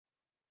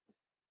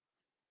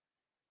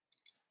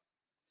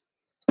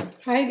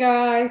Hi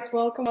guys,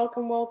 welcome,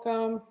 welcome,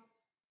 welcome.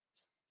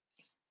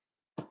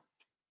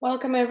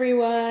 Welcome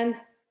everyone.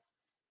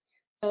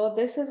 So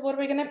this is what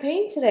we're gonna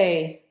paint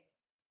today.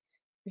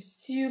 A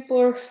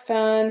super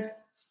fun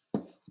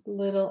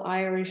little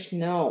Irish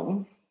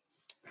gnome.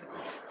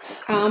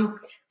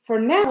 For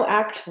now,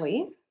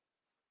 actually,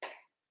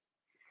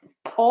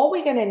 all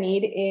we're gonna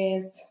need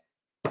is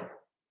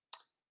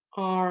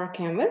our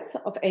canvas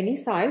of any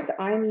size.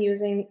 I'm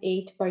using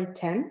 8 by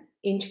 10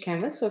 inch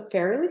canvas, so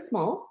fairly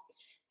small.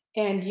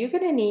 And you're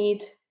gonna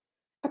need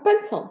a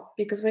pencil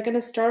because we're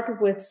gonna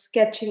start with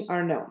sketching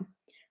our gnome.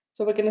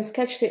 So we're gonna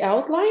sketch the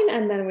outline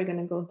and then we're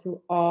gonna go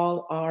through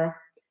all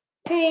our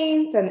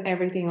paints and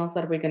everything else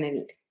that we're gonna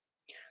need.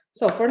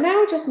 So for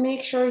now, just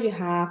make sure you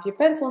have your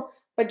pencil,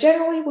 but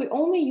generally we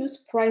only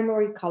use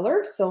primary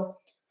colors. So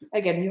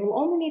again, you will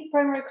only need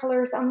primary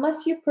colors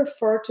unless you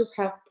prefer to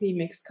have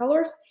pre-mixed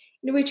colors,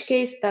 in which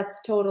case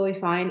that's totally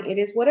fine. It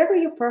is whatever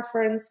your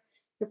preference,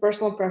 your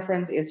personal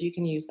preference is, you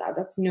can use that.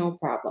 That's no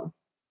problem.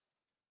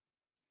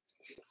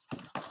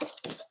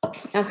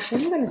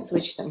 Actually, I'm gonna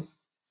switch them.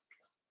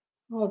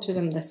 I'll do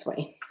them this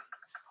way.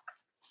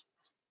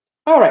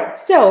 All right,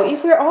 so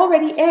if we're all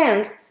ready,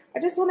 and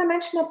I just want to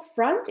mention up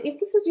front, if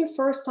this is your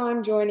first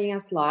time joining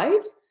us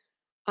live,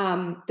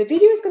 the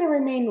video is going to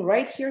remain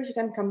right here. You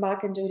can come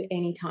back and do it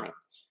anytime.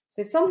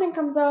 So if something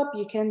comes up,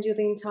 you can do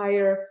the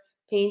entire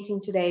painting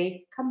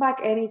today. Come back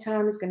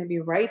anytime. It's going to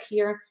be right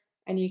here,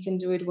 and you can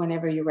do it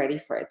whenever you're ready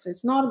for it. So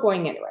it's not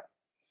going anywhere.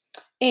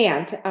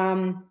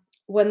 And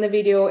when the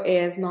video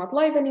is not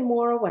live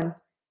anymore, when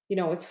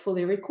it's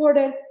fully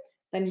recorded,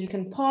 then you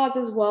can pause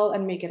as well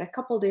and make it a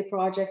couple-day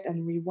project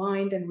and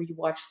rewind and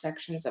rewatch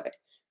sections of it.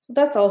 So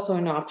that's also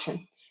an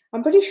option.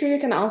 I'm pretty sure you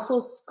can also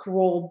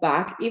scroll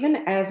back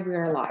even as we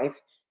are live.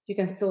 You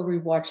can still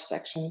rewatch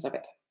sections of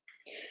it.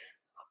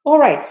 All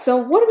right, so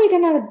what we're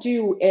gonna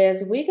do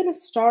is we're gonna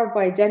start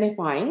by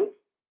identifying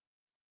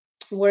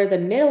where the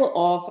middle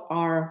of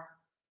our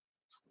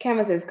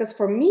canvas is, because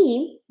for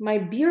me, my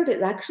beard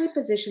is actually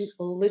positioned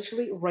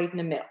literally right in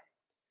the middle.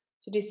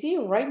 So do you see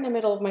right in the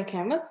middle of my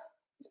canvas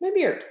is my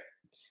beard.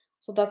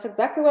 So that's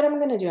exactly what I'm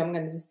going to do. I'm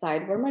going to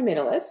decide where my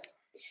middle is.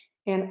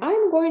 And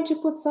I'm going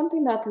to put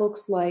something that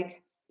looks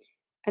like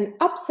an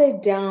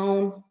upside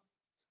down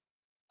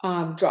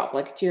drop,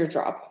 like a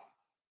teardrop.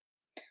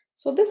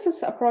 So this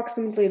is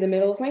approximately the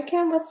middle of my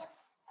canvas.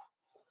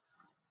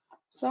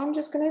 So I'm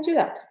just going to do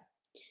that.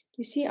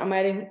 You see, I'm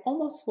adding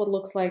almost what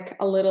looks like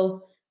a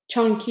little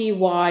chunky,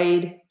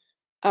 wide,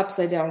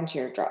 upside down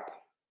teardrop.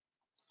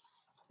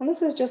 And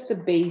this is just the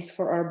base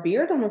for our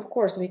beard. And of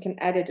course, we can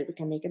edit it. We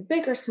can make it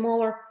bigger,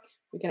 smaller.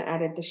 We can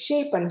edit the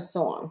shape and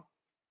so on.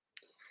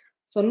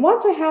 So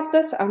once I have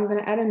this, I'm going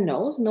to add a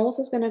nose. Nose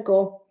is going to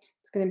go,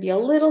 it's going to be a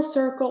little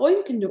circle, or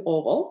you can do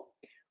oval,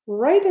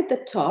 right at the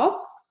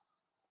top,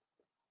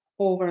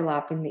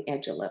 overlapping the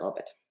edge a little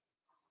bit.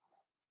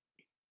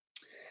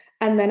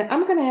 And then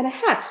I'm going to add a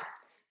hat.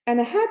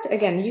 And a hat,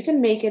 again, you can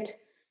make it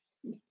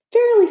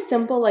fairly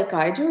simple like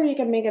I do, or you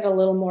can make it a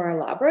little more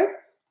elaborate.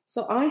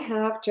 So I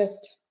have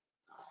just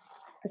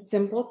a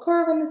simple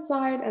curve on the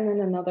side and then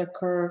another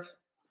curve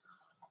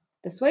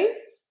this way.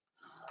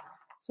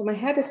 So my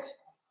head is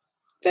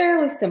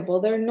fairly simple.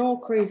 There are no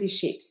crazy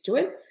shapes to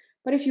it.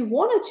 But if you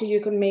wanted to,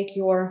 you can make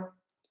your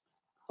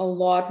a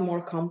lot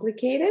more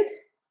complicated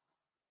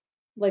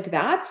like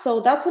that. So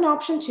that's an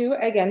option too.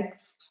 Again,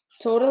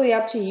 totally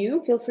up to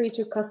you. Feel free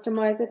to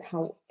customize it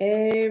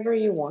however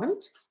you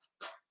want.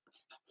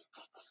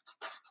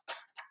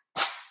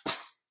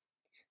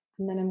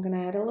 And then I'm going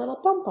to add a little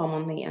pom-pom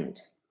on the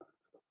end.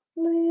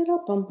 Little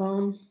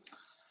pom-pom.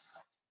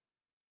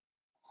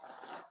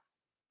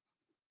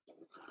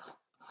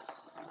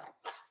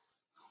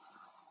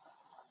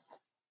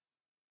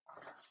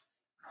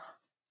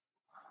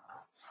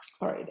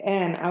 All right,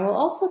 and I will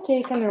also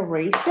take an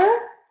eraser.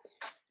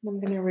 I'm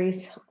going to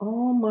erase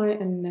all my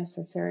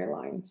unnecessary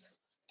lines.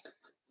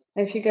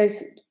 If you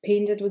guys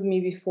painted with me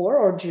before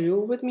or drew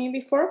with me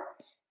before,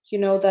 you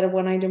know that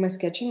when I do my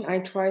sketching,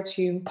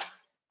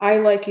 I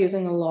like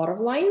using a lot of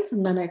lines,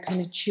 and then I kind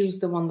of choose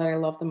the one that I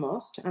love the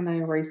most and I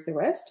erase the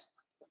rest.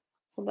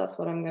 So that's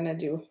what I'm going to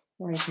do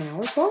right now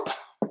as well.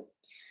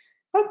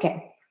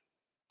 Okay.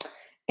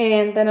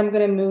 And then I'm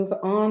going to move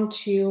on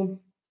to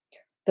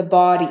the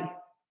body.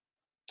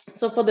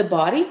 So for the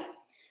body,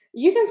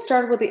 you can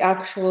start with the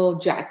actual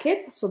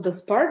jacket. So this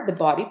part, the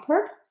body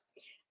part,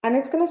 and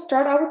it's going to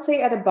start, I would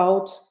say, at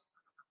about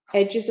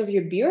edges of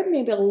your beard,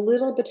 maybe a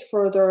little bit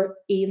further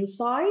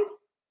inside,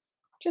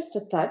 just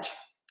a touch.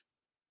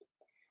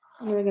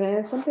 And we're going to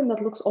add something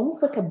that looks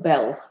almost like a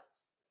bell,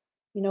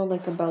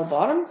 like a bell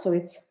bottom. So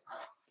it's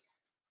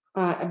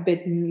a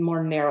bit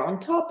more narrow on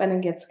top, and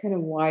it gets kind of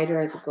wider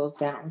as it goes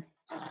down.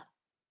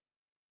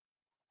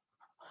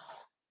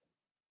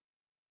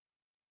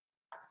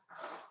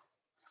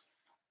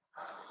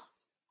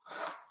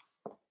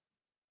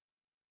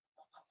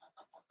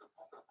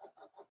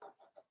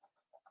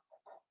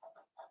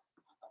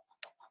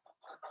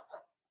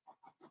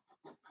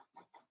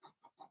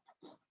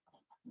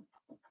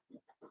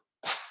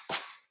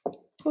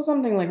 So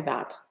something like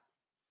that.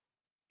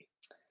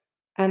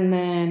 And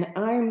then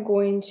I'm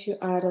going to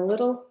add a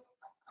little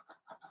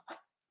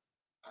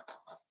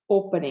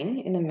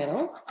opening in the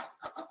middle.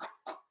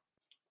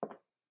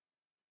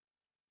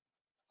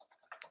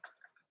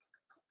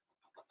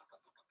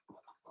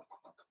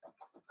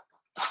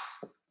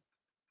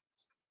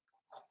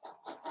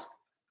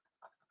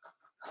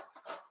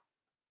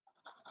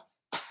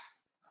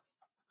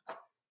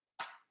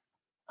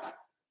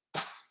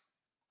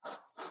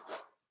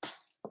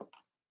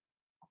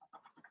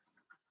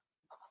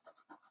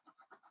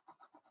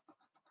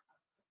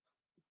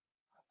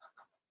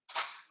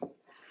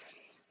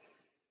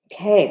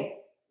 Okay,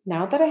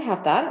 now that I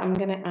have that, I'm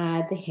going to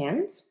add the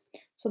hands.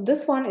 So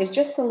this one is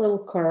just a little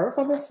curve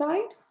on the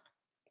side.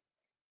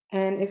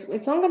 And it's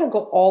not going to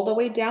go all the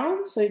way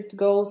down, so it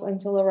goes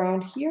until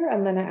around here,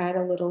 and then I add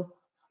a little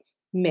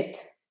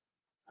mitt.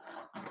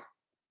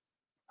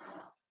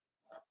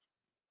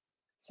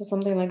 So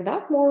something like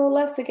that, more or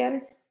less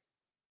again.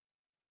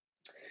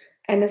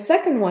 And the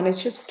second one, it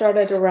should start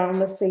at around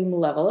the same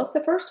level as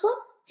the first one.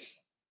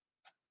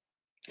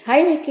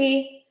 Hi,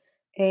 Mickey.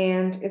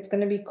 And it's going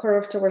to be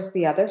curved towards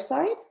the other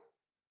side.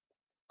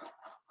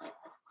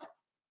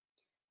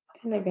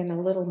 And again,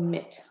 a little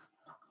mitt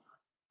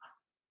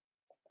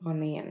on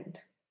the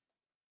end.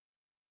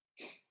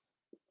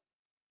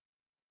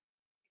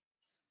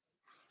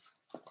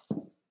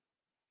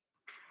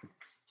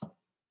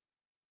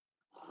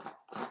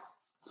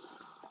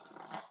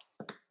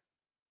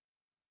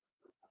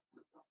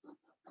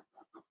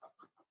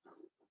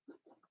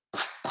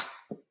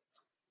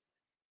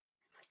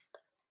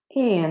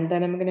 And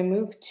then I'm going to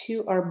move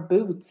to our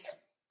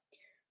boots.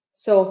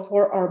 So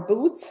for our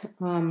boots,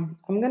 I'm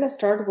going to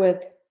start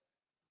with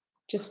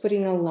just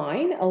putting a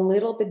line a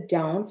little bit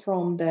down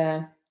from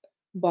the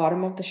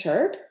bottom of the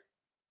shirt.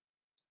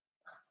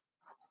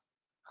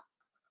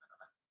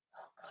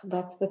 So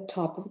that's the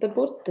top of the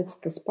boot, that's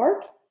this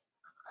part.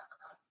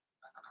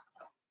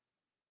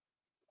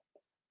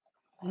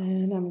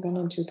 And I'm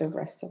going to do the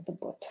rest of the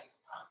boot.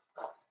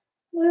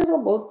 Little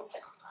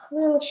boots,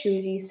 little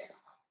shoesies.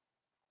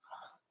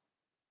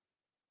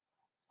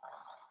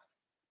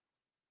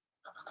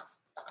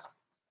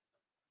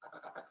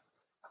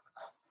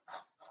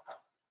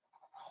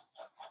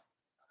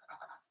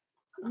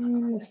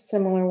 And a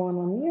similar one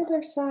on the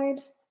other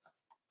side.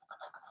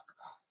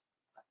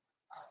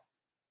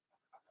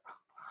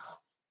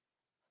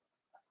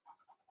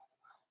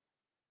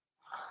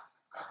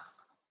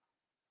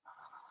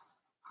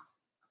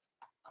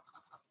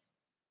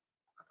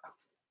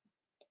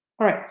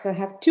 All right, so I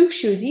have two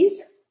shoesies.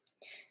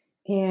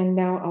 And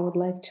now I would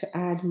like to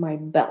add my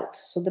belt.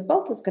 So the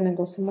belt is going to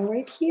go somewhere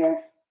right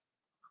here.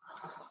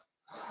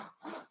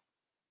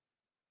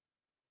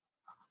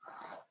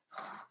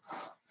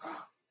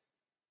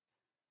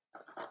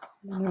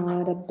 And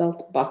I'll add a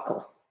belt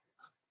buckle.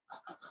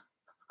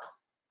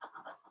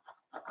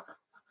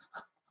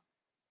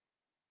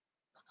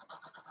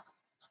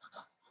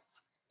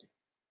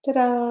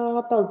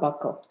 Ta-da, belt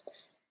buckle.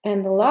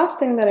 And the last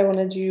thing that I want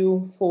to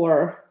do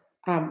for,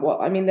 well,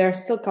 I mean, there are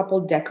still a couple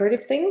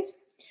decorative things,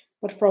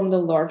 but from the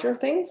larger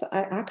things,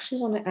 I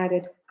actually want to add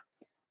it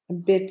a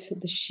bit to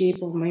the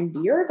shape of my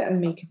beard and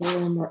make it a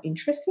little more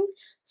interesting.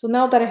 So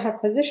now that I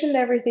have positioned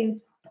everything,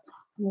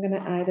 I'm going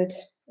to add it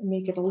and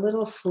make it a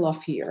little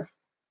fluffier,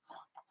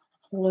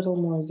 a little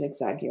more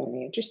zigzaggy on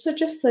the edge,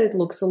 just so it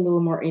looks a little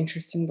more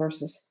interesting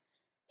versus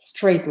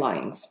straight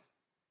lines.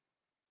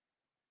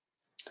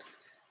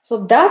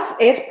 So that's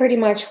it pretty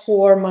much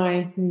for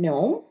my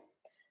gnome.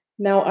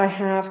 Now I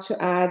have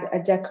to add a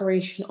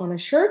decoration on a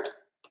shirt,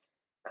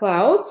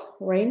 clouds,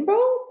 rainbow,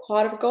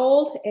 pot of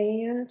gold,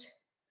 and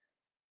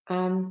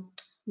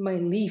my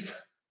leaf.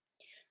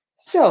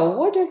 So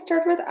what do I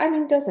start with? I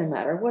mean, doesn't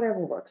matter, whatever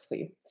works for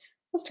you.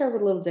 Let's start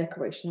with a little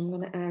decoration. I'm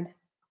going to add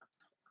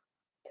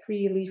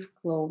 3-leaf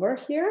clover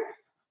here.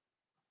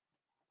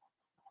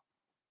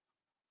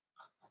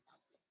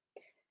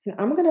 And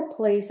I'm going to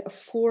place a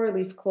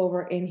 4-leaf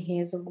clover in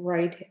his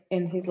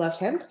left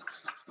hand.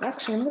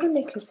 Actually, I'm going to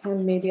make his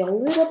hand maybe a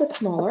little bit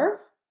smaller.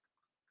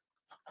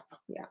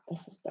 Yeah,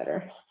 this is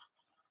better.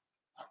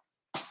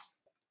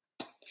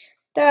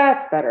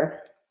 That's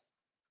better.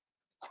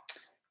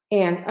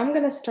 And I'm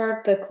going to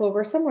start the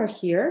clover somewhere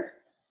here.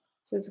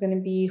 So it's going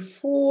to be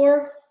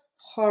 4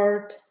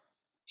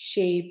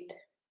 heart-shaped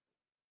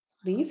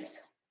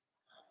leaves.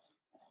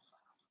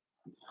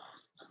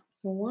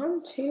 So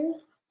 1, 2,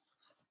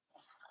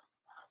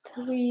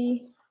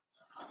 3,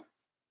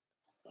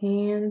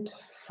 and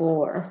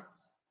 4.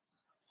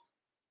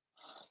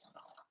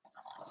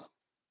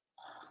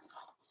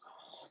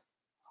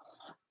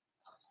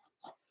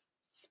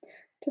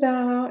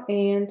 Ta-da!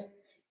 And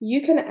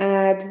you can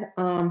add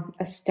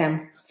a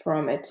stem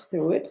from it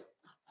through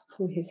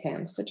his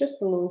hand. So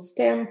just a little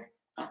stem.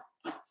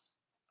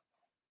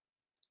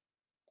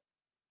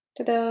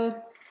 Ta-da!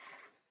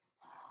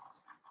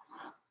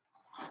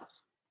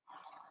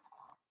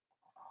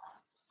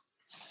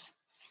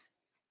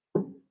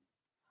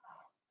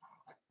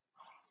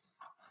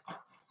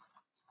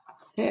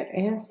 It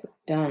is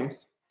done.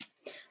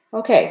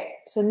 Okay,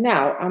 so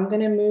now I'm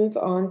going to move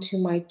on to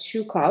my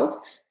two clouds.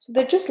 So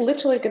they're just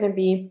literally going to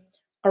be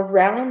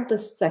around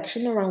this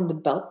section, around the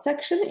belt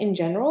section in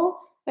general.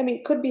 I mean,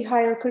 it could be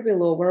higher, could be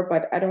lower,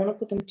 but I don't want to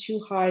put them too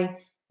high.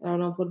 I don't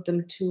want to put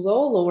them too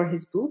low, lower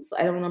his boots.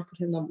 I don't want to put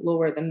him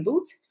lower than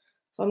boots.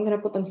 So I'm going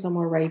to put them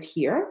somewhere right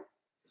here.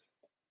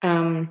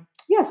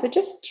 Yeah, so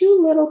just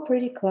two little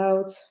pretty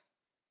clouds.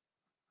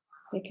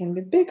 They can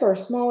be bigger or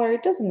smaller.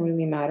 It doesn't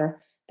really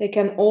matter. They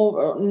can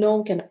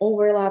Gnome can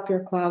overlap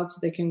your cloud, so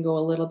they can go a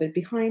little bit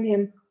behind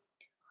him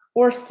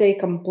or stay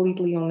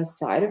completely on the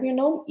side of your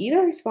gnome.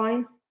 Either is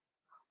fine.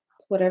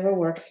 Whatever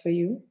works for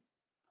you.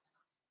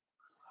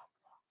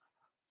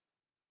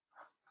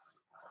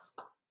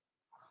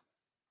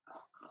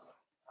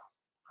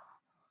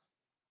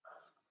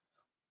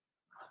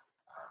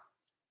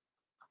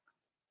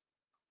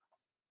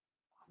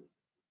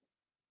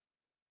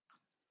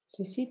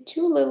 So you see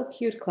two little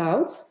cute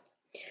clouds.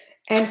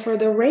 And for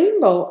the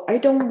rainbow, I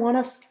don't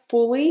want to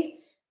fully...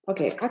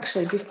 Okay,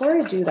 actually, before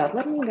I do that,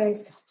 let me,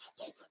 guys,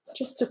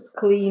 just to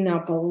clean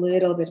up a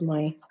little bit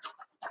my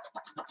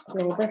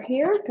over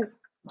here, because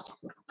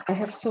I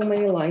have so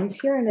many lines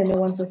here, and I know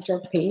once I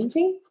start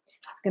painting,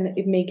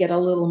 it may get a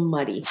little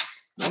muddy.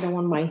 I don't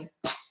want my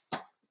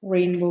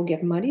rainbow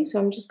get muddy, so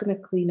I'm just gonna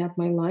clean up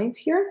my lines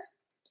here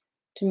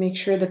to make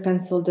sure the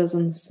pencil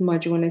doesn't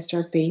smudge when I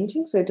start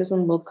painting, so it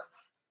doesn't look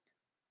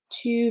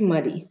too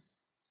muddy.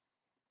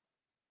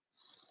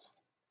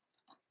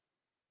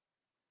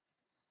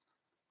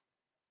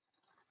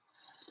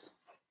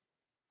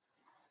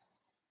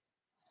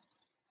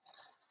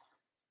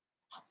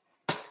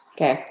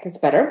 Okay, that's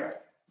better.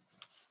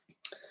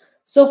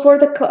 So for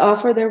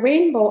the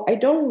rainbow, I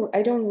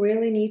don't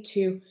really need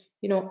to,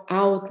 you know,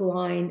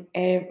 outline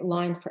a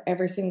line for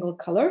every single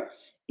color.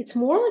 It's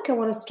more like I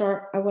want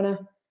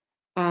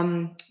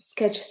to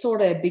sketch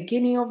sort of a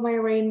beginning of my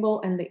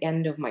rainbow and the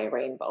end of my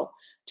rainbow,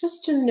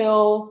 just to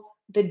know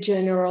the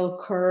general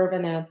curve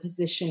and the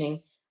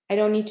positioning. I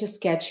don't need to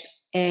sketch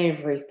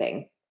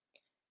everything.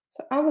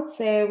 So I would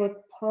say I would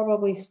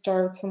probably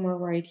start somewhere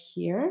right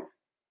here.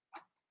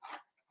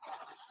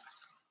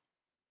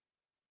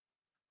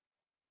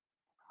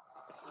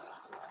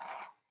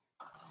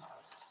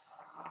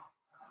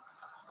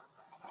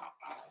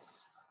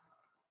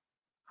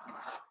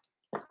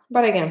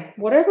 But again,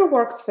 whatever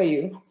works for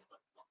you.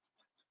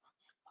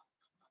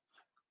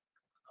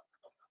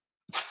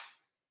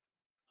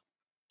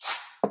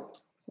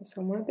 So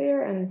somewhere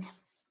there, and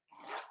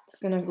it's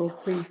gonna go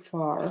pretty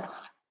far.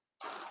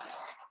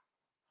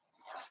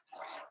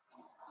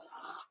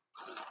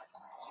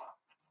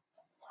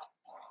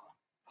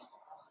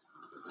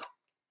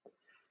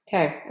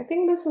 Okay, I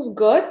think this is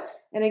good.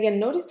 And again,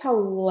 notice how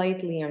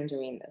lightly I'm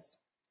doing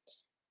this,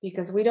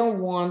 because we don't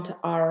want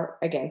our,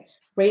 again,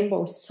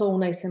 rainbow is so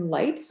nice and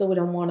light, so we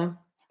don't want to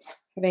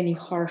have any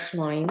harsh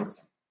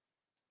lines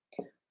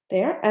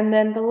there. And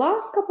then the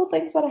last couple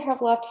things that I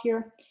have left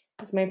here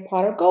is my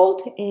pot of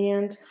gold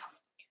and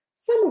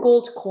some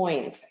gold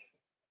coins.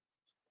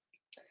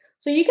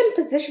 So you can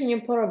position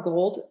your pot of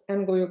gold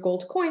and your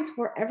gold coins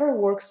wherever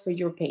works for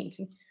your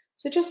painting.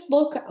 So just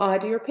look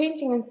at your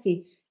painting and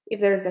see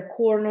if there's a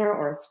corner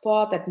or a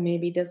spot that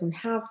maybe doesn't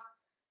have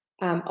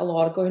a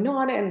lot going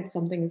on and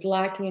something is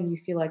lacking and you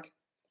feel like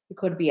it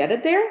could be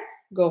added there,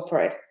 go for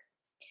it.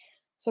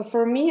 So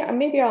for me,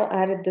 maybe I'll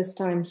add it this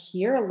time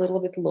here a little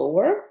bit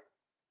lower.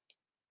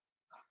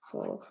 So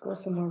let's go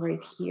somewhere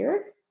right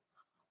here.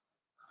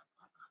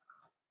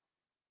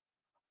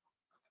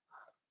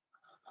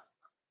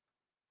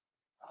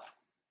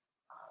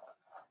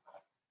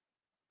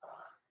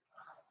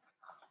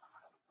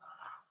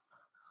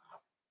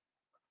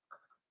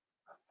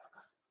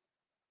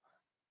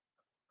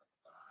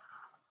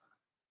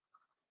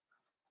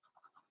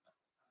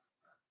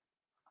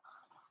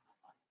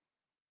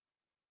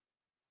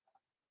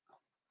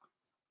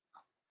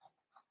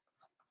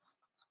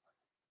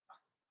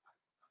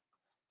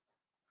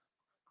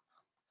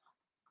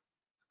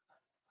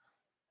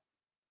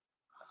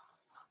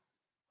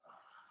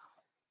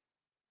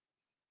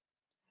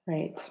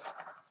 Right.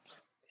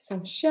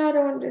 Some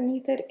shadow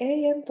underneath it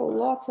and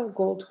lots of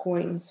gold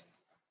coins.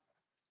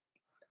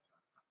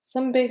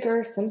 Some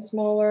bigger, some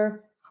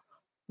smaller,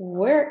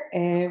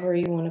 wherever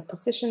you want to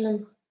position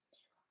them.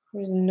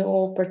 There's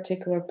no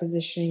particular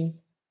positioning.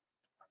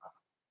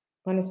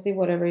 Honestly,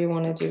 whatever you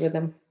want to do with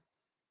them.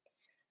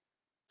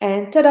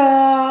 And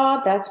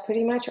ta-da! That's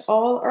pretty much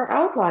all our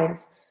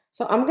outlines.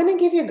 So I'm going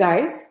to give you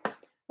guys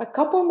a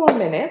couple more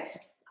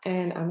minutes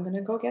and I'm going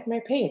to go get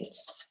my paint.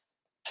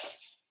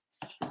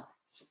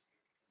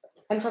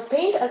 And for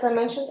paint, as I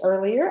mentioned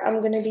earlier,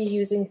 I'm going to be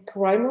using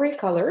primary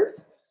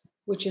colors,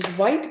 which is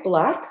white,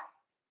 black,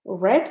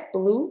 red,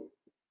 blue,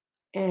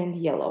 and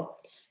yellow.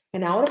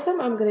 And out of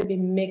them, I'm going to be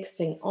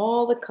mixing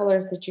all the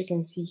colors that you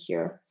can see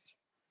here.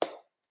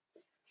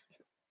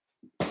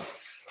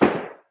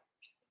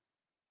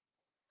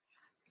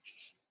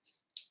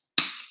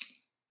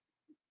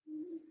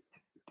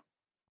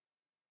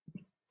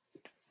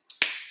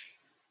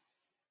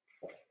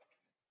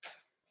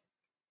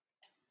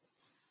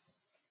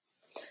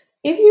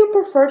 If you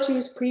prefer to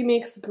use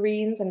pre-mixed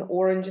greens and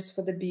oranges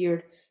for the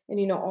beard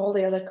and all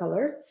the other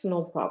colors, it's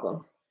no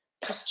problem.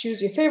 Just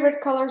choose your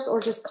favorite colors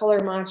or just color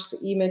match the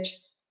image,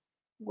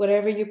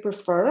 whatever you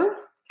prefer.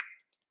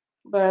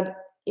 But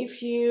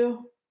if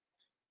you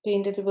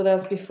painted with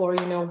us before,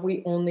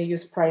 we only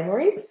use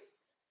primaries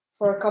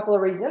for a couple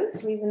of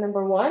reasons. Reason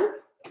number one,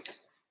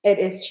 it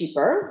is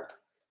cheaper.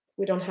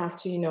 We don't have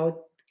to,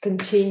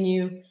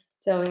 continue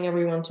telling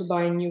everyone to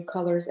buy new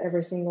colors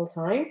every single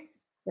time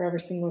for every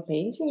single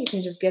painting. You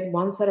can just get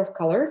one set of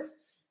colors,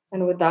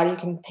 and with that, you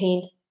can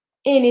paint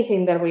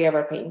anything that we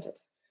ever painted.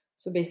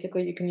 So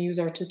basically, you can use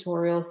our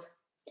tutorials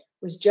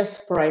with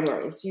just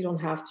primaries. You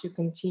don't have to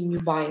continue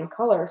buying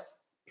colors.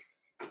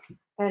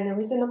 And the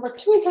reason number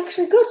two, it's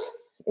actually good.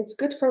 It's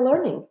good for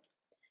learning.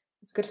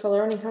 It's good for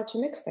learning how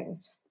to mix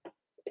things.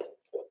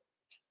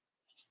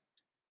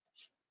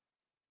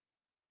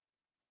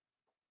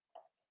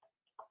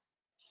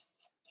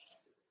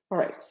 All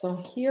right,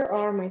 so here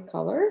are my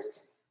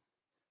colors.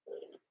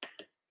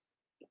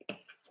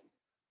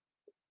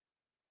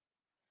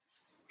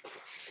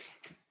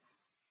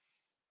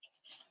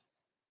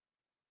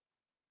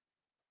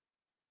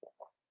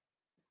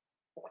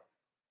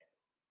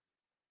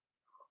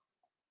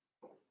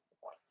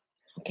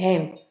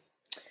 Okay,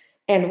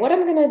 and what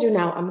I'm gonna do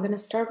now, I'm gonna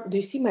start, do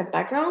you see my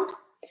background?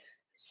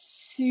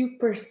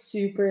 Super,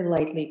 super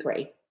lightly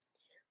gray.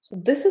 So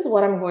this is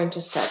what I'm going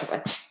to start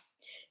with.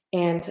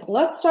 And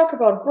let's talk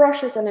about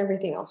brushes and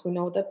everything else. We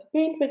know the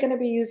paint we're gonna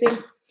be using.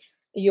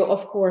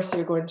 Of course,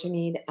 you're going to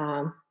need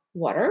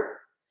water.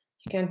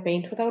 You can't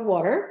paint without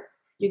water.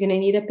 You're gonna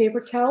need a paper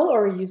towel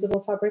or a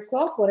usable fabric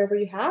cloth, whatever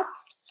you have,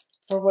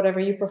 or whatever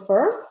you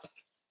prefer.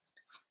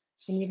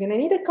 And you're gonna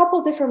need a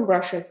couple different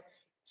brushes.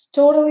 It's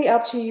totally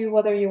up to you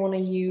whether you want to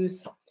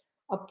use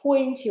a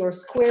pointy or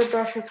square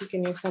brushes. You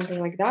can use something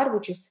like that,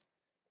 which is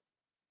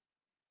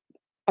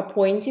a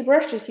pointy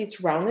brush. You see it's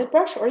rounded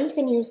brush, or you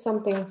can use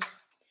something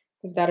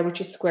like that,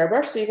 which is square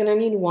brush. So you're going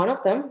to need one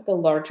of them, the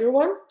larger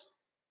one.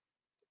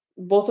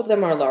 Both of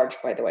them are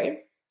large, by the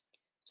way.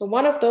 So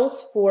one of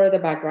those for the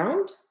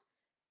background,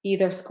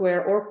 either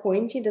square or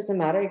pointy, doesn't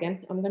matter.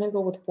 Again, I'm going to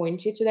go with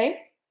pointy today,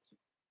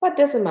 but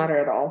doesn't matter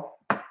at all.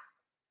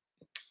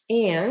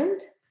 And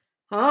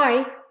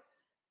hi.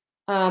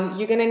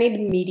 You're gonna need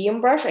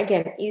medium brush.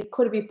 Again, it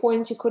could be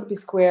pointy, could be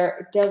square.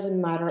 It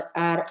doesn't matter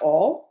at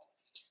all.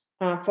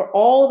 For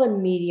all the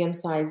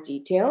medium-sized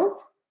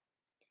details,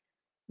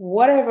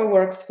 whatever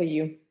works for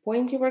you.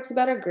 Pointy works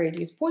better, great,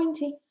 use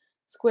pointy.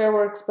 Square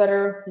works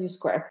better, use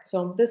square.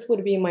 So this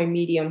would be my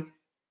medium,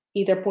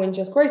 either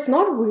pointy or square. It's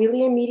not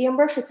really a medium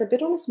brush. It's a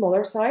bit on the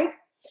smaller side,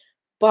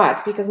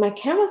 but because my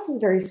canvas is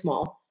very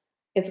small,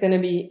 it's gonna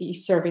be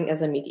serving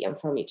as a medium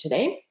for me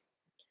today.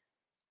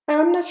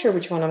 I'm not sure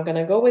which one I'm going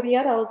to go with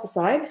yet. I'll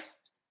decide.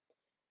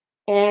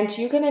 And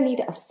you're going to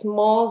need a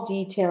small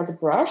detailed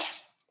brush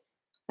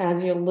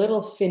as your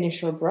little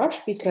finisher brush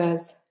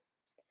because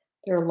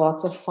there are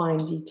lots of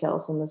fine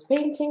details on this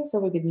painting. So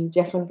we're going to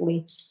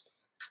definitely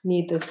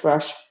need this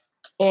brush.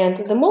 And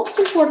the most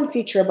important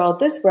feature about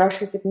this brush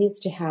is it needs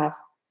to have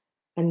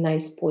a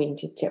nice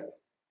pointy tip.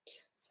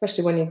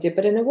 Especially when you dip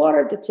it in the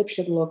water, the tip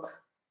should look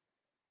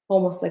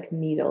almost like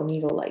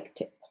needle-like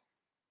tip.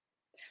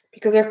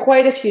 Because there are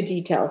quite a few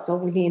details, so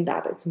we need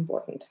that. It's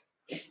important.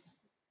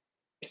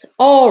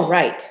 All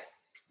right.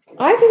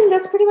 I think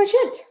that's pretty much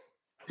it.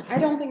 I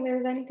don't think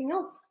there's anything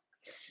else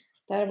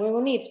that we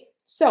will need.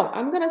 So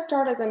I'm going to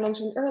start, as I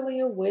mentioned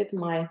earlier, with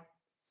my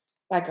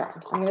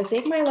background. I'm going to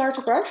take my large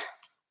brush,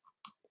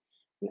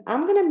 and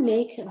I'm going to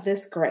make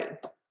this gray.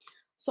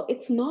 So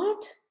it's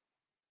not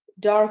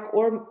dark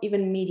or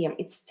even medium.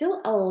 It's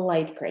still a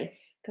light gray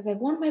because I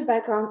want my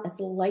background as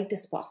light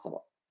as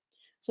possible.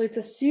 So it's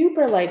a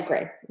super light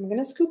gray. I'm going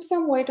to scoop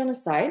some white on the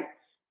side.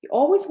 You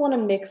always want to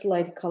mix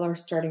light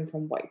colors starting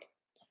from white.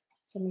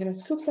 So I'm going to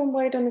scoop some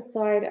white on the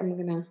side. I'm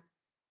going to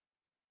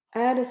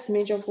add a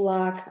smidge of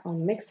black. I'll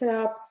mix it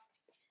up.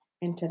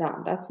 And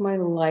ta-da, that's my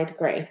light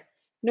gray.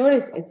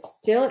 Notice it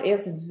still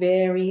is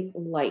very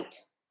light.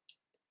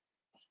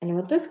 And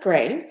with this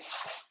gray,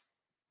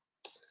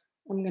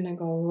 I'm going to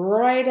go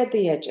right at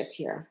the edges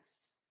here.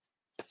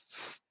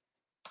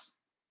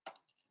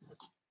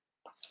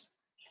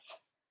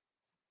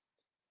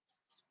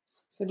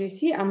 So do you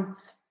see I'm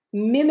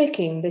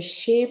mimicking the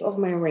shape of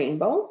my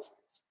rainbow?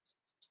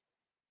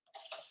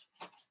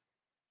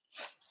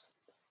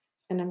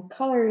 And I'm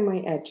coloring my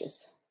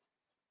edges.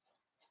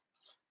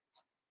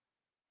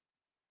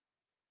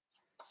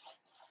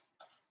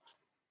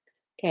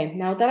 Okay,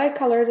 now that I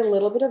colored a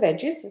little bit of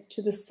edges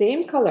to the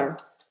same color,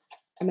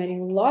 I'm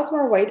adding lots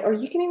more white, or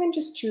you can even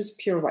just choose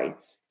pure white.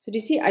 So do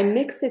you see I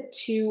mixed it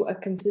to a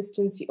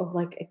consistency of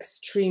like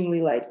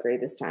extremely light gray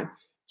this time.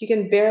 You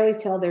can barely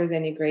tell there's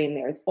any gray in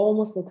there. It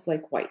almost looks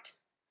like white.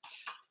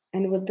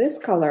 And with this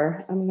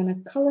color, I'm going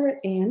to color it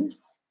in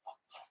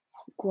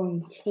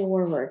going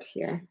forward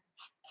here.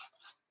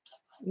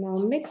 And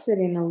I'll mix it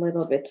in a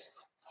little bit.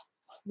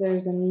 So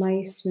there's a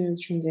nice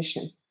smooth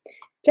transition.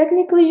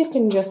 Technically, you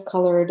can just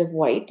color it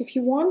white if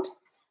you want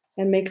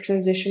and make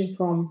transition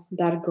from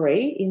that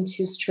gray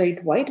into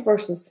straight white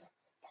versus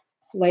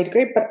light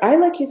gray. But I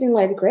like using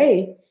light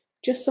gray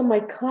just so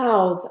my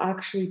clouds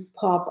actually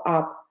pop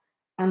up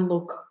and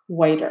look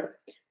whiter.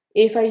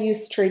 If I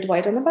use straight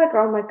white on the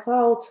background, my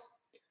clouds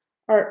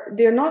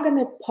they're not going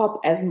to pop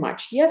as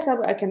much. Yes,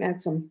 I can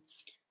add some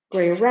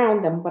gray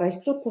around them, but I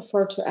still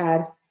prefer to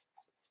add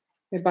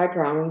my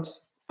background,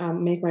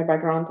 make my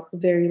background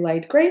very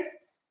light gray,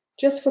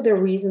 just for the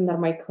reason that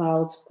my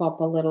clouds pop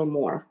a little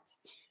more.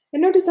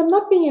 And notice I'm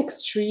not being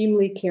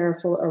extremely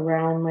careful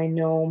around my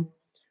gnome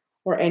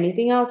or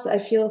anything else. I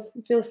feel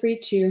free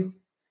to,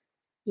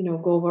 you know,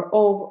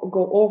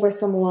 go over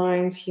some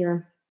lines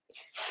here.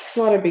 It's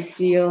not a big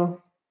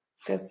deal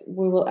because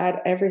we will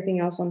add everything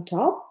else on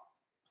top.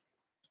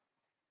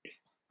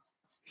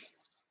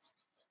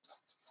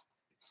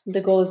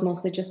 The goal is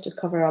mostly just to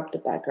cover up the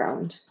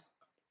background.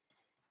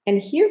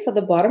 And here for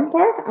the bottom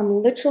part, I'm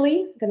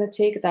literally going to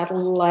take that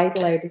light,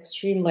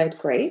 extreme light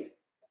gray.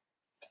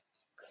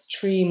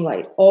 Extreme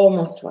light,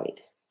 almost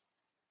white.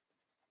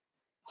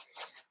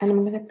 And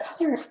I'm going to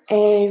color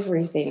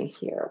everything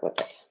here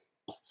with it.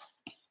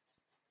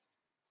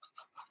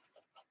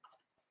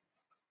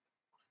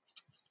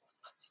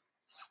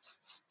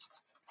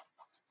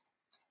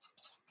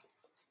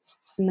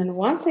 And then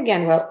once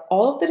again, while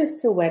all of that is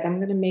still wet, I'm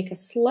going to make a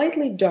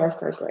slightly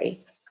darker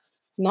gray.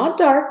 Not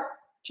dark,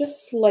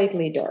 just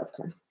slightly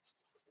darker.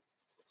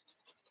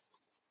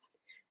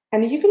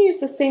 And you can use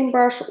the same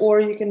brush or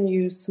you can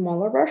use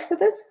smaller brush for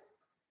this.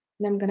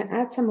 And I'm going to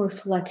add some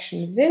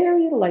reflection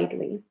very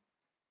lightly.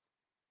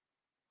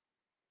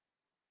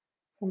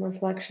 Some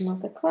reflection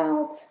of the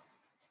clouds.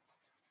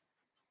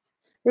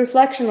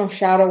 Reflection or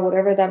shadow,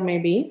 whatever that may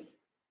be.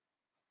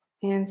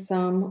 And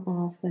some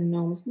of the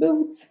gnome's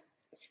boots.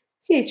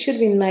 See, it should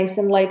be nice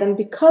and light. And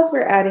because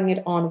we're adding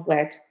it on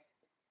wet,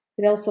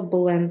 it also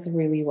blends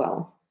really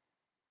well.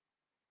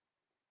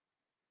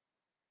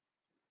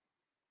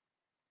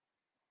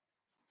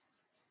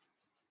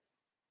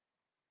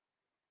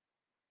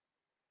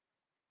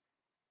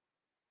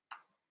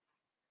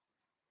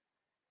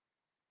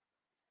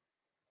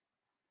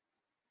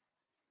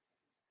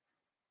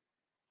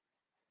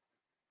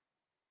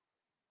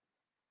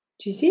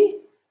 Do you see?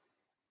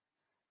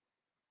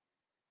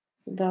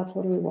 So that's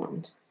what we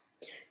want.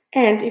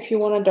 And if you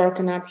want to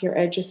darken up your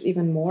edges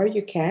even more,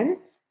 you can.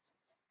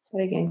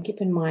 But again,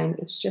 keep in mind,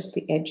 it's just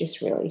the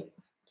edges really.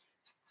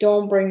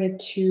 Don't bring it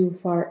too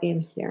far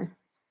in here.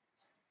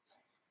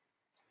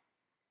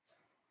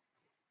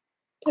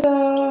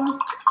 Ta-da!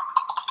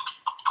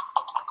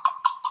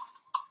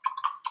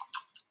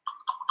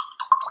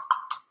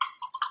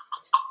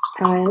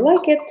 I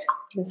like it.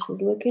 This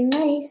is looking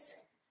nice.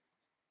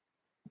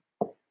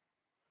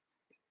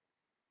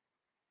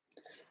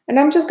 And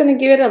I'm just going to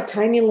give it a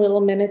tiny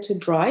little minute to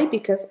dry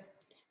because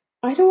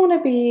I don't want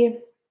to be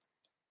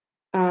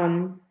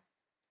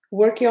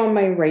working on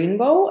my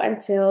rainbow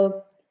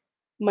until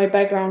my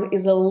background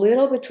is a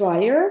little bit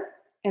drier.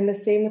 And the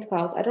same with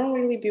clouds. I don't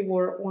really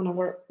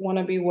want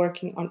to be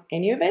working on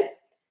any of it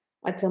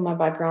until my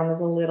background is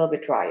a little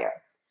bit drier.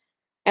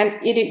 And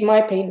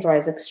my paint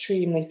dries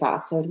extremely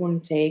fast, so it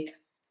wouldn't take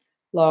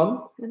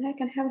long. And I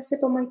can have a sip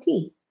of my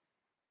tea.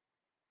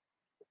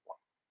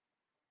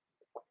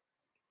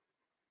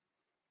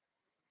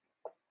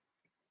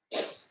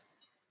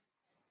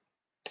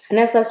 And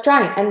as that's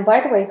drying, and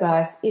by the way,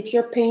 guys, if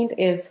your paint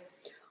is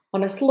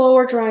on a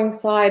slower drying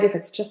side, if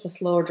it's just a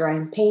slower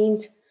drying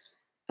paint,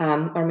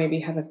 or maybe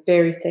you have a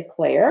very thick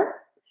layer,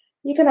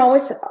 you can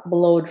always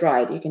blow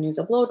dry it. You can use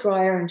a blow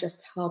dryer and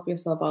just help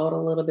yourself out a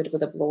little bit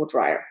with a blow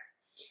dryer.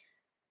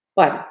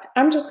 But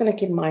I'm just going to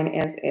keep mine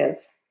as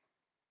is.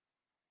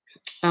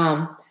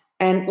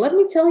 And let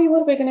me tell you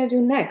what we're going to do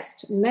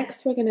next.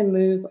 Next, we're going to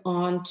move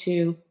on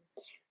to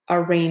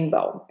a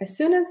rainbow. As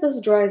soon as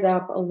this dries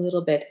up a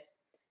little bit,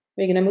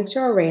 we're going to move to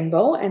our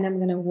rainbow, and I'm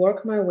going to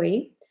work my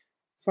way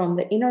from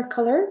the inner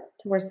color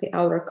towards the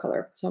outer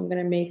color. So I'm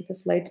going to make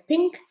this light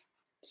pink,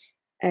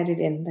 add it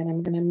in. Then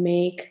I'm going to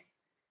make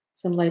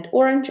some light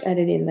orange, add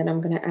it in. Then I'm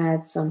going to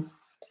add some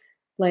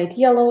light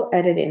yellow,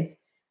 add it in.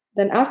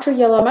 Then after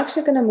yellow, I'm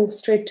actually going to move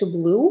straight to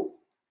blue.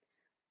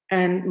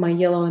 And my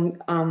yellow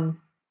and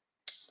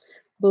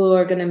blue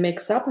are going to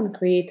mix up and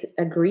create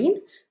a green.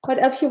 But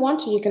if you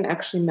want to, you can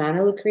actually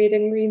manually create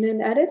a green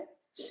and add it.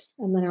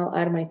 And then I'll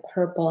add my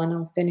purple and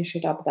I'll finish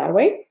it up that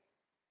way.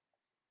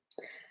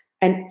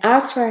 And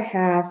after I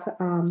have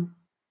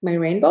my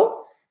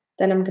rainbow,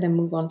 then I'm going to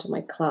move on to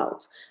my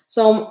clouds.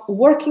 So I'm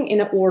working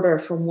in order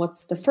from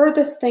what's the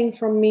furthest thing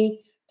from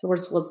me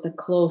towards what's the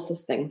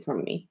closest thing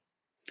from me.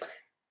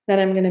 Then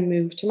I'm going to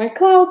move to my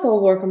clouds.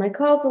 I'll work on my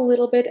clouds a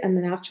little bit. And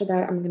then after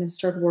that, I'm going to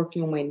start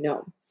working on my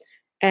gnome.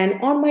 And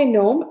on my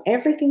gnome,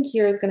 everything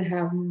here is going to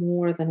have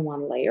more than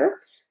one layer.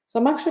 So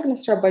I'm actually going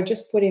to start by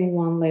just putting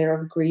one layer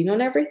of green on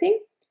everything.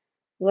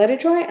 Let it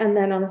dry. And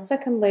then on the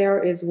second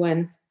layer is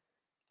when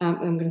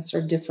I'm going to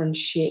start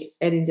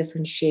adding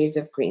different shades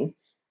of green.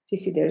 You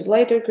see there's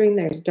lighter green,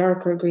 there's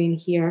darker green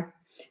here.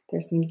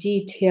 There's some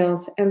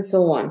details and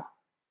so on.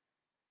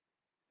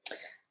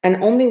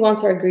 And only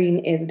once our green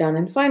is done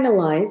and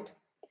finalized,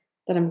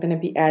 that I'm going to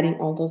be adding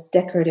all those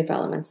decorative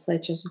elements,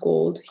 such as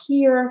gold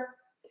here,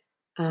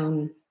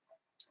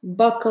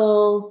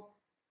 buckle,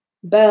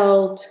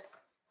 belt,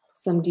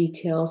 some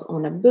details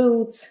on a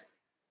boot,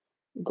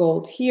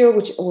 gold here,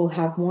 which will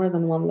have more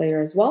than one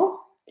layer as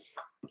well,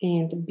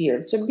 and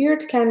beard. So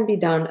beard can be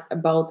done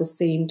about the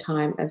same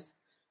time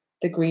as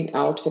the green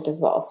outfit as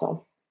well.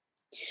 So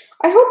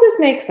I hope this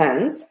makes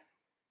sense,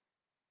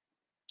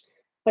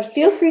 but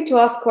feel free to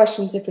ask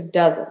questions if it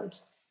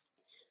doesn't.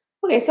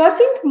 Okay, so I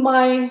think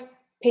my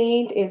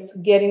paint is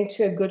getting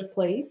to a good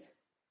place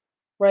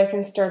where I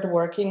can start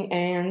working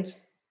and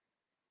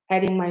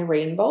adding my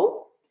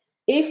rainbow.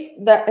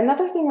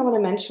 Another thing I want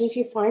to mention, if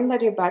you find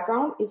that your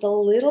background is a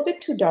little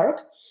bit too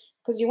dark,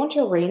 because you want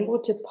your rainbow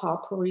to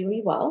pop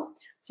really well.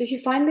 So if you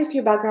find that if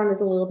your background is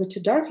a little bit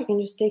too dark, you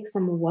can just take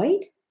some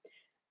white.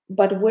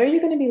 But where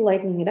you're going to be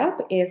lightening it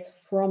up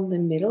is from the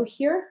middle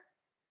here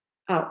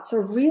out. So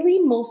really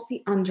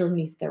mostly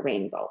underneath the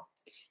rainbow.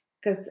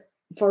 Because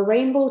for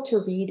rainbow to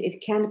read,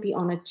 it can't be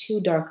on a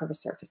too dark of a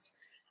surface.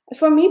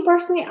 For me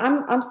personally,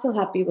 I'm still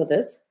happy with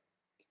this.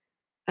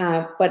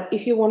 But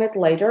if you want it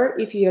lighter,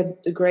 if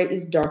the gray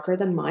is darker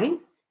than mine,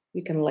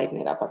 you can lighten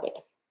it up a bit.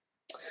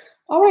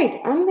 All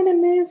right, I'm going to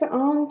move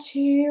on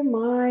to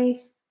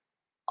my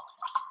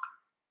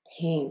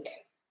pink.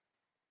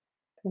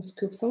 I'm going to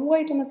scoop some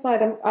white on the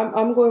side.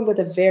 I'm going with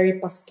the very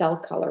pastel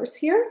colors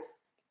here.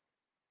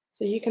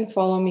 So you can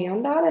follow me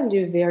on that and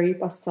do very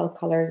pastel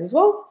colors as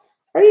well.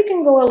 Or you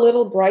can go a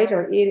little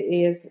brighter. It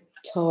is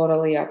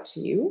totally up to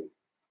you.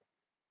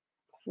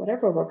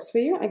 Whatever works for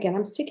you. Again,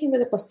 I'm sticking with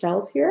the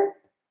pastels here.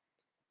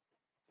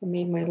 So I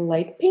made my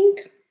light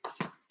pink.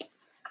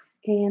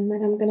 And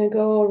then I'm going to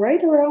go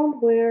right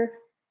around where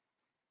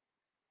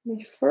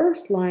my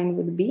first line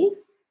would be.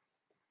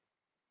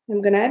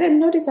 I'm going to add, and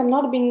notice I'm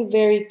not being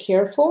very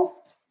careful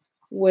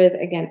with,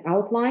 again,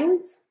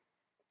 outlines.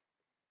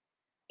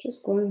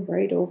 Just going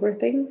right over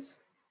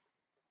things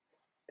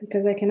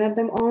because I can add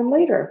them on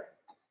later.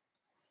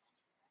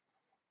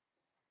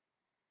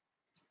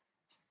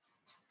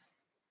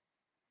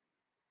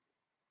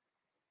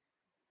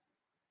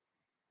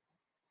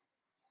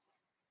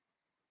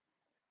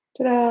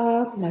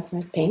 Ta-da! That's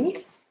my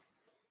pink.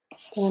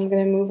 Then I'm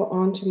going to move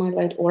on to my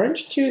light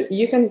orange.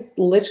 You can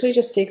literally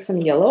just take some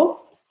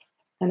yellow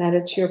and add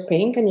it to your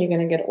pink and you're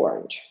going to get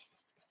orange.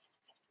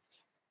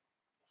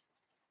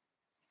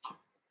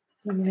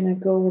 I'm going to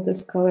go with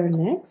this color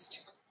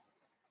next.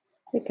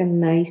 It's like a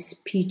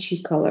nice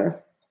peachy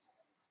color.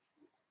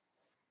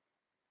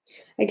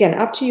 Again,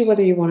 up to you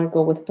whether you want to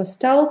go with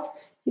pastels.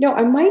 You know,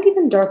 I might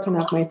even darken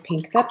up my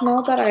pink. That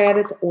now that I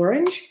added the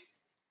orange,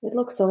 it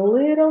looks a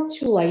little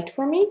too light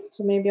for me.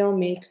 So maybe I'll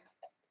make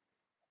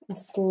a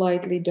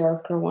slightly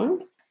darker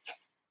one.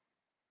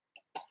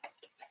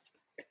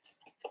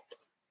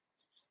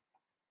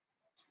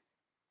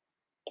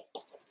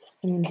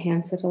 And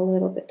enhance it a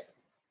little bit.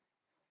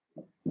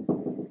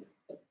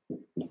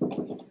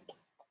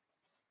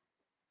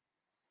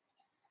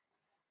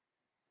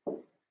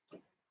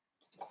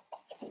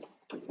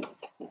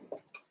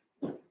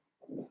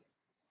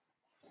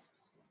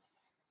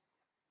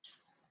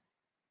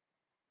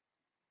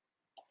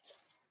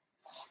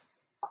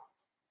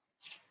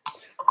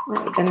 All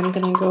right, then I'm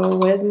going to go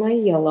with my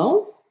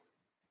yellow.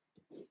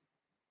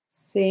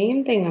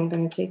 Same thing. I'm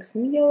going to take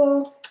some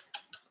yellow,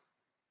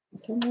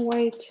 some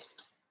white,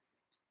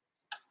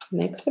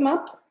 mix them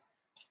up.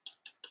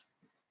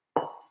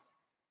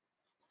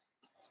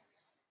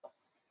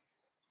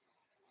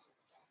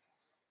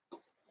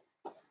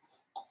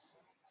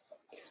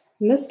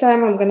 And this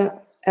time I'm going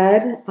to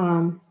add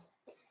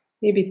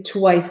maybe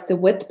twice the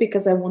width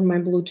because I want my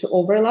blue to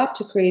overlap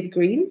to create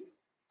green.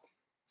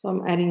 So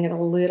I'm adding it a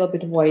little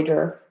bit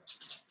wider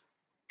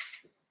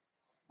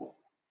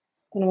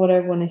than what I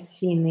want to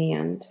see in the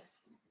end.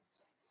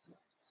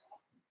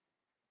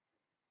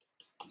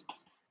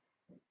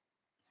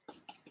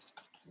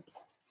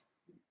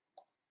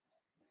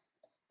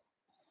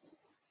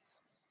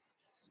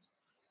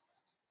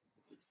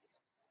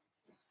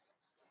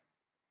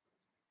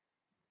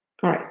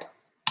 All right.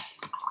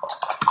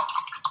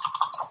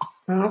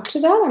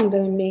 After that, I'm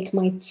going to make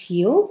my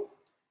teal.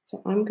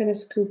 So I'm going to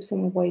scoop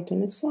some white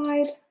on the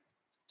side.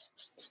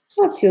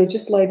 Not teal,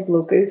 just light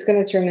blue. It's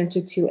going to turn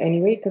into teal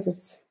anyway because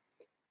it's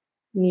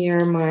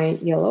near my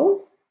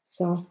yellow.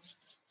 So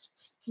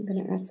I'm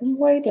going to add some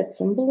white, add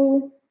some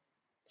blue.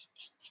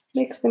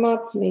 Mix them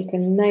up, make a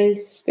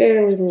nice,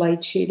 fairly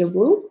light shade of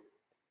blue.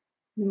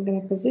 I'm going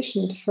to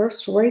position it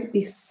first right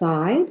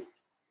beside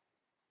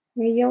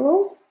my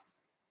yellow.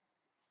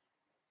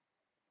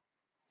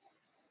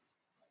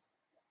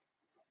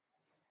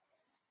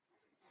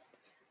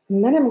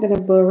 And then I'm going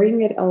to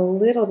bring it a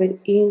little bit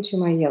into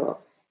my yellow.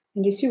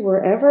 And you see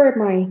wherever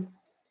my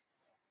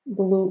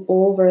blue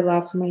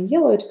overlaps my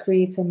yellow, it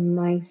creates a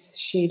nice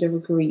shade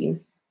of green.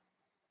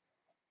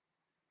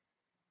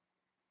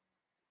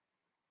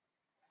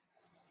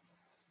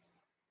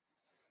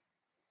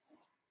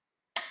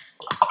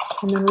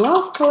 And then the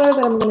last color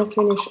that I'm going to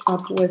finish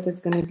up with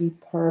is going to be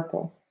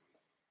purple.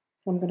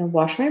 So I'm going to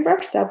wash my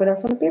brush, dab it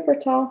off on a paper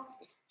towel.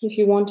 If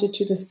you wanted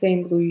to the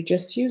same glue you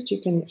just used, you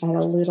can add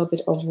a little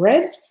bit of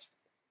red.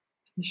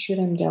 You should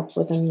end up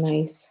with a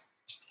nice,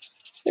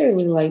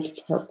 really light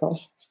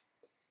purple.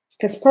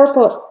 Because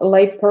purple,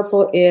 light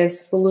purple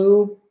is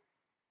blue,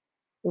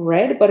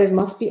 red, but it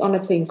must be on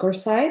a pinker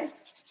side.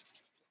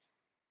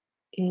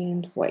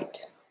 And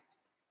white.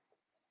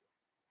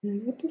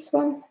 And with this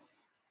one,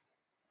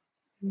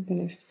 I'm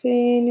going to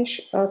finish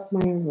up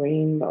my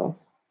rainbow.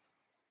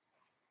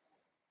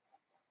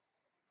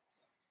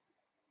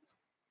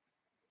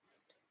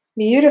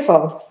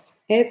 Beautiful.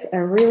 It's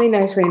a really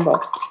nice rainbow.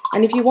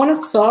 And if you want to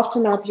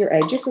soften up your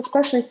edges,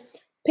 especially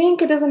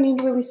pink, it doesn't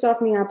need really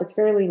softening up. It's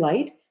fairly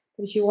light.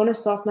 But if you want to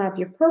soften up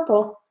your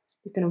purple,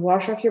 you're going to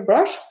wash off your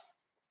brush,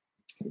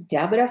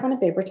 dab it off on a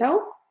paper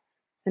towel,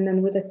 and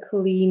then with a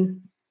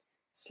clean,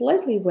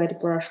 slightly wet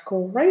brush,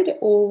 go right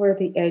over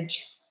the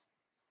edge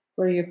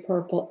where your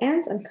purple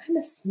ends and kind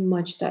of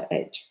smudge that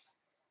edge.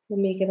 We'll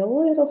make it a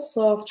little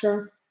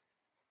softer,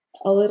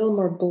 a little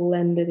more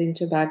blended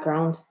into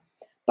background.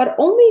 But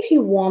only if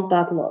you want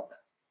that look.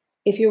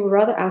 If you would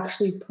rather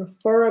actually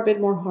prefer a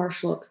bit more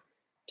harsh look,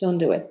 don't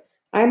do it.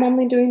 I'm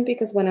only doing it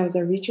because when I was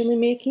originally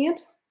making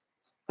it,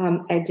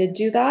 I did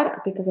do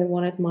that because I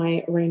wanted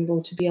my rainbow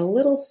to be a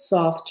little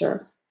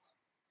softer.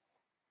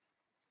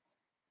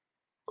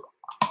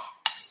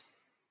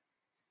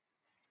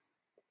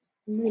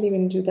 I might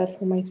even do that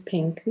for my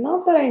pink.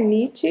 Not that I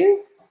need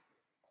to,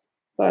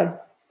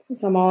 but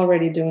since I'm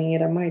already doing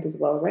it, I might as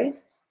well, right?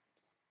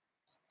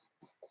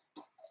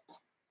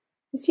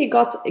 You see,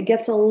 it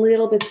gets a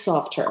little bit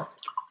softer.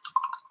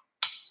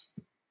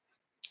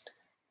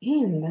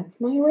 And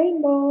that's my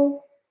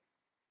rainbow.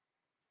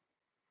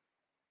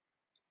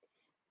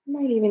 I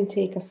might even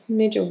take a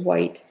smidge of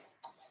white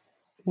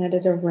and add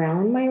it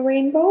around my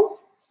rainbow,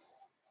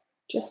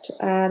 just to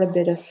add a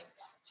bit of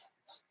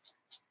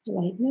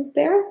lightness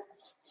there.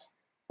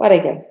 But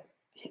again,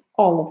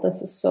 all of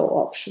this is so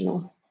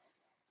optional.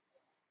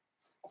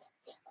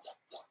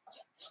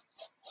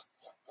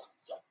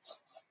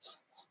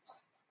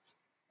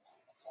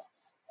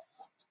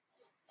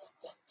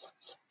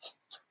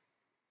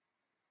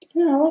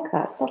 Yeah, I like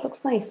that. That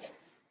looks nice.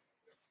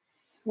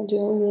 I'll do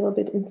a little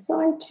bit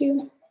inside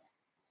too.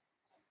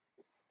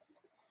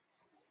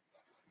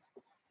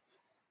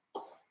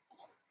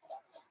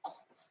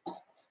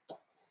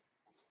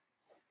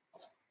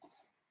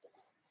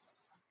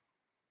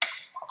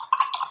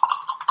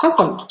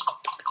 Awesome.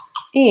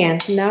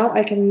 And now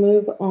I can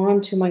move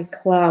on to my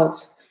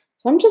clouds.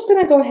 So I'm just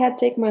going to go ahead,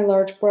 take my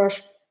large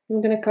brush.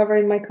 I'm going to cover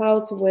in my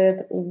clouds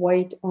with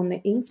white on the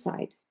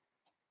inside.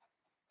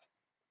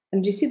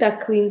 And you see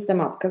that cleans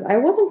them up because I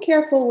wasn't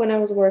careful when I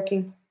was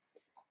working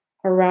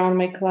around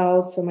my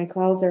clouds. So my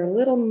clouds are a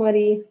little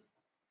muddy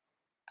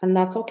and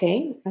that's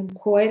okay. I'm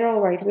quite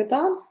all right with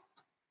that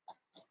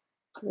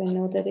because I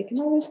know that I can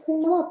always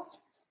clean them up.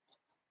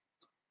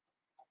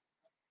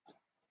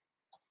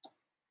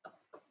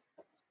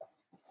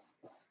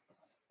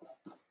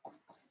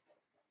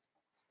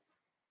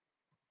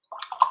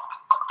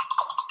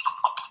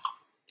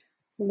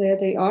 There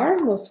they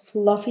are, those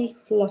fluffy,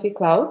 fluffy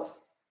clouds.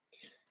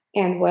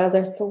 And while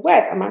they're still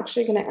wet, I'm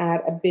actually going to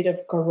add a bit of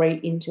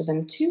gray into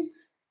them too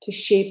to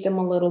shape them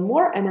a little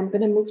more. And I'm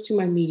going to move to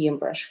my medium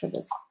brush for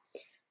this.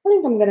 I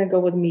think I'm going to go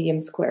with medium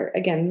square.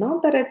 Again,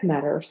 not that it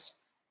matters.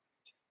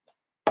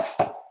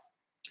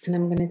 And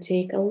I'm going to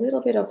take a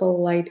little bit of a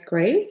light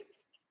gray.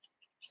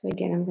 So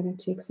again, I'm going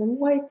to take some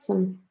white,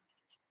 some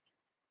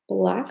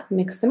black,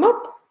 mix them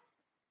up.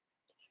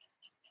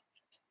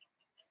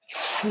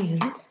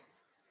 And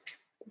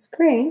this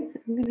gray,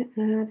 I'm going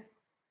to add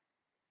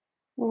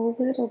a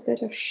little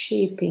bit of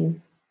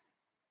shaping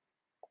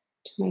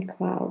to my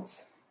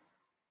clouds.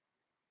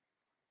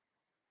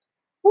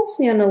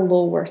 Mostly on the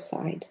lower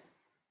side.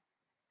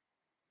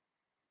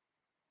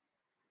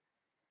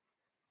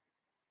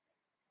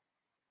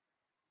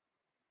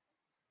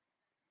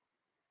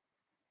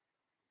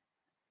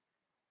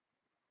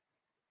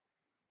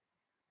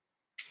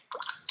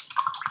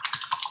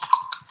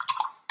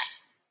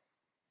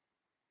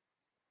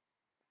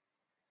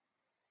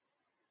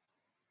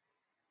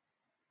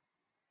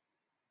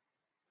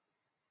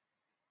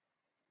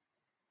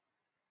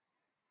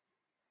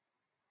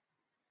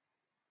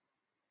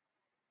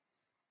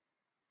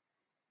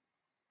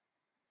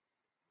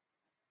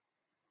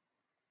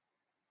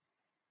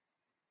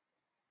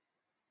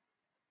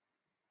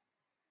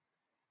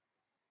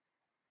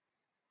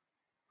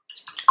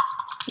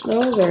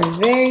 Those are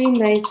very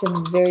nice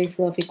and very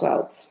fluffy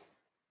clouds.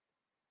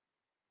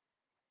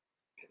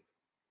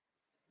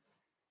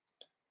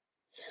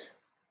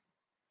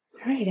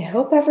 All right, I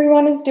hope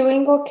everyone is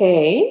doing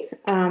okay.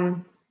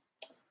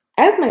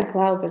 As my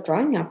clouds are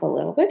drying up a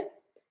little bit,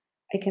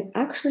 I can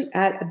actually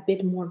add a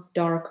bit more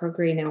darker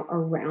gray now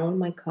around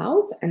my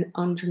clouds and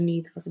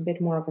underneath has a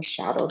bit more of a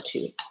shadow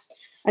too.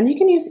 And you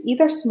can use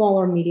either small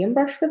or medium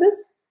brush for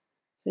this.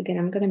 So again,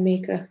 I'm going to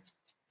make a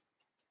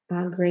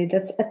gray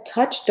that's a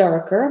touch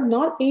darker. I'm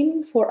not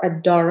aiming for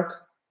a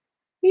dark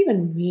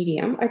even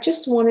medium. I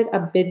just want it a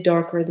bit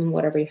darker than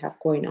whatever you have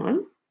going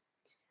on.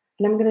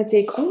 And I'm going to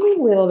take only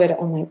a little bit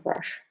on my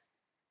brush.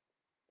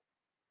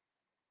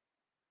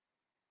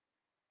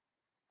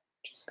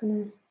 Just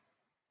going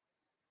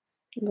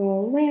to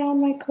go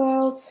around my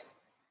clouds.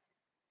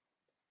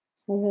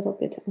 A little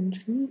bit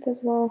underneath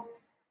as well.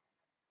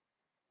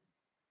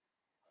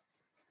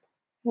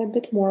 A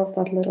bit more of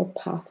that little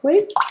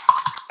pathway.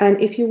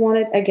 And if you want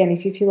it, again,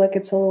 if you feel like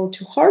it's a little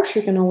too harsh,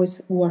 you can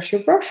always wash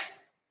your brush.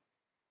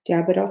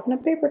 Dab it off on a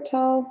paper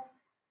towel.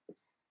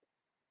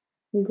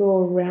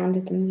 Go around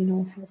it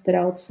and, help it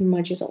out,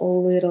 smudge it a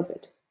little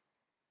bit.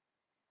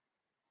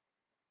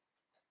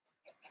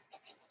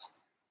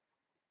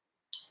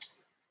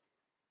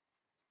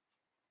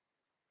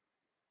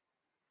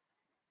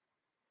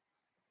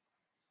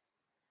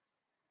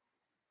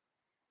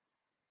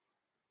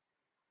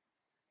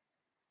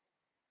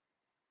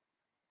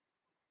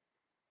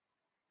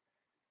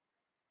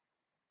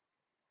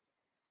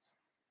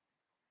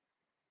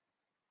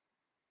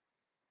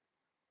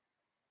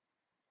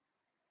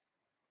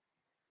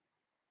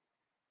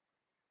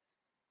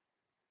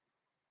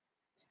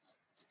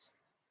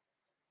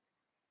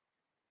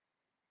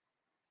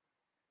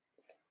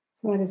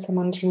 So I added some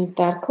underneath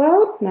that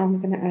cloud. Now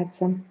I'm going to add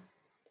some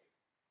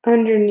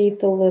underneath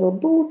the little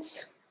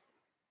boots.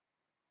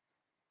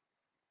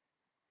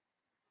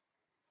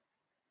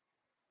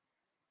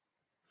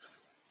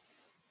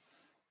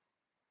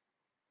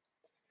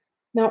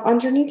 Now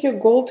underneath your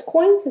gold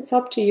coins, it's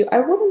up to you. I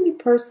wouldn't be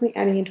personally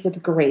adding it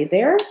with gray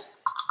there.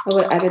 I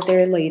would add it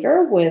there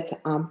later with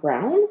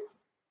brown.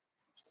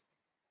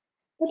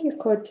 But you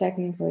could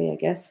technically, I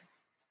guess.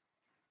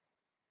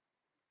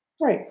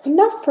 All right,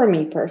 enough for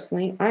me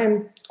personally.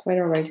 I'm quite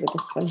all right with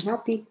this. I'm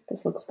happy.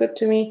 This looks good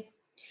to me.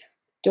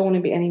 Don't want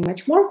to be adding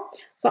much more.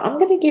 So I'm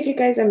going to give you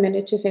guys a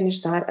minute to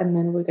finish that, and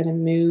then we're going to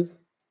move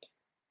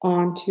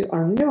on to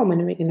our gnome,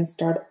 and we're going to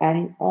start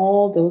adding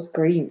all those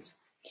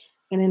greens.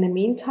 And in the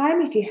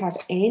meantime, if you have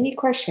any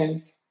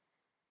questions,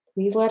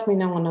 please let me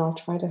know and I'll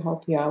try to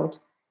help you out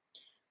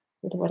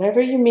with whatever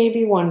you may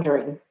be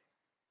wondering.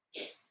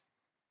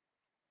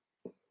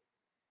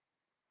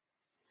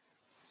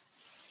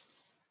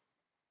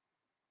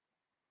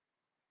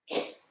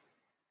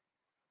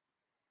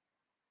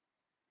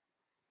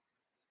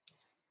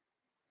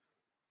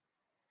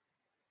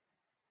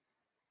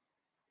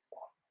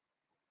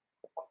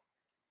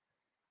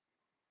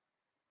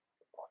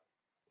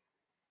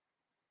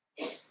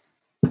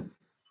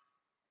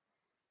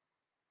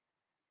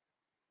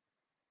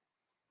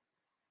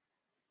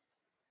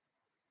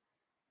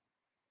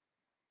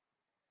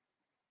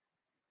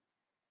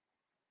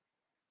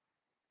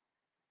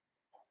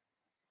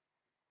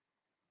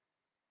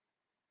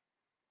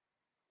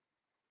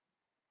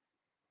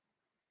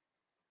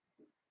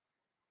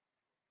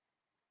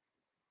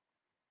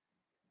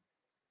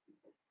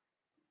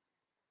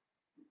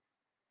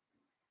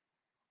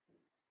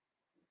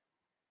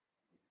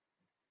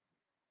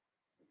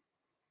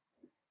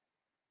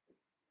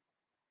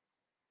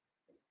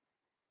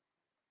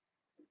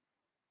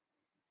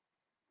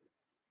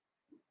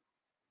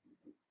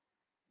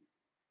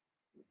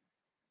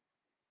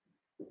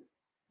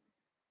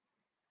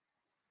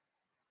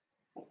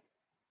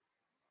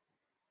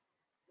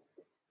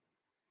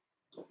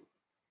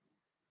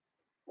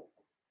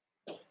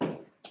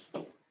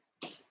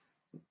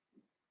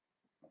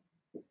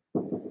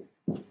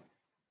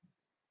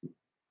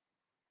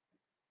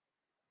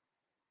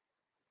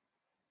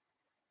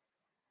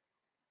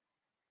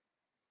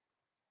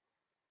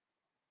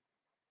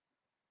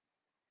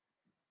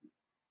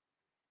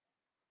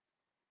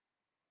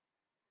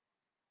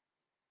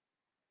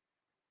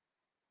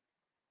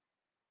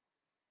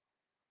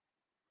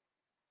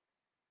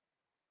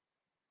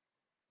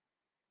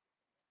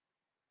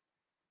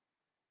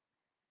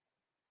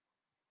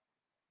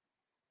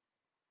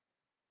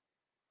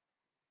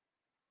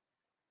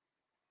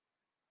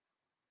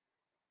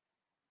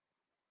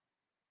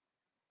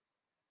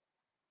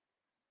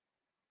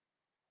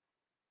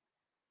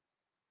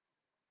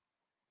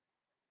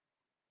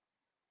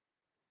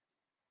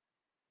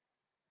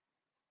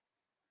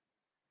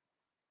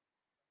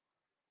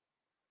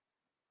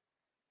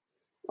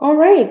 All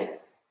right.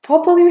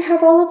 Hopefully we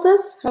have all of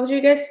this. How do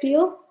you guys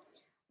feel?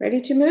 Ready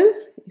to move?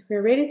 If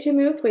we're ready to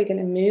move, we're going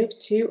to move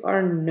to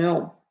our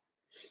gnome.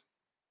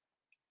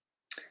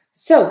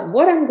 So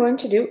what I'm going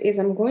to do is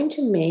I'm going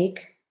to make,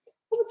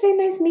 I would say, a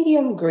nice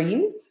medium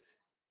green.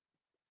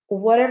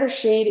 Whatever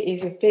shade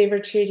is your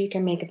favorite shade, you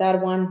can make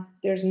that one.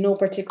 There's no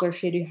particular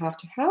shade you have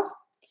to have.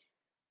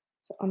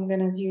 So I'm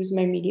going to use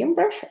my medium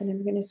brush and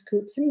I'm going to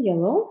scoop some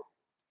yellow.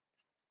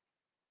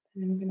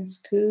 And I'm going to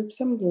scoop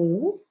some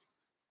blue.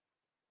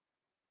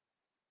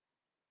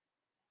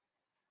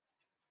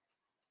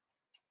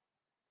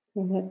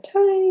 And a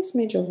tiny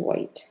smidge of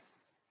white.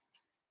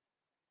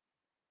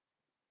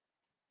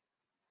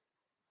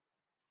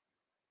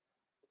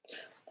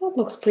 That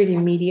looks pretty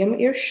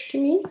medium-ish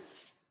to me.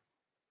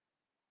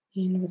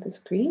 And with this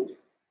green,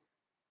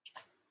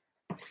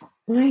 I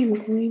am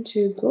going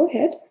to go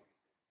ahead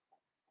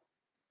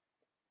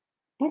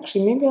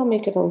Actually, maybe I'll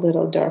make it a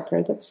little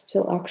darker. That's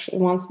still actually,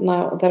 once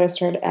now that I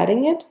started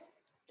adding it,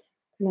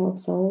 it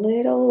looks a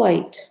little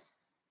light.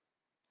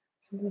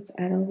 So let's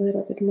add a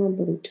little bit more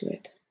blue to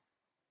it.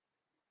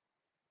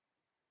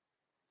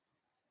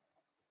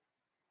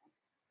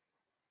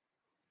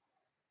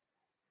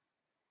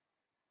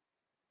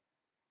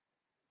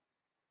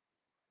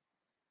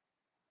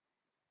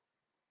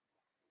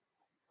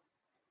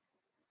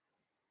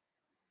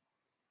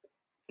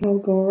 I'll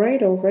go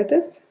right over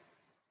this.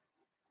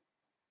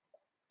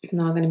 I'm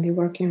not going to be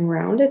working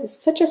around it.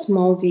 It's such a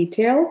small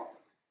detail.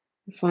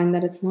 I find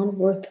that it's not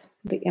worth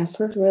the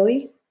effort,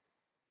 really,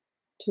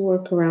 to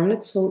work around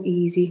it. So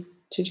easy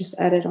to just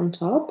add it on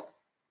top.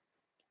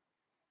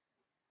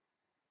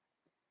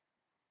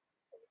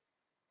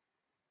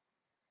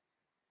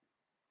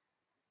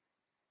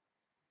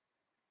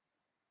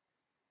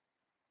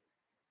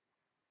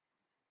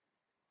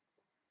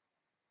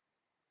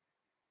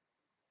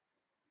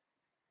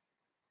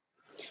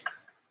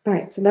 All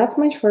right, so that's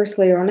my first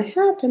layer on a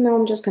hat, and now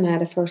I'm just going to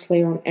add a first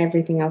layer on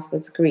everything else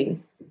that's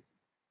green.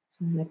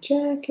 So on the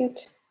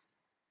jacket.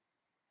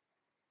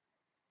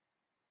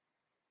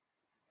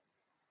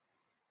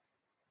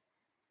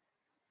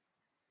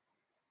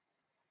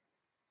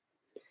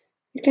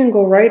 You can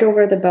go right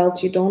over the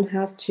belt. You don't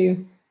have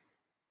to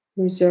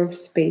reserve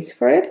space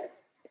for it.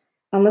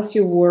 Unless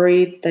you're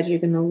worried that you're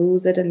going to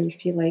lose it and you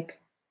feel like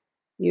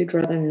you'd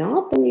rather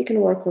not, then you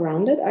can work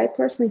around it. I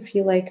personally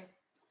feel like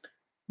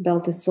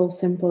belt is so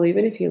simple.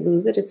 Even if you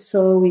lose it, it's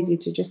so easy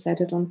to just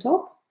set it on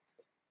top.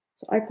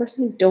 So I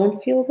personally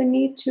don't feel the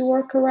need to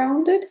work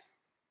around it.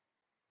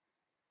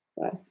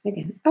 But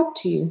again, up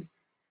to you.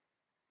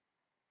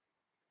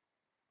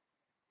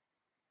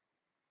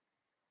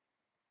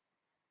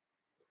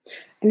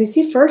 And you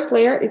see, first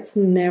layer, it's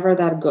never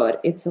that good.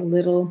 It's a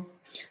little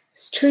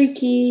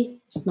streaky,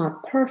 it's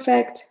not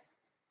perfect,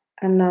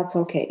 and that's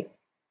okay.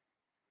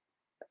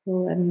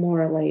 We'll add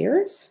more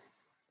layers.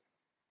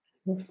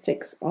 We'll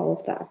fix all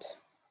of that.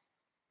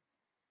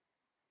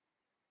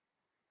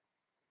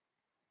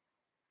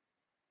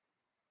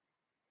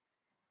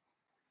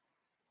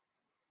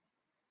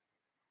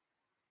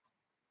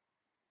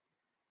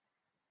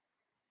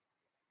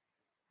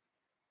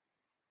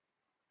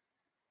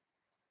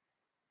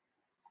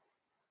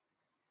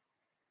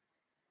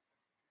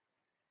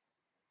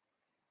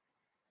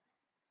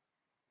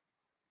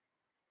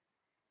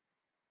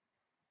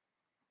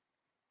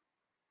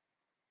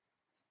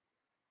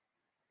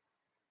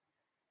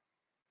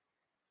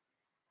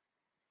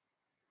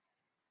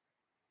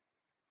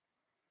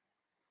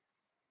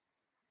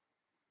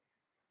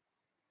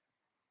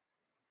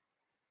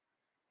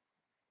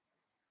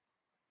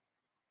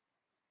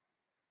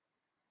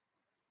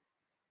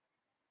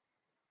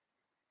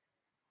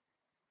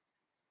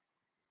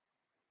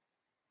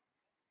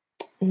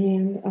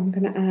 And I'm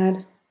going to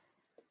add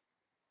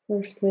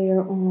first layer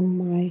on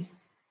my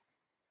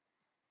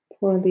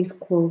 4-leaf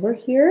clover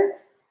here.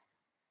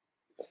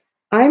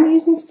 I'm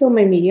using still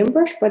my medium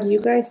brush, but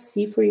you guys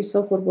see for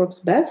yourself what works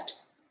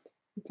best.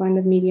 I find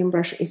that medium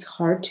brush is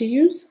hard to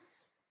use.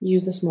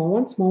 Use a small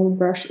one. Small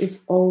brush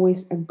is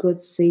always a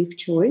good, safe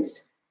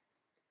choice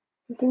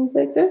for things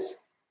like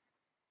this.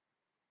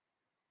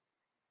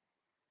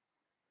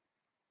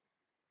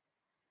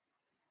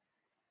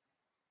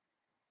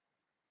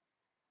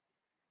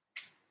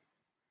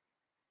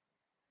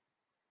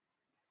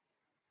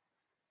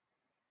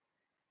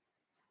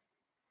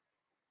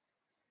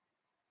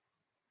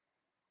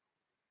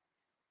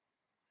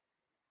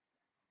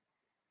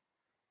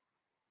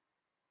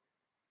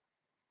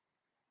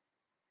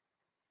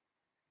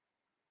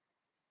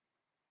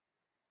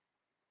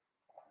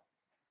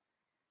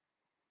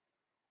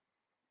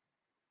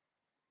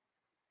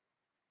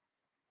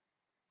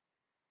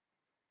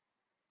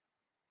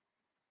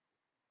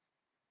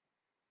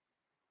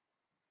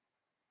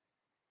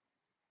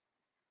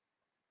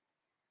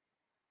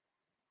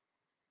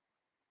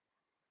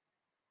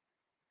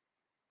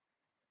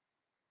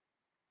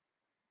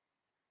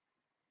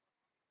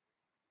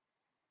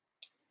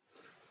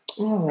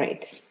 All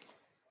right.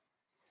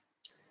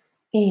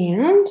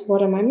 And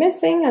what am I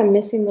missing? I'm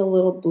missing the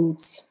little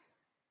boots.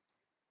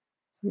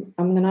 So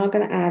I'm not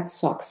going to add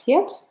socks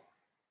yet,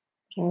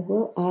 but I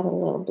will add a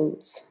little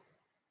boots.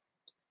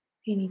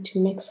 I need to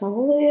mix a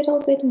little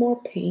bit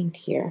more paint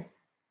here.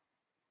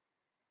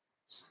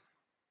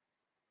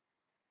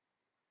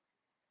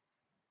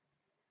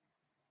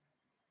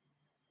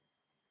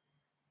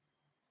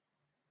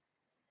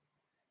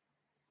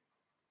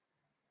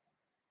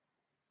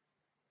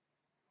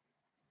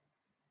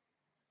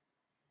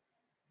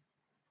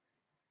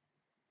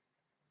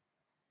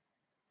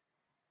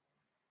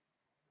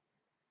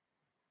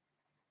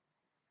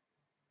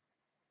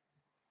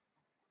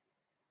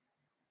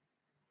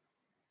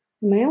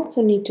 I might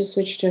also need to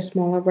switch to a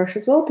smaller brush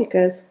as well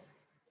because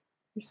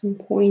there's some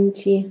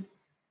pointy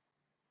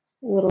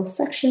little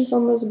sections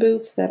on those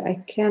boots that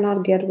I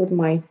cannot get with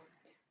my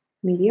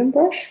medium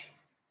brush.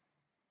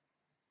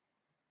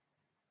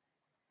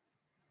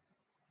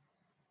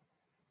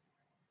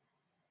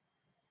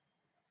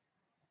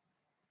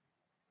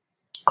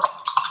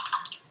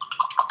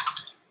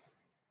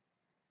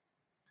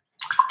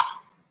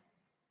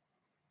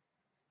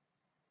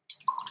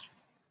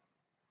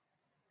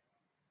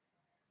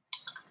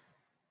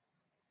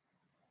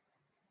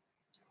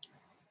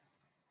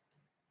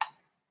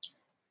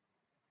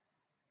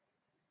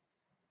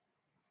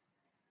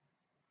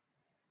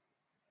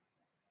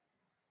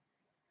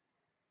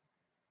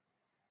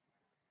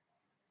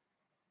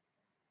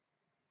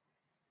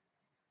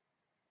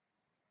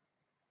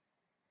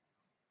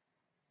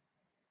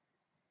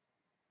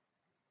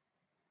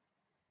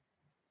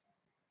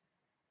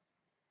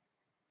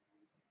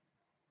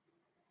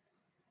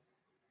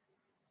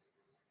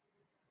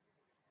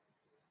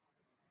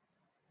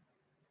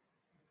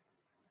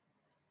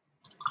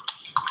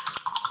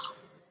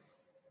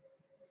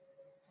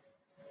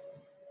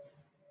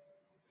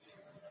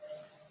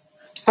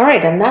 All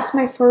right, and that's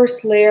my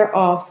first layer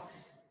of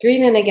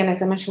green. And again,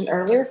 as I mentioned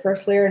earlier,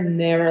 first layer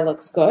never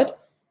looks good.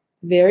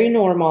 Very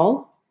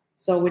normal.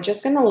 So we're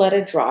just gonna let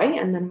it dry,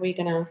 and then we're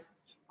gonna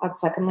add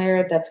second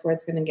layer. That's where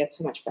it's gonna get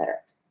so much better.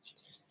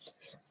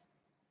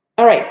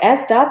 All right,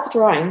 as that's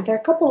drying, there are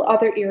a couple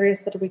other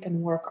areas that we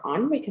can work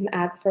on. We can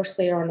add first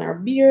layer on our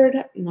beard.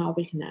 Now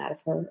we can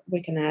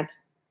add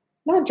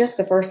not just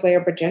the first layer,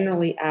 but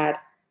generally add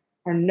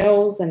our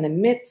nose and the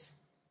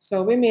mitts.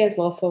 So we may as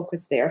well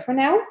focus there for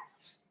now.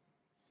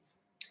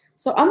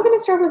 So I'm going to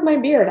start with my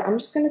beard. I'm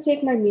just going to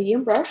take my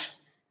medium brush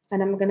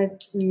and I'm going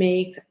to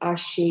make a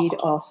shade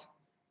of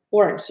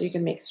orange. So you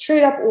can make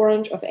straight up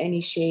orange of any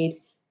shade.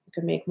 You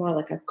can make more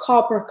like a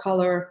copper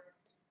color.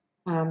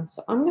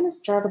 So I'm going to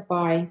start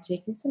by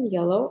taking some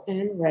yellow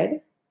and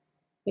red,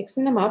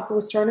 mixing them up. We're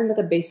starting with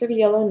a base of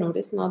yellow,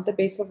 notice, not the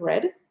base of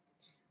red.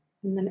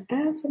 And then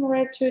add some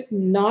red to it,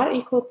 not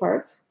equal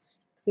parts.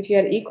 Because if you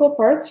add equal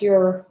parts,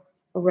 your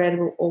red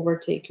will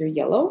overtake your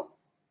yellow.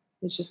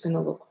 It's just going to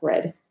look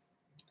red.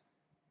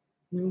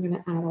 And I'm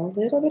going to add a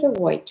little bit of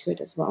white to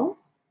it as well.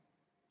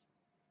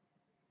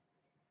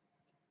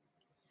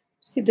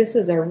 See, this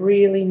is a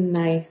really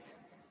nice,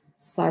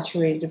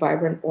 saturated,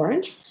 vibrant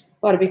orange.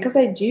 But because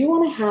I do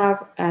want to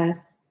have a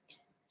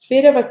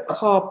bit of a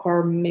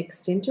copper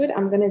mixed into it,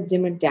 I'm going to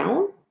dim it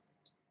down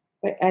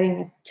by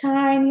adding a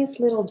tiniest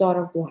little dot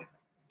of black.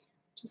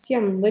 Just see,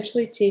 I'm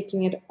literally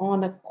taking it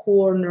on a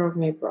corner of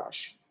my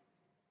brush.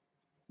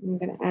 I'm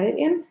going to add it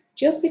in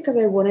just because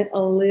I want it a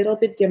little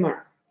bit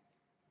dimmer.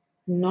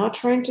 I'm not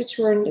trying to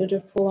turn it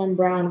to full-on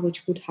brown,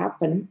 which would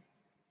happen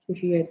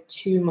if you had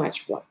too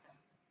much black.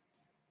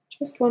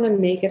 Just want to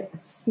make it a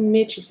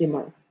smidge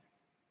dimmer.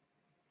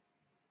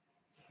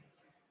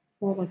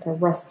 More like a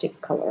rustic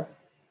color.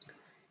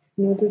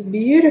 And with this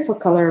beautiful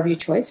color of your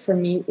choice, for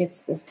me,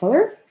 it's this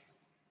color.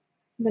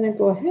 I'm going to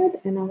go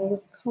ahead and I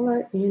will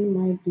color in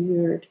my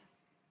beard.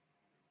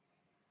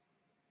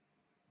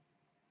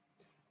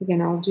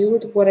 Again, I'll do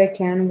it what I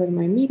can with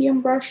my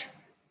medium brush.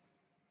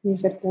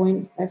 If at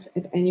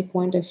any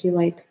point I feel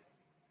like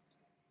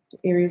the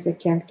areas I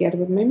can't get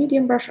with my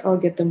medium brush, I'll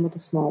get them with a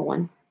small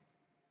one.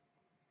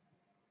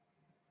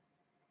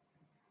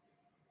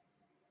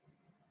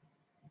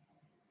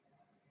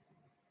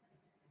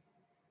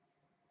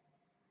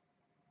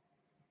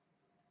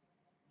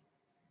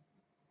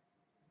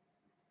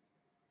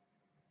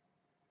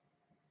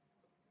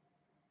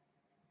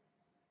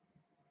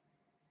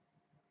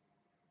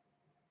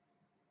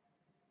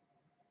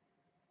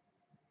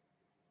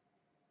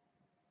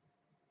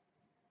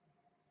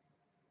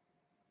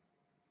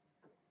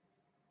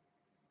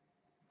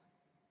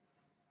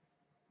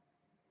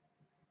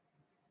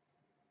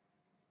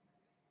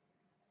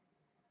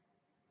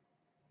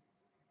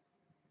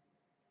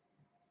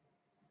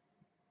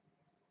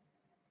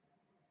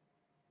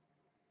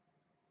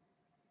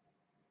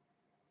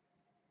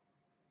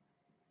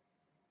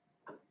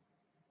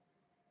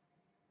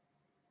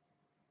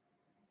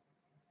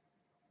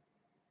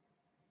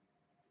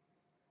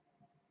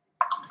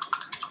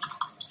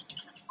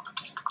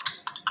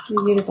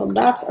 Beautiful.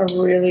 That's a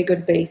really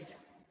good base.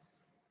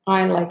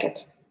 I like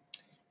it.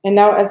 And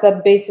now as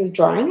that base is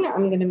drying,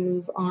 I'm going to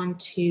move on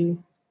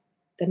to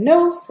the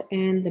nose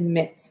and the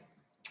mitts.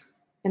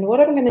 And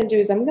what I'm going to do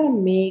is I'm going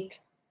to make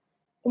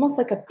almost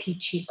like a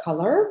peachy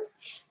color.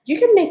 You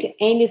can make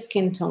any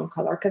skin tone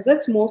color because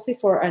that's mostly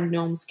for a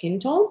gnome skin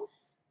tone.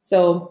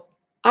 So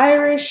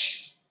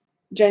Irish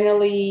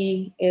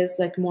generally is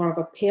like more of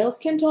a pale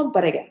skin tone,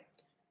 but again,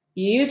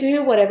 you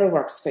do whatever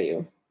works for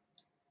you.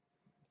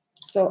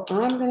 So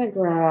I'm going to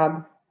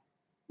grab,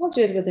 I'll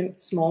do it with a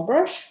small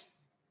brush.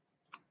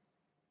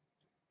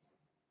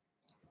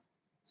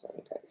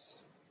 Sorry,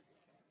 guys.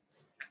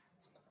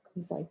 Let's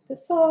quickly wipe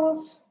this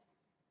off.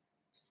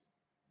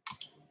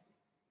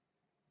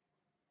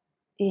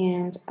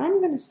 And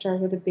I'm going to start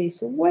with a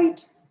base of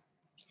white.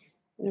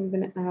 And I'm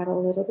going to add a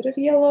little bit of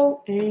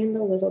yellow and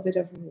a little bit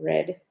of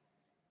red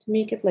to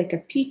make it like a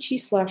peachy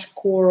 /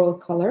 coral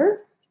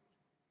color.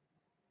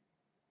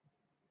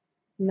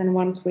 And then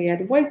once we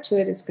add white to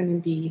it, it's going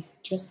to be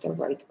just the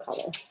right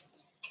color.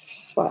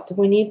 But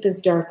we need this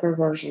darker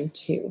version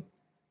too.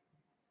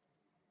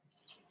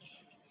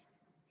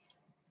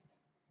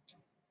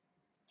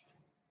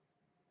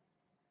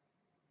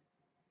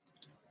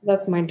 So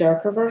that's my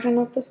darker version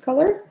of this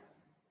color.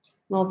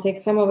 And I'll take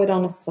some of it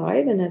on the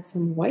side and add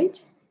some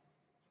white.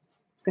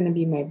 It's going to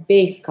be my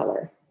base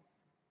color.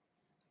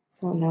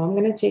 So now I'm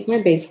going to take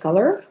my base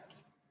color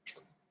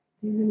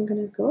and I'm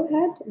going to go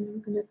ahead and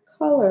I'm going to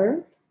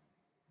color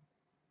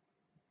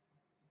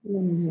the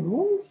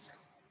nose.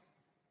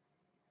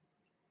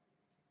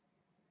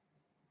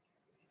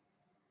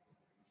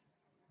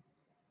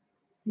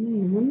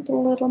 And the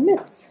little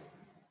mitts.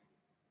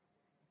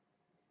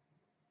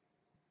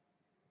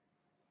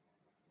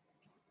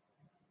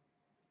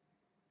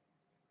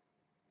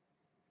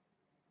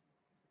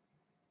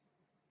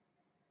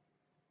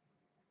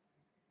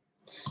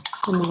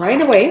 And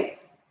right away,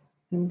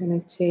 I'm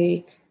going to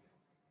take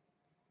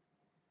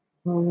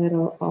a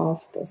little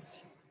of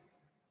this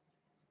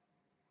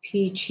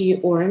peachy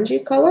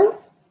orangey color.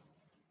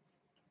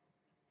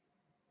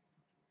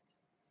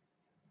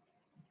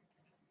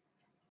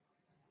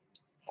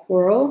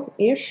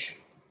 Coral-ish.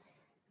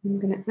 I'm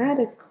going to add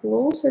it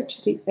closer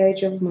to the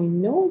edge of my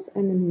nose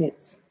and the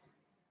mids.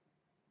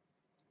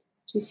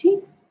 Do you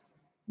see?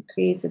 It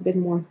creates a bit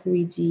more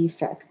 3D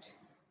effect.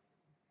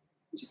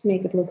 Just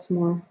make it looks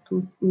more,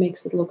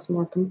 makes it looks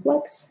more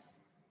complex.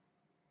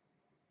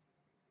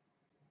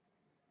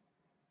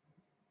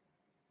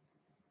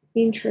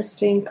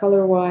 Interesting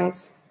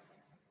color-wise.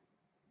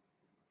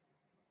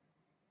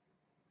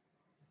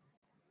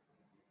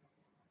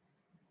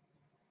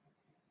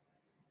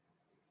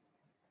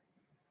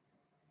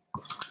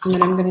 And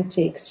then I'm going to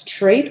take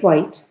straight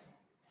white.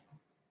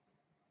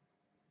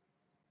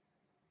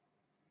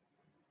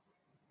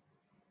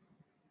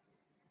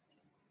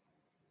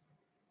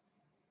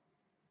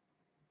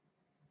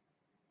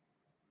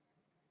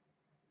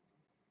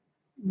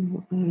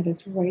 And I'll add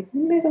it right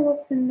in the middle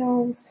of the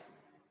nose.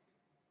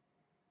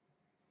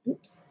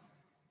 Oops.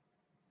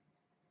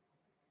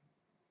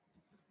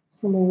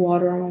 Some more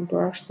water on my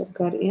brush that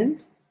got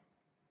in.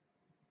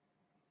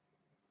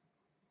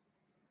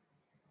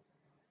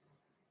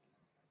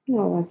 And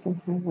I'll add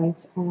some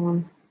highlights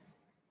on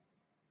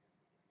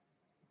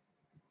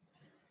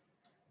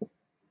the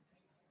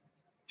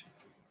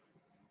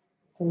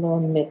little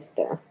mids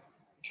there.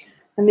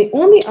 And the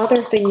only other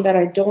thing that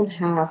I don't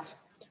have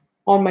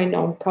on my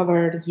gnome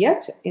covered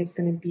yet is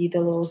going to be the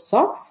little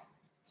socks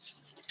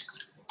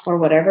or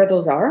whatever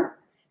those are.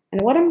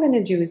 And what I'm going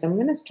to do is I'm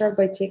going to start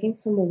by taking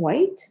some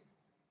white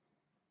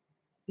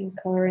and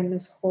coloring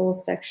this whole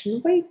section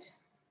white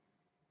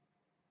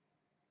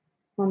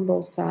on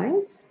both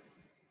sides.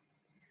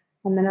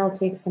 And then I'll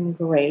take some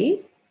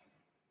gray.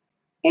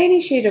 Any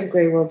shade of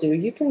gray will do.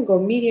 You can go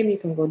medium, you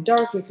can go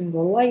dark, you can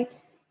go light.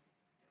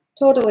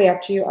 Totally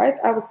up to you.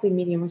 I would say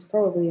medium is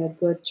probably a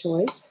good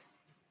choice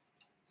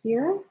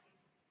here.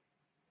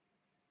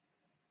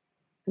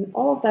 And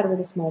all of that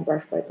with a small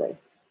brush, by the way.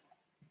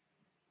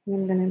 And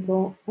I'm going to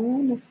go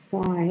on the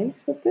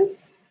sides with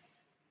this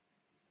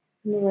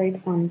and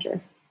right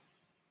under.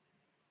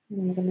 And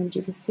I'm going to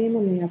do the same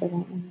on the other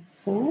one on the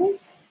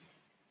sides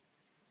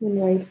and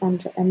right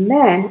under. And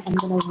then I'm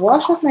going to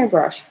wash off my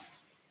brush,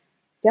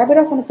 dab it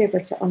off on a paper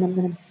towel, and I'm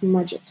going to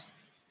smudge it.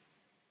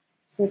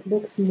 So it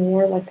looks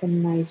more like a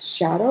nice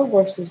shadow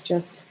versus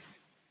just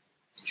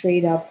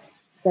straight up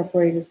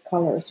separated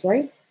colors,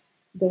 right?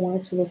 You don't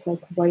want it to look like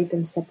white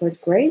and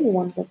separate gray. You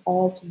want them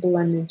all to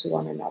blend into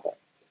one another.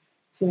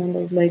 So you want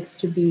those legs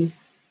to be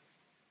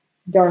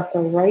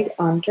darker right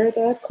under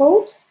the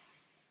coat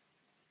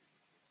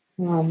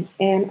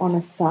and on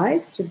the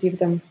sides to give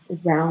them a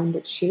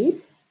rounded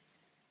shape.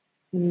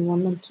 And you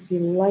want them to be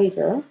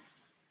lighter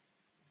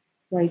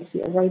right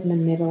here, right in the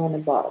middle and the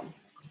bottom.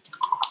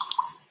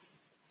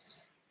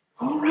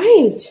 All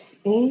right,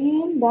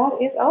 and that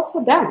is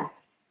also done.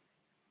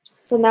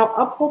 So now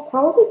we'll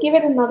probably give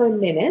it another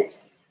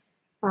minute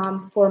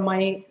for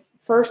my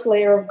first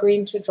layer of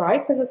green to dry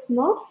because it's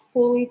not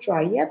fully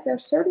dry yet. There are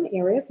certain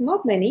areas,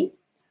 not many,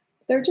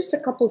 there are just a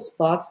couple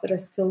spots that are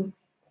still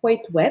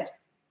quite wet.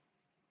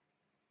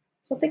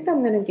 So I think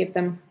I'm going to give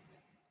them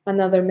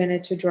another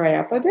minute to dry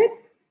up a bit.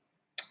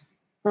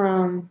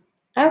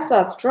 As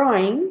that's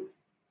drying,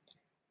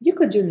 you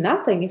could do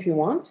nothing if you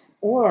want,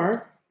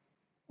 or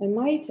I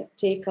might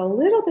take a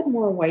little bit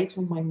more white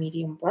on my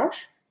medium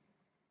brush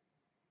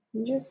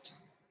and just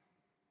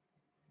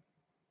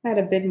add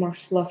a bit more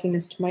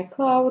fluffiness to my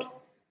cloud,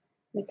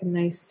 like a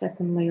nice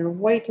second layer of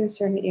white in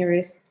certain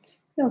areas.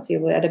 You'll see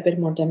we'll add a bit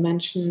more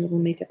dimension. We'll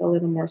make it a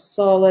little more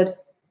solid,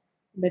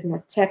 a bit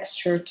more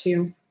texture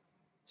too.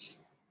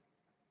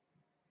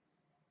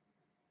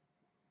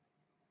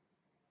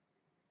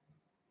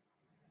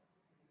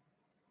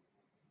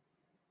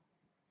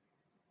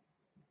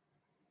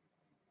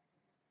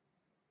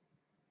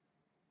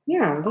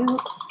 Yeah, they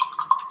look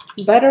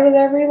better with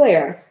every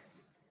layer.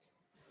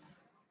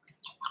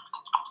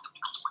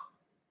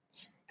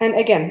 And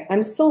again,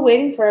 I'm still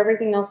waiting for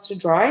everything else to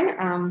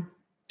dry.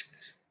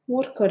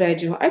 What could I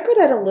do? I could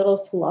add a little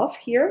fluff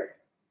here.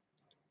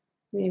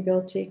 Maybe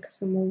I'll take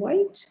some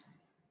white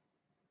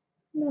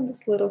on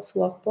this little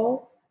fluff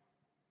ball.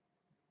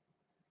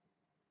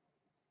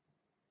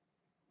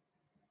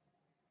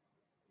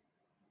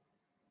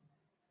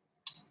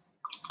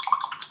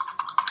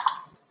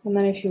 And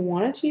then if you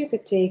wanted to, you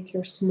could take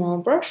your small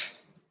brush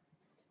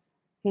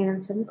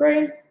and some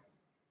gray.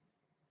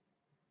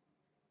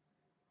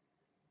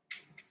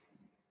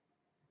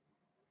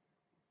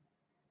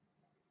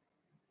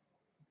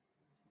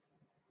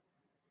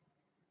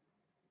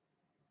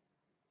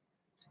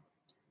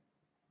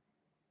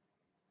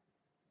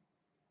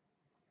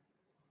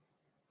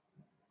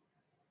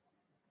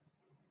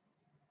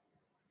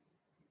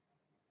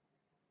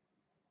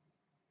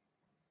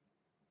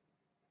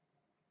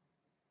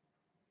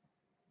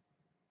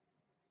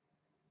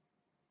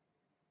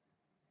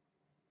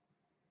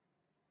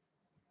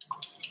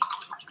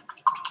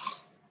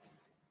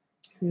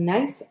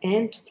 Nice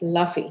and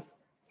fluffy.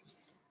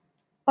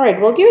 All right,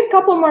 we'll give it a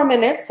couple more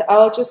minutes.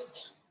 I'll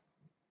just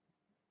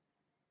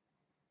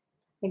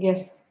I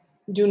guess,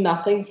 do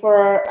nothing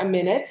for a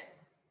minute.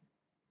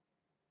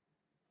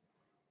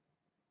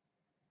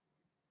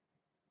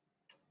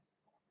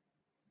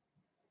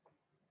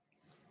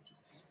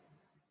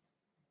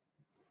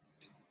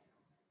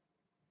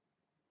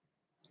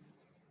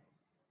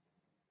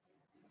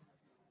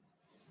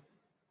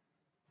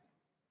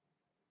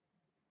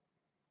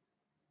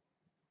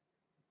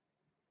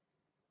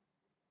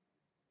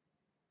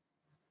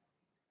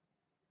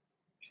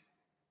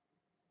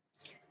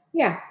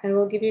 Yeah, and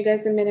we'll give you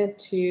guys a minute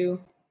to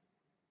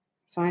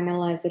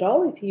finalize it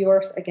all. If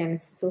yours, again,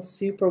 is still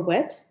super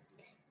wet,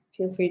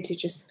 feel free to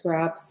just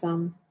grab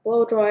some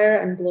blow dryer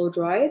and blow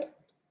dry it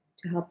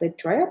to help it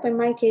dry up. In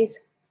my case,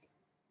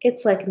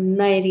 it's like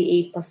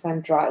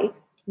 98% dry.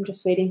 I'm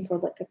just waiting for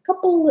like a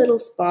couple little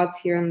spots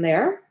here and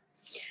there.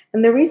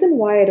 And the reason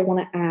why I don't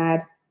want to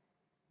add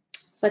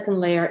second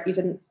layer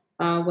even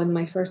when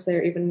my first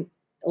layer even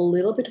a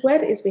little bit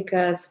wet is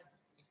because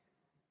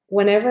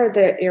whenever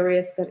the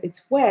areas that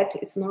it's wet,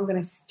 it's not going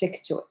to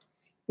stick to it.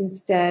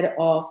 Instead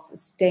of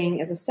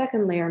staying as a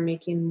second layer,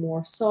 making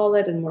more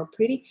solid and more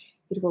pretty,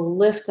 it will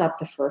lift up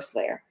the first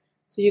layer.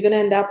 So you're going to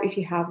end up, if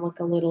you have like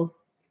a little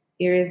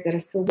areas that are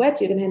still wet,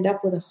 you're going to end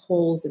up with the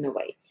holes in a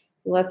way.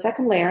 Well, that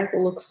second layer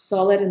will look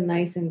solid and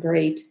nice and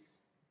great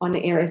on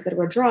the areas that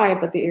were dry,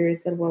 but the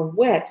areas that were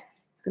wet,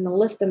 it's going to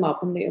lift them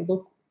up and they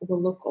will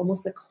look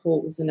almost like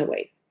holes in a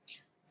way.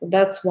 So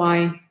that's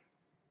why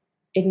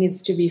it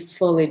needs to be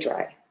fully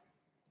dry.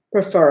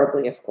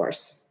 Preferably, of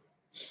course.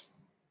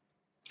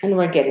 And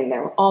we're getting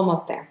there. We're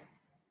almost there.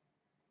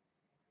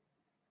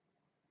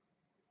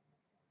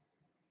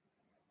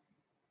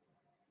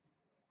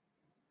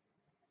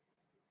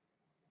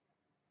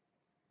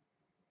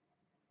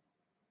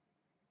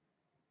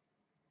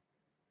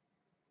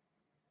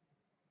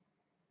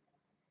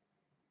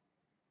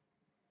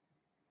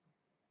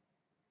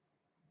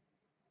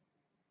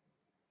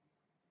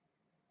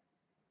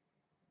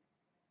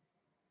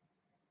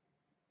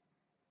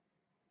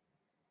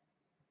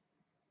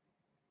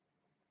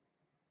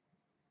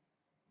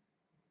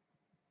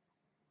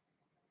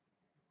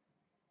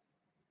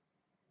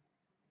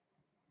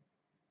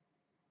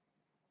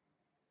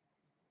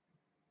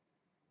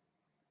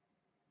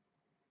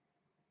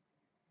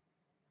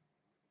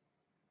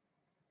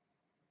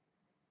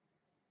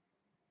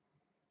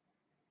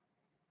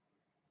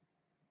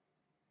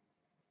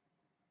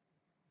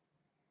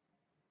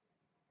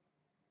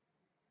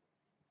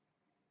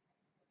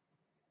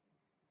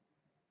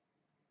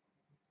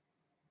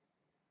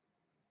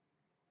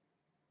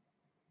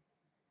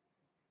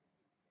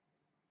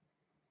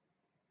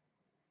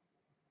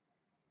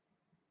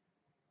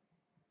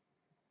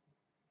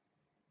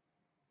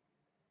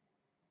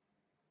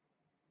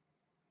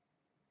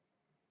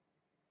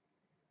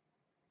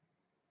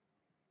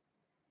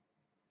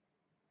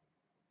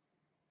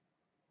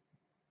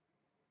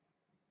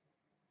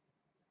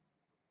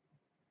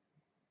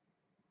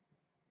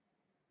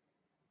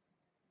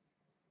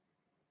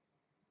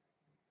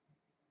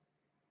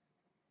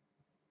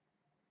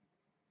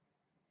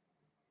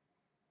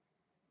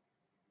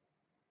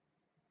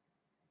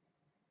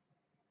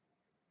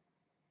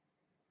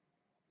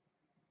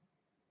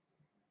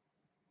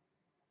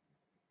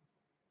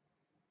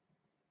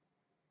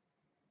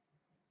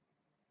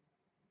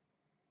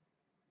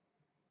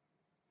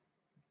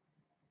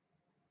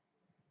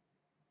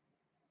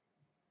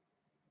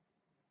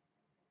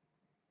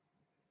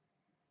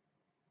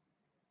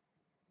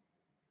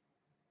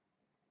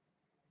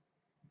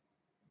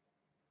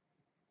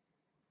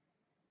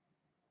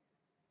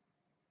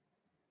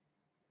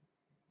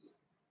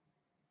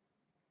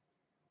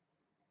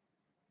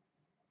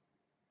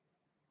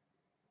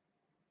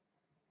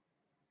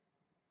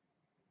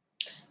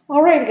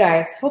 All right,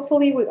 guys.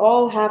 Hopefully we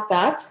all have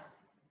that.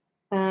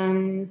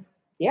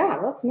 Yeah,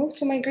 let's move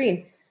to my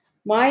green.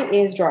 Mine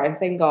is dry,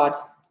 thank God.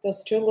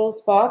 Those two little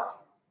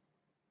spots,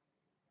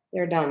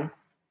 they're done.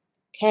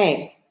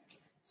 Okay.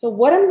 So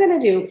what I'm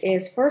going to do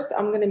is first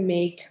I'm going to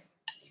make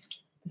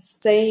the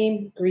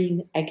same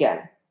green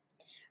again.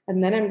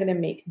 And then I'm going to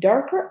make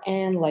darker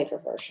and lighter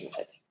version of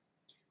it.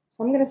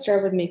 So I'm going to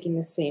start with making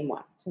the same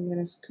one. So I'm going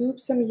to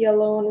scoop some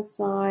yellow on the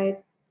side,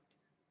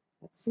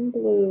 add some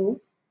blue,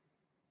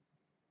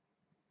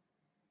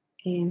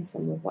 and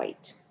some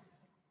white.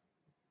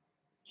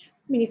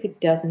 I mean, if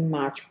it doesn't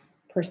match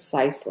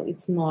precisely,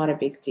 it's not a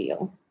big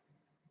deal.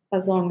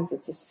 As long as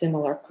it's a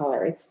similar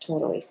color, it's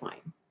totally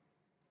fine.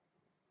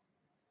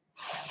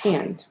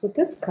 And with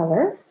this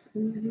color,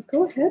 I'm going to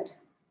go ahead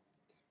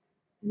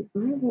and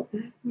I will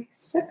add my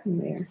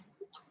second layer.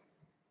 Oops.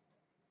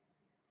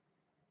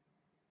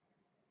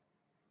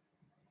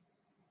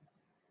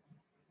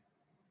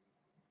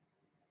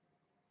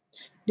 Do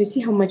you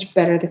see how much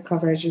better the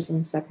coverage is on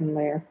the second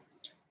layer?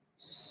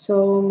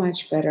 So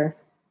much better.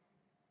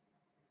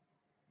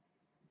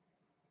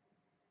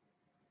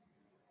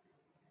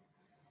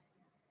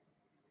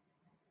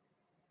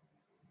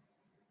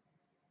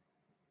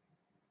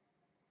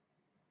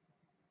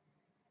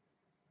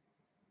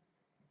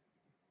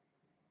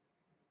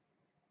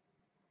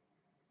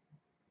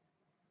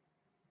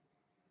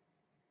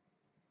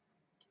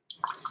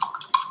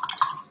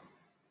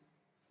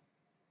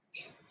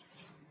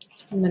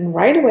 And then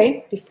right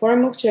away, before I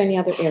move to any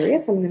other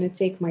areas, I'm going to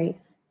take my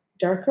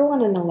darker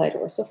one and a lighter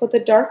one. So for the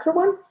darker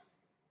one,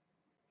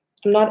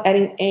 I'm not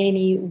adding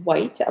any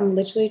white. I'm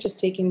literally just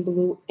taking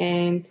blue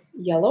and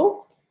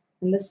yellow.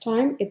 And this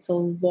time it's a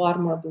lot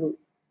more blue.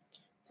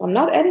 So I'm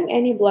not adding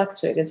any black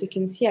to it. As you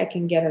can see, I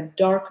can get a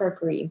darker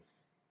green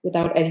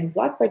without adding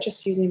black by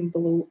just using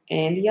blue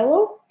and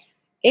yellow.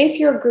 If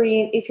your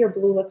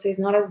blue, let's say, is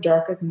not as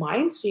dark as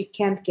mine, so you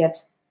can't get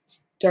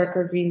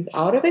darker greens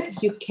out of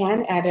it, you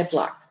can add a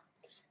black.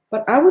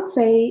 But I would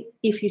say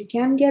if you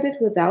can get it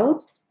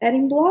without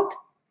adding black,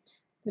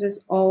 that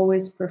is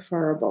always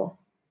preferable.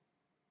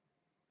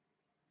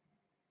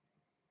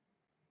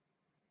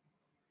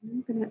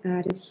 I'm going to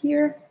add it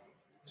here.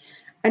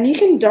 And you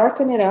can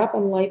darken it up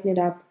and lighten it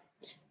up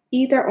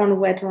either on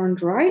wet or on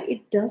dry.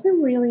 It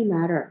doesn't really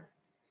matter.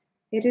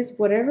 It is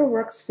whatever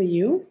works for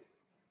you.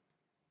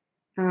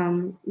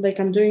 Like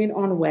I'm doing it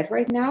on wet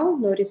right now.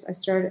 Notice I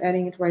started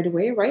adding it right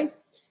away, right?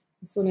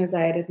 As soon as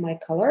I added my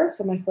color.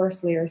 So my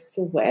first layer is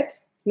still wet.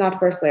 Not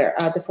first layer,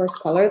 the first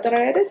color that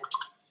I added,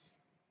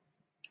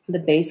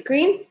 the base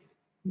green.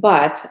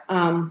 But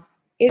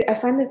I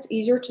find that it's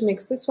easier to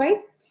mix this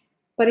way.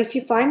 But if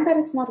you find that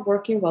it's not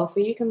working well for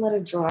you, you can let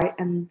it dry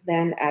and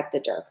then add the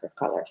darker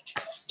color.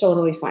 It's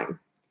totally fine.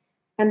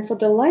 And for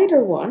the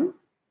lighter one,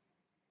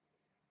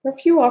 there are a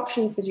few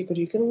options that you could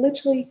do. You can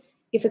literally,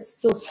 if it's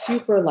still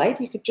super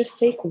light, you could just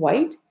take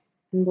white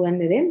and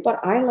blend it in. But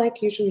I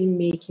like usually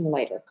making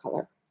lighter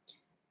color.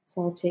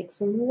 So I'll take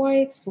some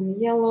white, some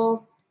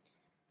yellow,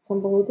 some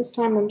blue. This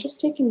time I'm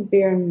just taking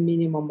bare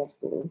minimum of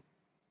blue.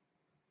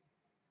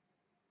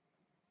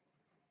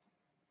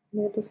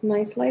 With this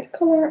nice light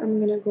color, I'm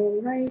going to go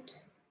right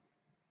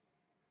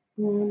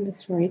on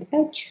this right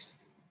edge.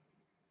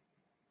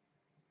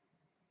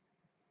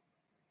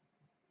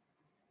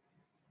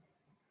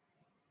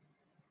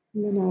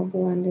 And then I'll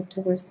blend it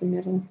towards the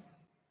middle.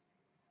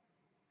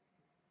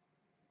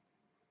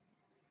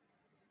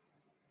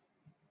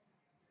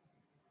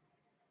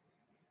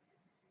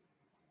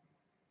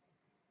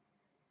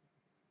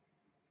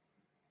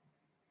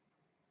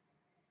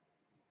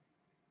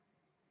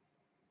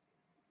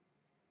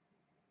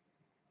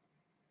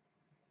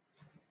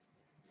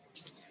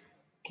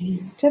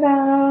 And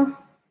ta-da!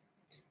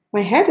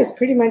 My head is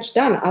pretty much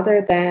done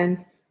other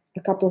than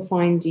a couple of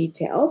fine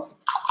details.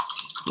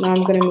 Now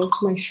I'm going to move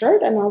to my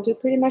shirt and I'll do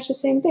pretty much the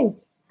same thing.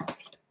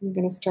 I'm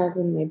going to start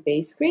with my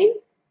base green.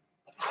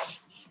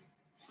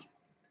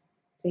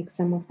 Take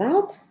some of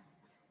that.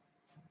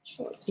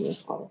 Let's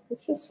move all of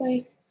this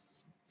way.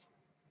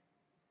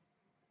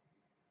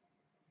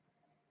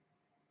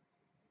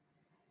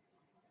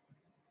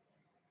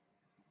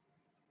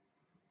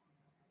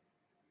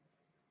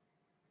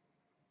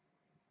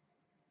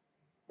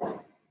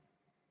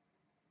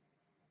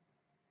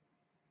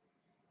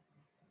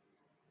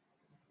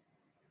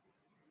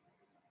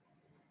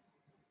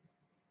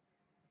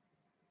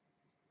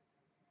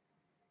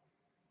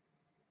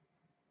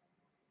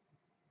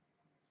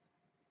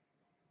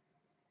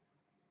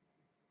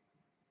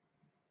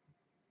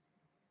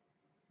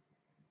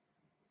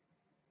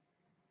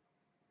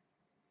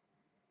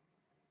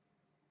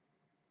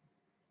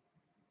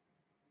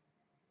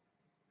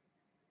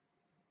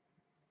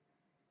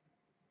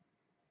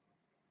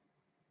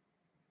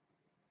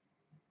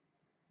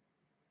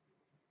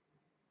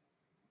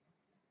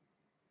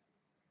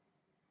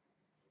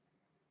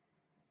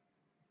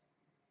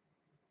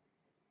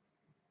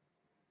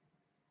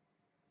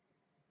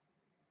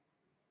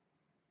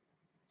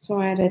 So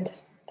I added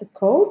the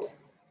coat.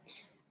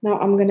 Now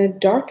I'm going to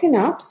darken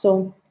up.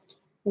 So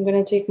I'm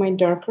going to take my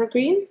darker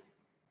green.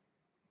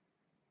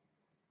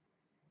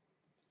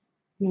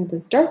 Now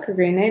this darker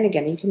green, and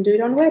again, you can do it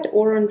on wet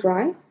or on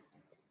dry.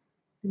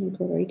 I'm going to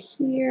go right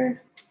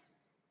here.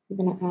 I'm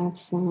going to add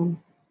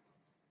some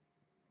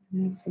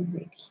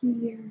right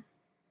here.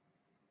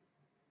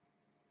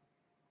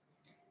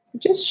 So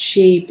just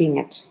shaping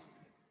it.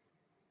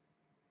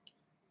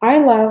 I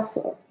love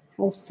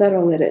how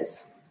subtle it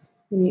is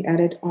when you add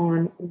it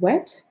on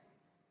wet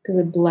because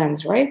it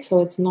blends, right?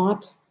 So it's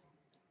not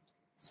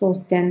so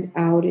stand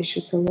outish.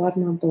 It's a lot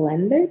more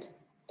blended.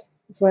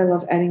 That's why I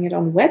love adding it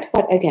on wet.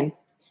 But again,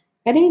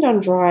 adding it on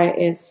dry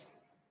is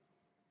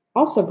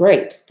also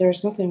great.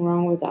 There's nothing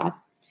wrong with that.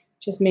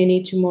 Just may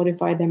need to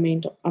modify the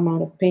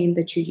amount of paint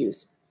that you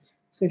use.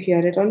 So if you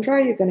add it on dry,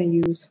 you're going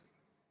to use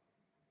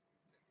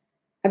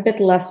a bit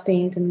less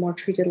paint and more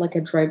treat it like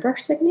a dry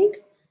brush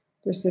technique.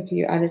 Versus if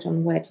you add it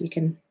on wet, you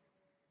can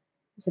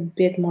use a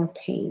bit more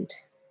paint.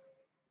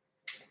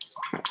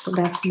 All right, so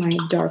that's my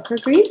darker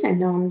green, and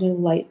now I'm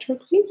doing lighter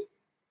green.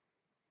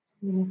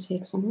 I'm going to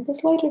take some of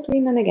this lighter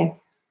green, and again,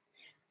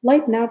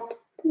 lighten up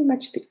pretty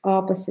much the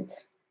opposite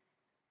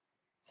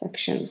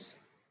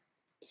sections.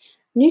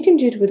 And you can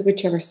do it with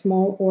whichever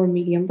small or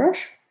medium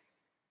brush.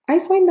 I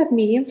find that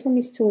medium for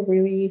me still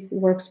really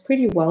works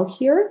pretty well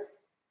here,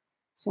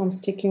 so I'm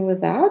sticking with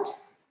that.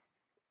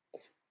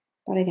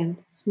 But again,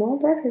 small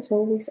brush is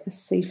always a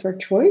safer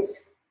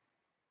choice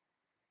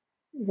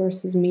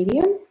versus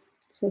medium.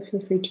 So feel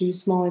free to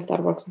use small if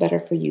that works better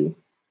for you.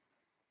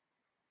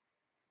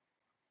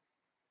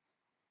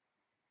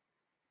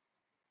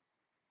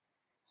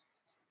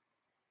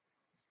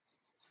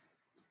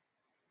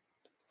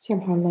 See,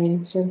 I'm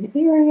highlighting certain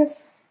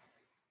areas.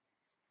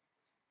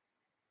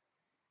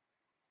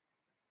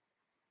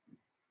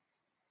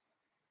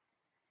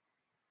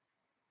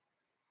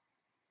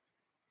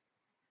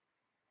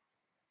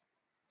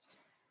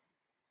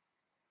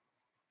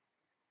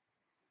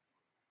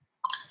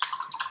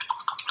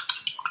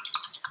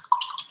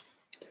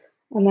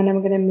 And then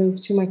I'm going to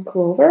move to my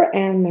clover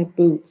and my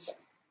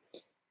boots.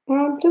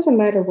 Doesn't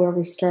matter where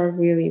we start,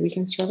 really. We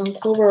can start on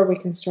clover or we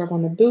can start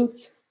on the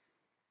boots.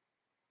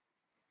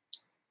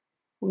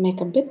 I'll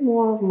make a bit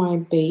more of my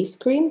base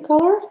green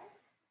color.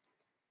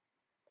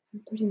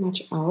 I'm pretty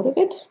much out of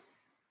it.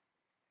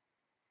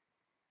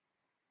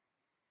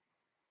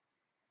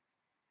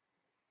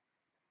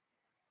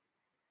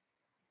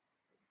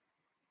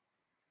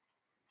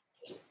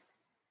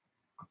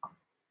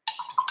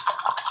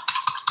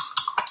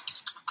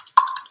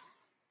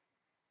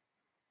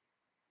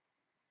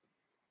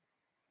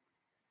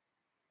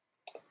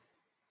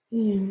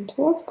 And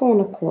let's go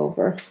on a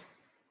clover,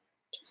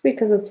 just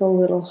because it's a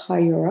little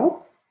higher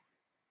up.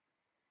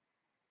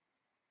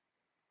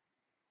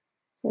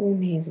 So we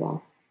may as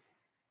well.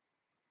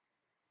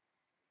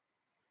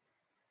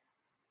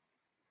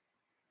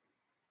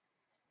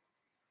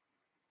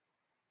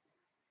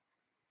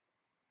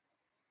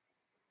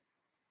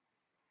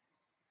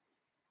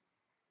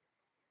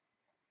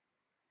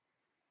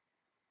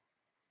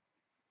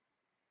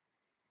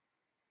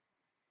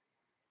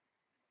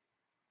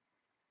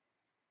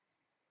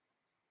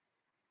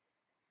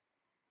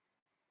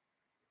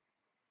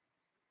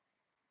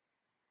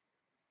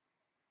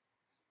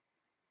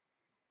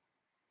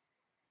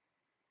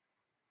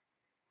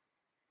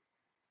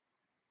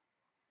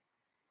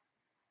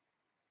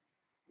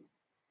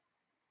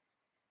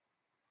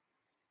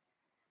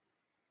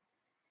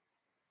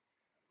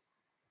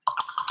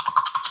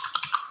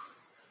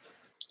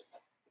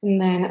 And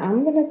then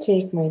I'm going to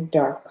take my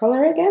dark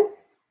color again.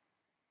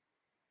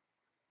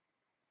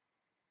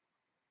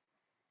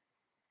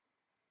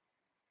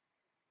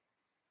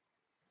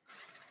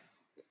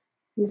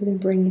 I'm going to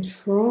bring it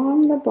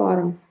from the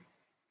bottom.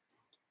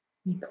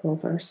 My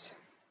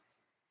clovers,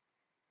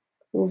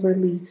 clover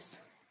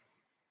leaves.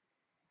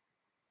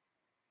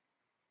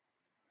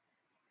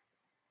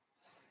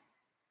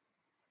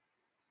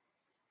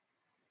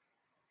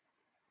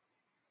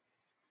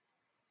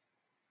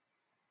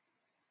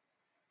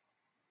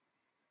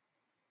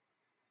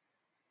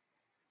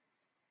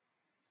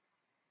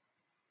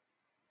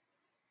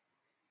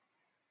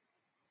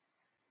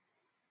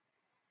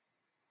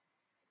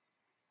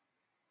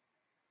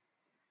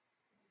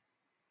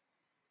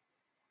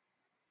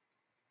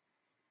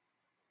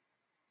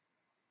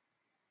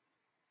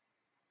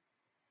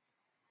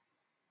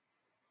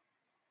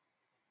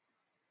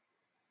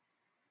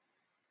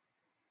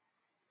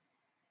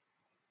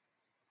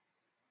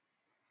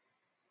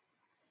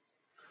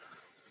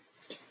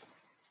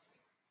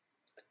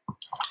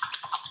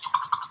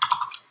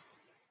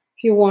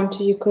 If you want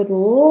to, you could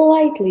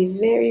lightly,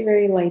 very,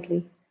 very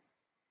lightly,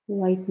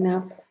 lighten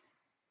up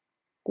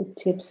the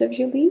tips of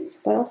your leaves,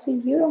 but also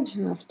you don't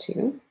have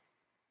to.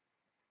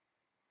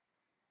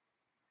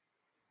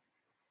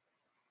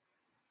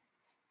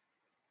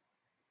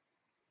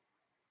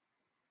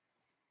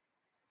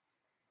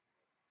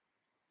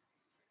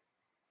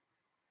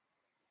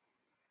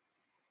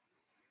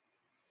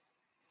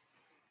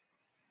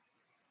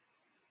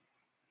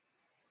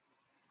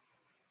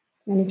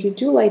 And if you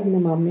do lighten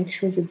them up, make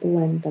sure you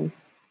blend them.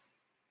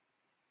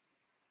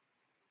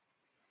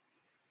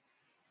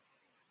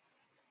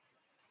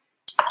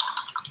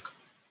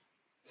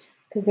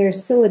 Because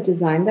there's still a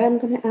design that I'm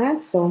going to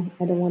add, so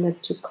I don't want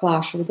it to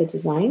clash with the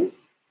design.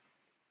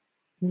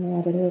 And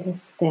let a little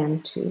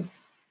stand too.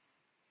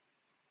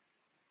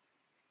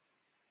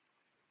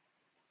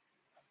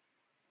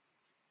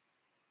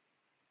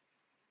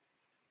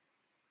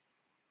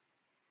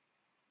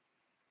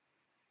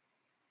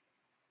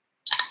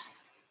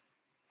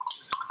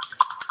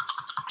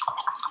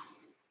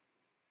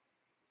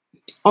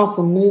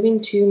 Awesome, moving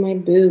to my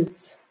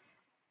boots.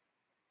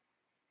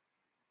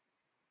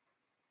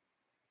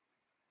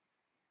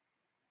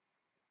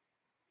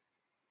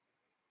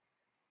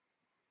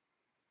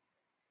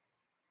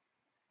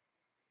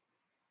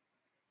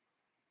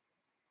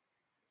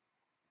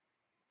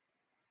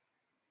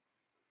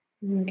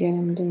 And again,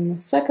 I'm doing the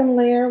second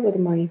layer with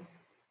my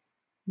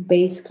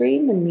base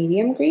green, the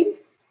medium green.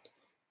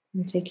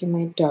 I'm taking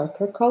my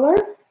darker color.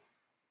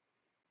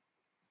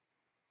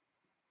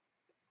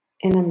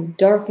 And I'm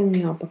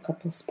darkening up a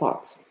couple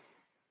spots.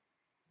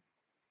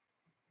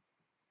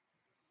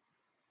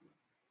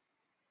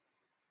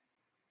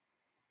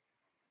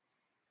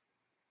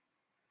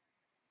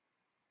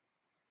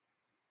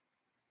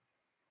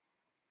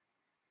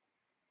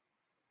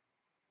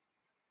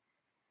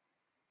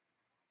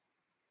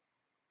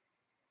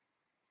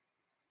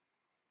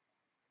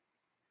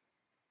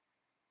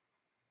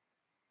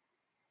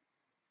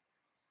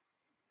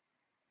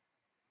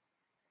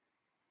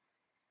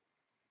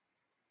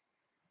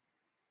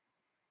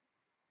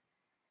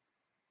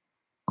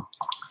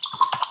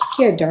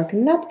 See, I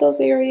darkened up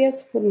those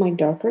areas with my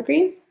darker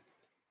green.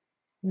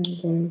 And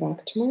going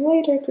back to my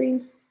lighter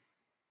green.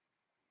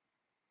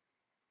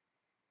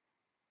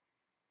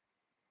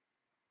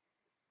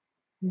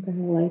 I'm going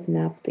to lighten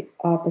up the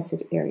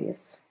opposite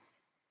areas.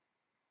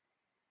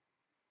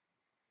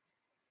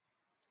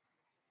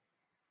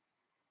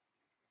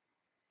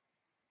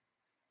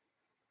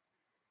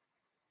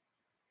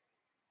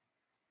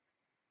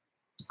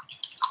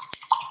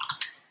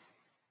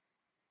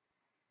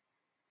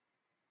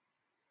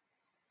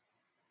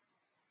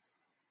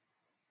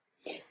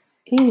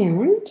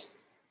 And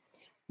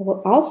I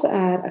will also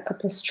add a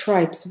couple of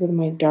stripes with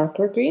my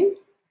darker green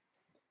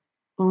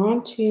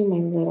onto my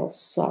little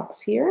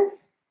socks here.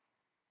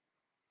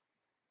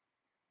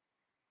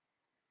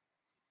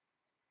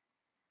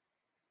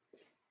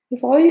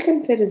 If all you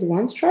can fit is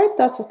one stripe,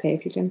 that's okay.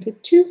 If you can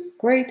fit two,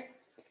 great.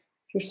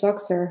 If your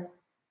socks are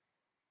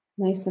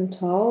nice and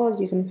tall,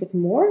 you can fit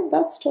more,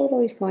 that's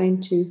totally fine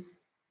too.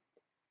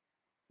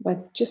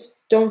 But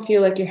just don't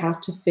feel like you have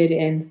to fit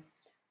in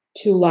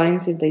two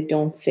lines if they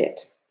don't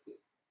fit.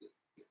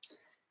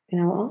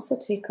 And I'll also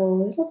take a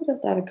little bit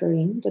of that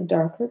green, the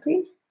darker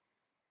green,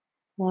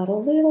 add a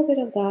little bit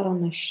of that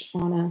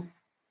on a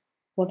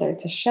whether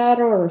it's a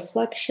shadow or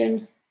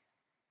reflection.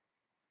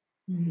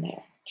 And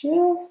there,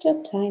 just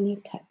a tiny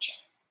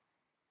touch.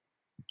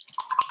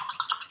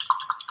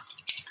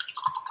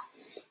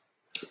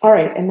 All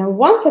right, and now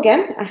once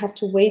again, I have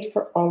to wait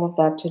for all of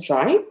that to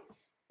dry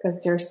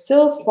because there's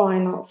still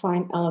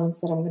fine elements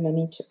that I'm going to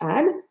need to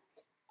add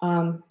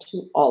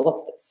to all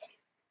of this.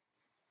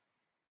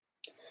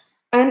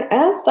 And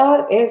as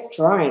that is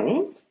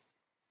drying,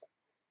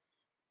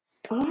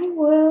 I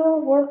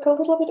will work a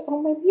little bit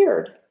on my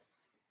beard.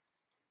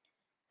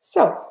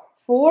 So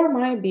for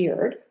my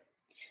beard,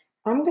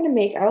 I'm going to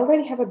make, I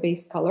already have a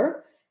base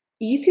color.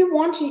 If you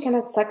want to, you can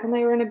add second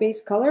layer in a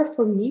base color.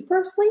 For me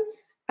personally,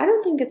 I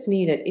don't think it's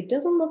needed. It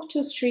doesn't look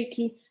too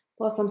streaky.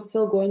 Plus, I'm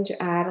still going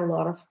to add a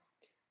lot of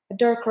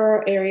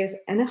darker areas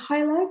and a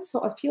highlight.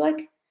 So I feel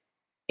like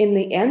in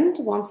the end,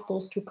 once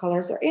those two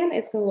colors are in,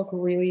 it's going to look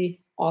really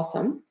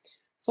awesome.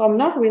 So I'm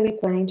not really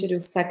planning to do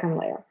second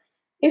layer.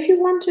 If you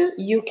want to,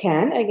 you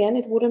can. Again,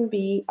 it wouldn't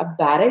be a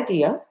bad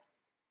idea.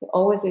 It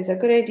always is a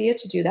good idea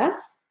to do that.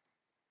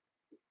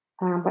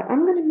 But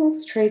I'm going to move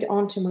straight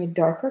onto my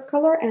darker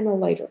color and a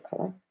lighter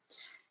color.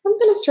 I'm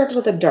going to start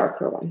with a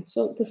darker one.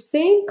 So the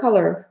same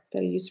color that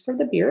I used for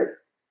the beard,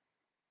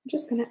 I'm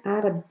just going to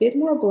add a bit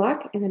more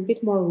black and a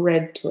bit more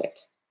red to it.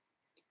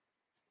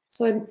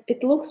 So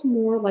it looks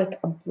more like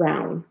a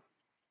brown.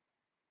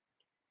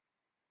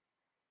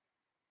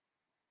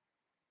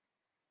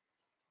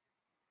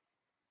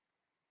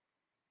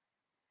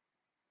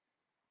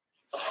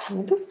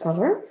 With this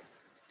color,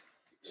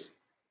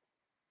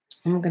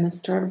 I'm going to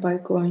start by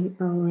going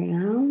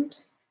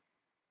around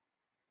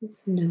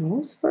his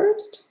nose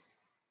first.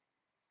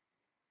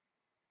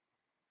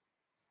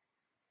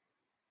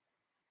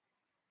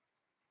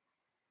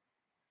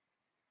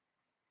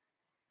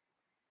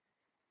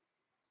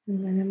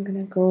 And then I'm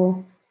going to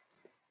go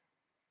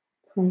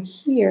from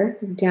here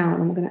down.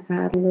 I'm going to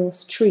add little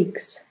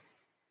streaks.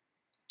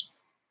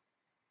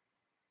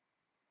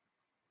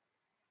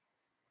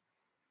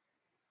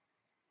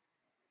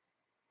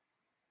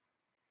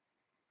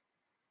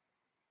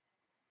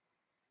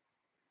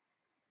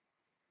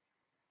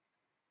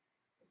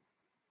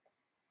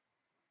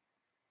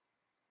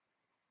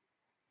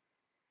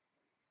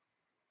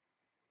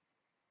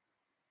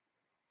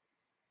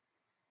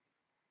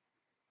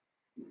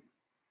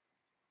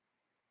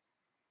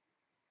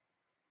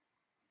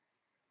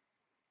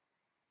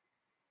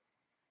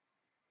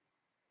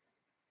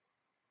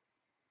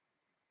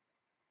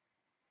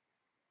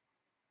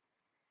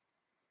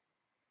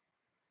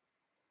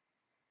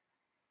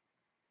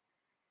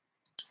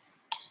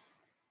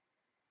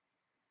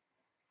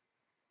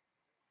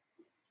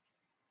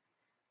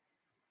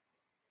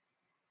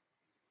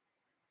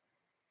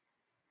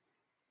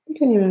 You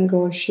can even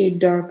go a shade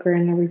darker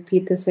and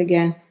repeat this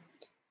again.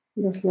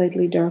 The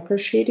slightly darker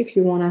shade if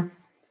you want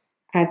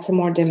to add some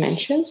more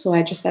dimension. So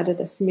I just added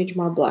a smidge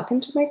more black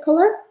into my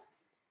color.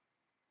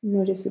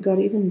 Notice it got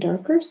even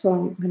darker, so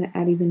I'm going to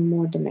add even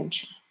more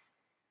dimension.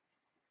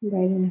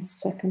 Right in a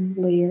second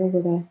layer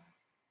with a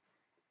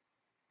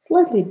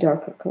slightly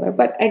darker color.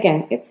 But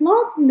again, it's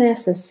not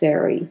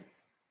necessary.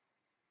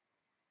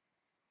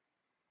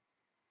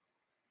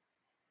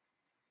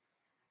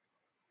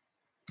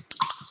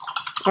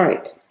 All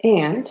right,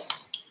 and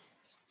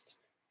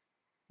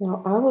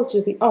now I will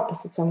do the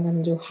opposite. So I'm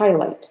going to do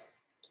highlight.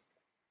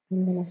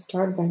 I'm going to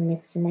start by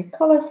mixing my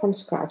color from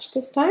scratch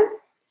this time.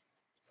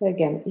 So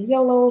again,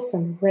 yellow,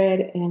 some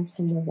red, and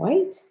some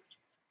white.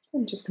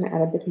 I'm just going to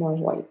add a bit more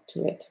white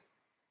to it.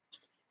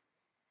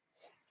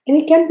 And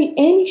it can be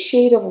any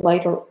shade of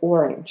lighter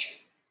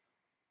orange.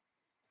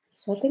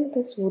 So I think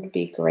this would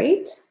be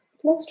great.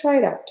 Let's try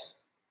it out.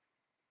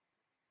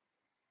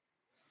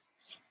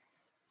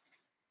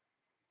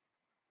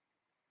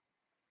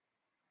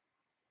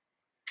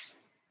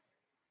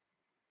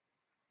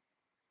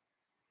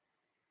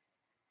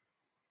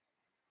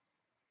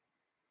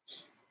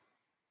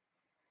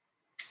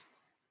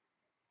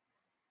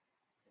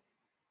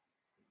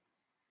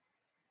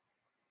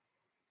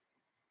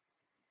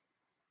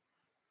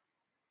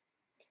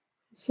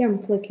 See, I'm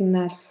flicking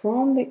that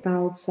from the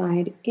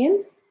outside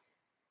in.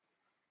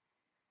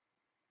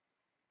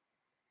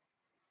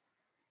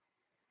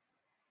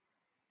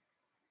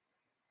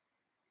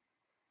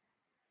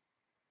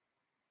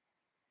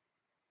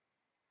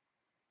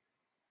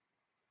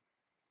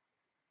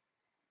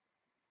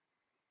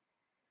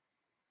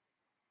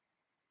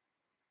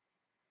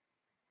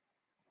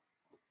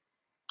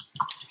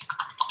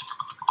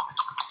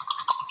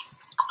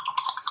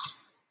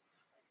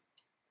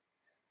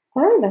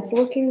 All right, that's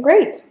looking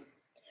great.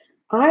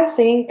 I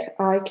think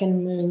I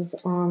can move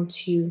on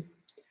to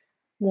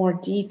more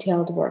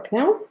detailed work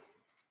now.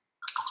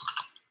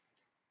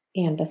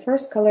 And the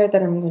first color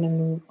that I'm going to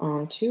move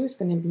on to is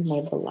going to be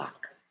my black.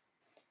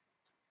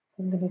 So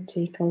I'm going to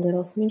take a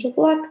little smidge of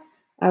black.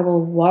 I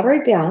will water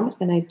it down,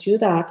 and I do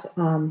that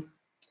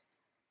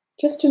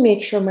just to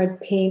make sure my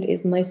paint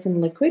is nice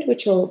and liquid,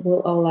 which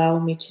will allow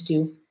me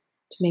to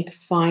make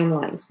fine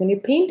lines. When your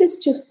paint is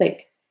too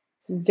thick,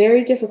 it's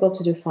very difficult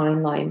to do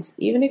fine lines,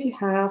 even if you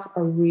have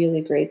a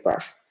really great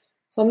brush.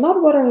 So I'm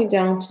not watering it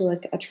down to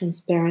like a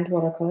transparent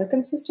watercolor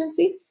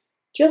consistency,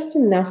 just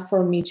enough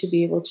for me to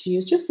be able to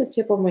use just the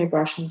tip of my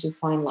brush and do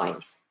fine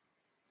lines.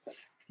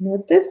 And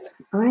with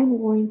this, I'm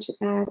going to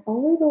add a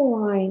little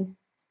line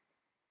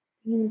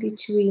in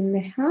between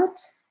the hat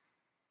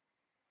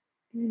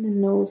and a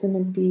nose and a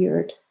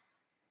beard.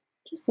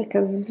 Just like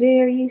a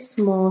very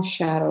small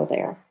shadow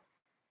there.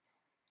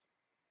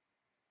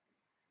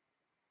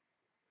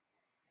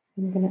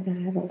 I'm going to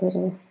add a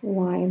little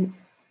line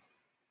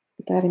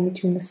that in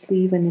between the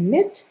sleeve and the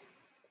mitt,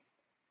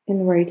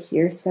 and right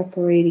here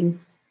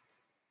separating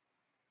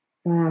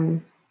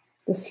the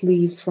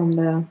sleeve from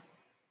the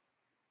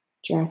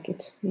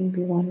jacket.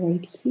 Maybe one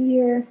right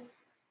here.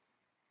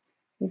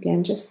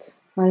 Again, just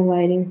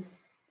highlighting,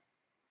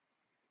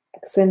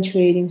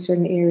 accentuating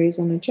certain areas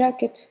on the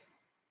jacket.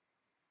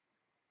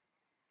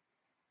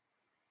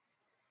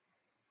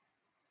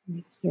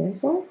 Right here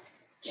as well.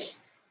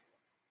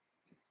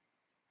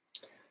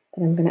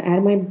 Then I'm going to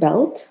add my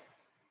belt.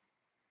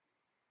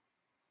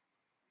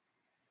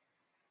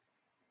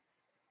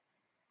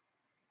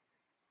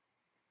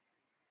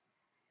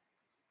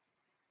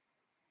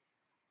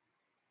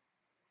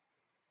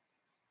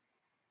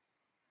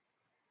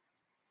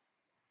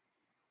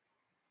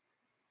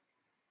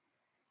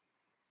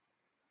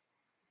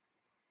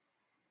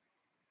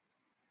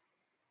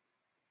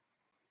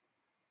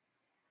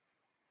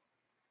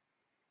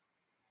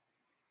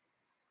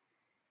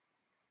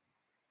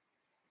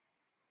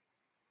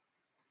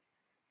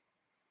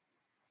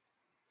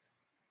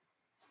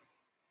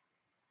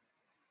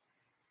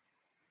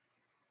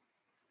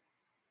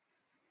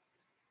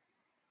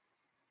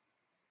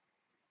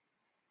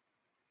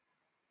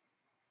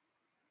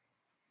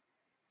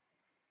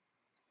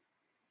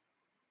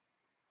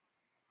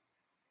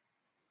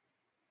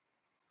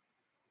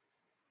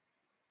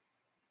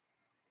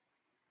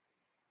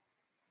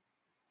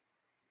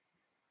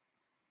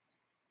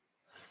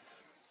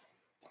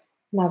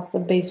 That's the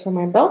base for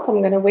my belt.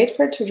 I'm going to wait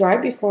for it to dry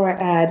before I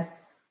add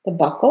the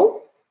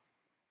buckle.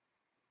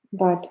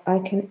 But I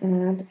can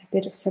add a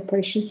bit of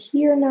separation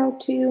here now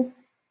too.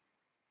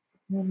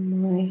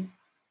 On my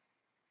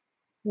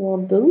little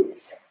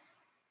boots.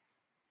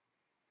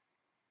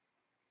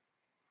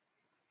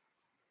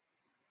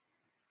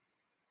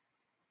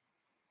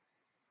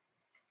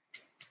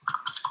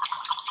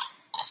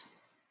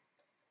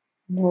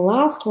 And the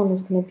last one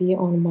is going to be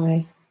on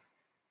my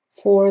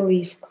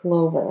 4-leaf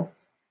clover.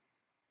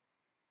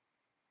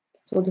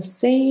 So the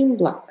same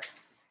black.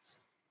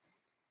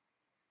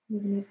 I'm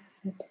going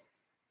to add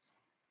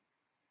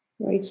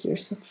right here.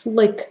 So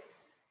flick,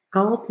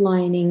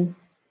 outlining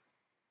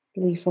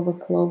leaf of a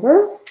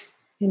clover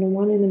and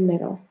one in the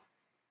middle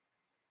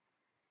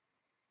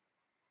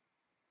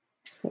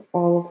for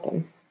all of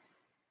them.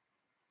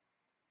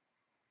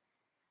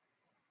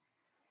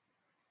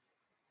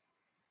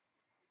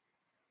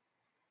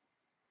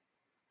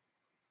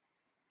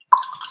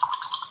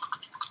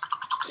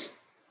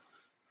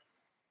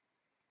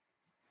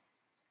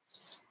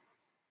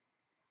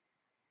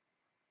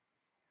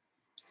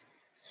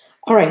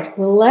 All right,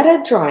 we'll let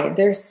it dry.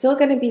 There's still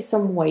going to be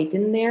some white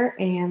in there,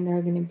 and there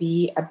are going to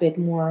be a bit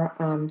more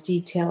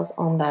details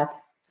on that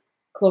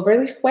clover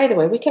leaf. By the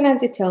way, we can add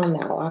detail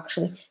now,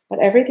 actually, but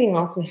everything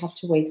else we have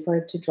to wait for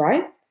it to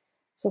dry.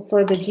 So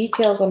for the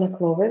details on a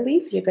clover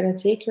leaf, you're going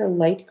to take your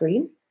light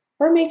green,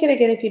 or make it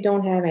again if you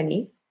don't have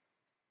any,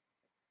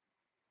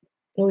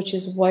 which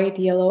is white,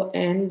 yellow,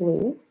 and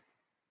blue.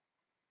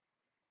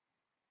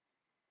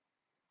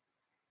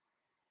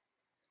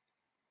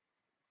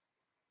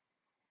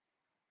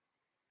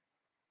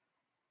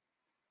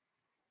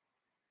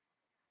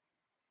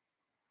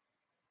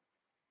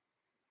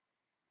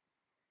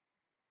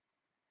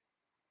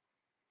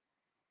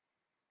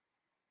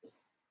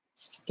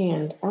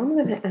 And I'm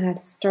going to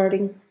add,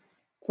 starting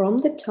from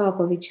the top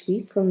of each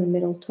leaf, from the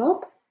middle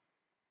top,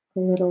 a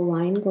little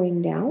line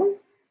going down.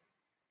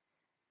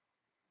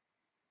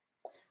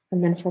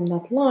 And then from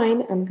that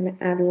line, I'm going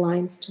to add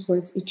lines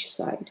towards each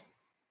side.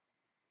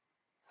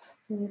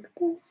 So like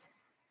this.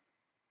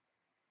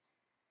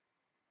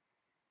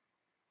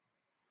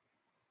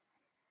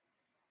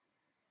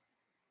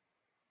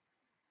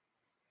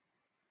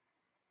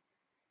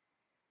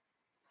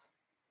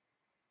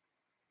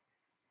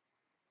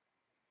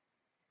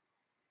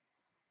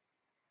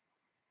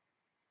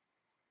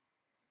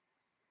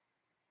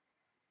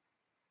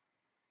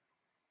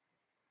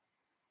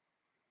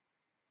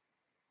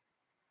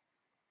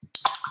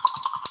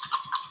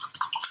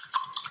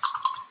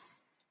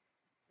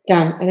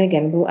 Done. And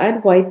again, we'll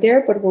add white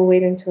there, but we'll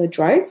wait until it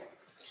dries.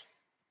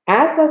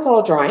 As that's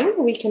all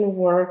drying, we can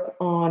work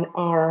on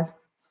our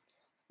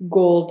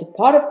gold,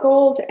 pot of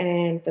gold,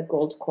 and the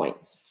gold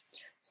coins.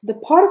 So the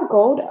pot of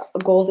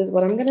gold is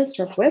what I'm going to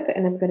start with,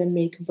 and I'm going to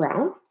make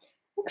brown.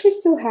 I actually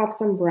still have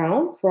some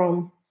brown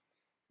from,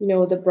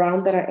 the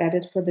brown that I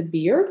added for the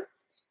beard.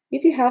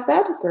 If you have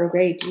that,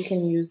 great, you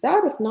can use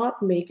that. If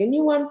not, make a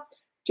new one.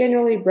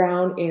 Generally,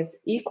 brown is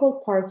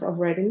equal parts of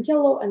red and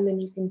yellow, and then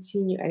you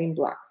continue adding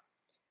black.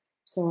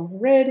 So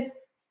red,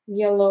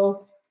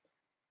 yellow,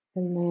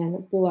 and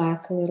then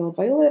black little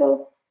by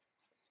little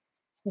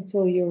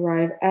until you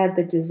arrive at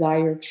the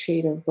desired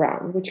shade of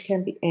brown, which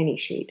can be any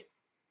shade.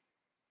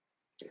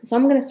 So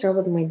I'm going to start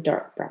with my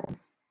dark brown.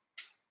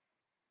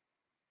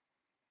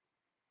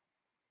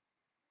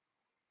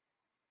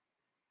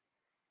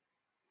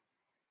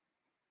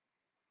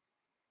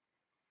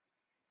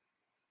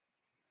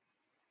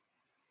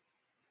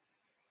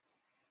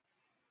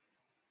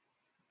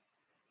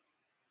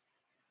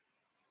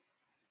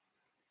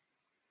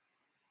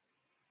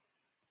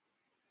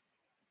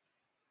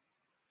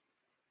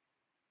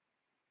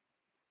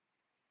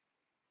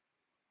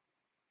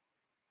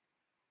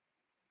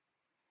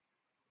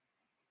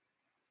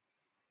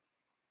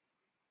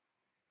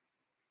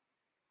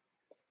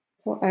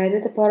 So I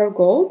added the pot of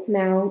gold.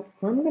 Now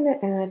I'm going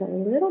to add a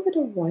little bit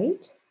of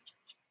white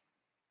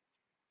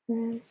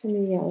and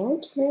some yellow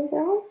to my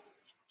brown.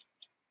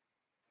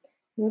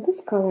 With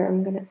this color,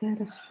 I'm going to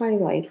add a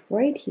highlight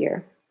right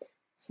here.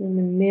 So in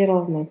the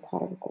middle of my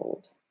pot of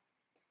gold.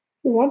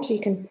 If you want to, you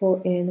can pull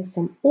in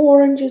some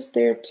oranges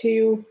there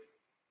too.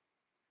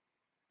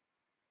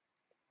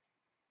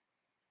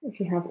 If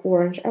you have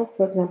orange,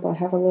 for example, I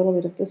have a little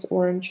bit of this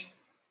orange.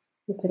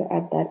 You could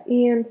add that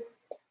in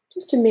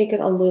just to make it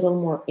a little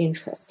more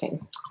interesting.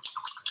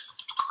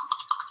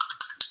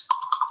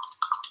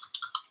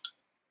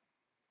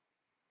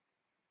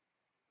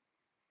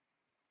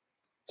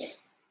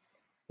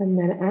 And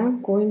then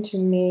I'm going to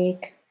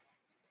make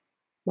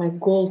my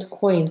gold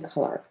coin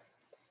color,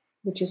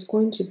 which is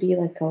going to be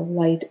like a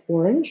light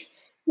orange.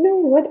 You know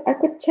what? I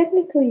could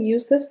technically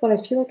use this, but I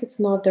feel like it's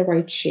not the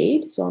right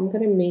shade. So I'm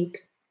going to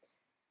make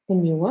a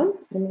new one.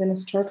 I'm going to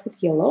start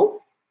with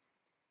yellow.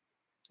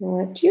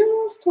 I'll add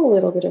just a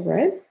little bit of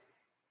red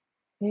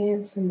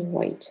and some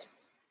white.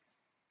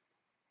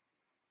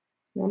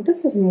 Now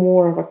this is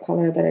more of a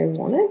color that I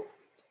wanted.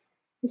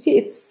 You see,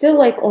 it's still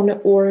like on the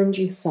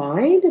orangey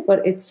side,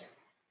 but it's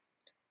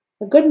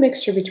a good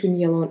mixture between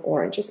yellow and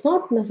orange. It's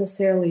not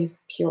necessarily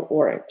pure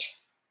orange.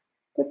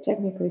 Could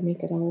technically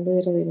make it a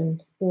little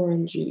even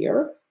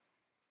orangier.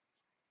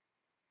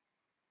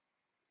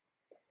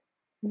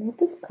 And with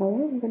this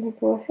color, I'm going to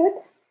go ahead.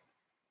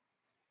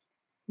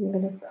 I'm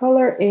going to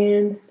color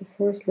in the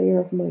first layer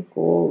of my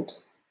gold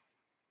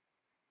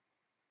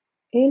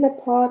in a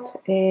pot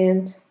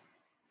and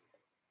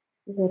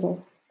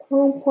little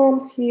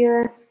pom-poms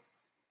here.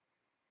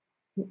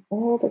 And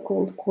all the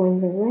gold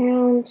coins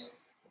around.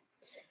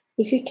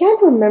 If you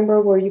can't remember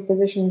where you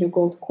position your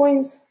gold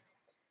coins,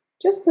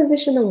 just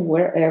position them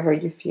wherever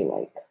you feel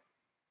like.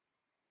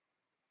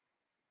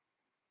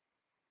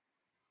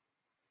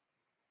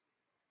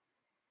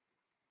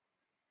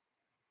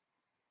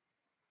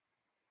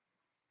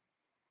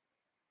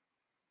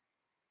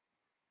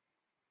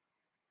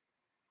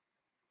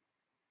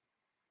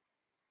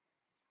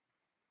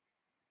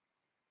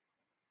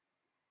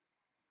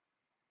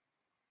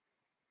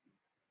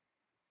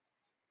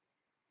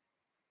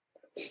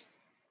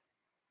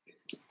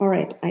 All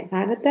right, I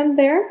added them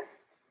there.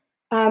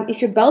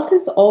 If your belt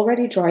is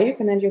already dry, you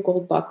can add your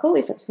gold buckle.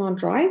 If it's not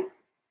dry,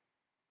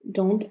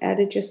 don't add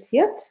it just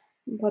yet,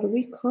 but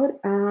we could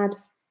add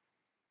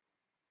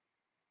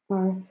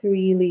our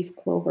 3-leaf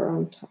clover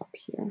on top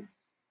here.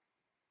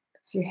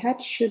 So your hat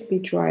should be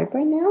dry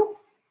by now.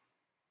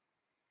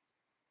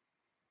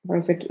 Or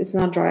if it's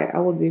not dry, I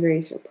would be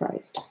very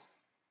surprised.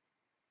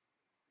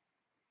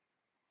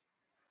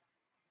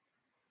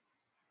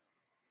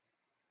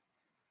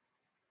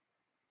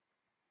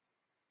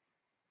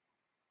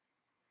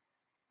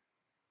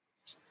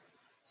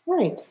 All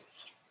right.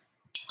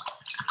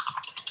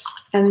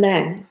 And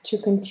then to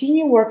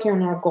continue working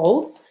on our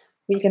gold,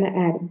 we're going to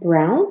add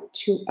brown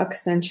to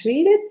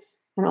accentuate it.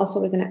 And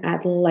also we're going to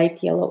add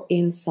light yellow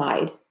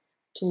inside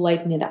to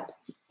lighten it up.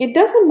 It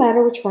doesn't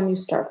matter which one you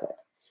start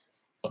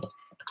with.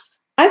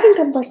 I think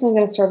I'm personally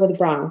going to start with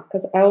brown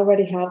because I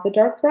already have the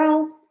dark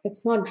brown.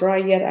 It's not dry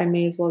yet. I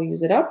may as well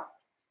use it up.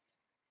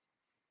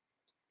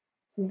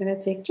 So I'm going to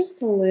take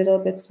just a little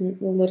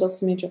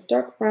smidge of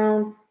dark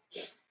brown.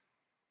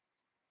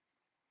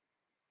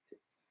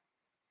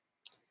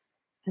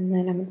 And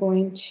then I'm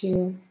going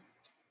to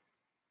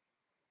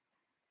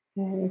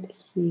add it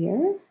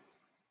here.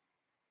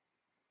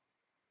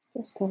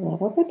 Just a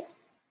little bit.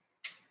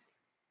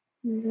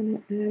 I'm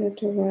going to add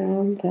it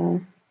around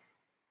the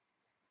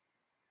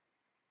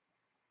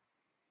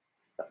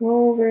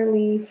clover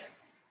leaf.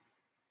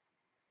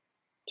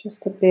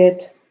 Just a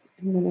bit.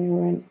 I'm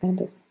going to add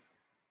it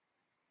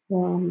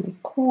around my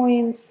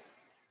coins.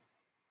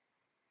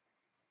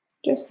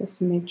 Just a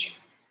smidge.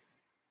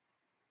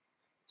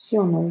 See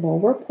on the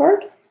lower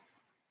part.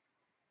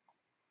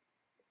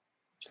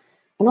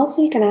 And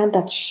also you can add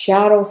that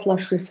shadow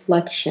 /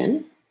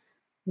 reflection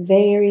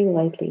very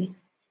lightly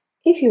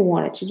if you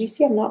want it to. Do you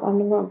see I'm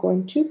not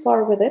going too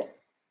far with it,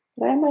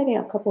 but I might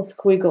add a couple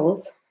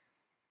squiggles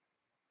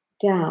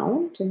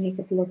down to make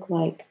it look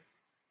like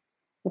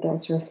whether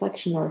it's a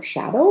reflection or a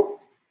shadow.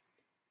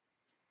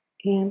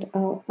 And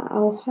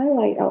I'll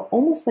highlight, I'll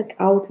almost like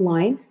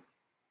outline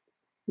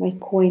my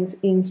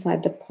coins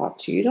inside the pot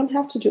too. You don't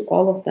have to do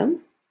all of them,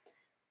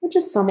 but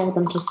just some of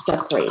them to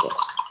separate it.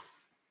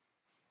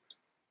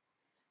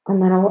 And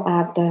then I'll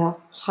add the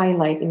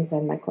highlight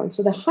inside my coin.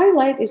 So the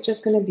highlight is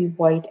just going to be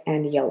white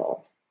and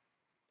yellow.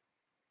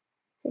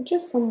 So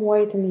just some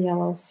white and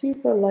yellow,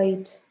 super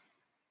light.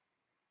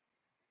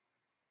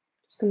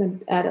 Just going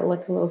to add it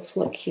like a little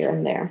flick here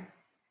and there.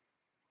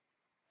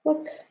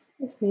 Flick.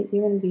 This may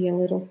even be a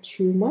little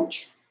too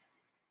much.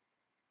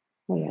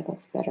 Oh yeah,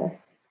 that's better.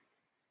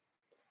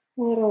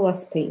 A little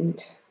less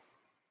paint.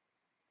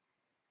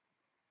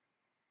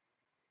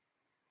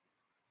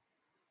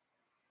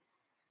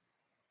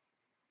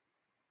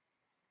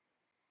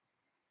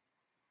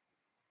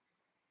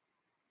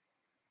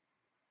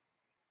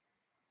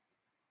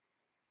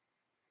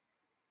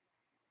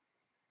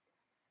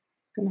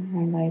 I'm going to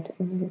highlight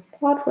a little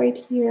pot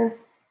right here.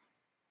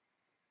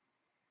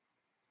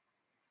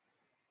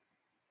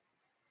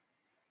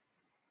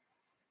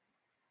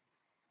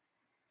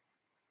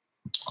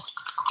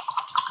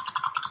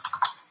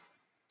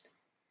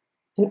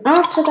 And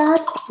after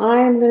that,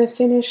 I'm going to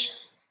finish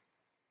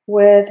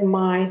with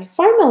my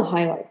final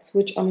highlights,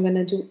 which I'm going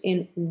to do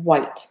in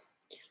white.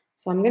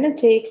 So I'm going to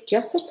take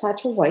just a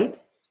touch of white.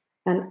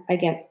 And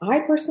again, I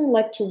personally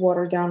like to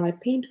water down my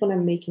paint when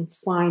I'm making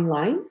fine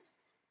lines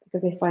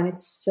because I find it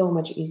so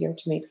much easier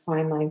to make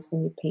fine lines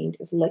when your paint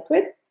is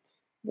liquid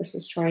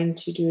versus trying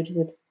to do it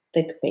with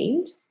thick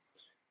paint.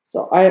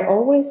 So I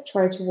always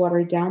try to water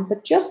it down,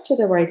 but just to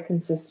the right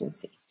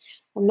consistency.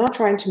 I'm not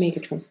trying to make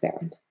it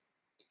transparent.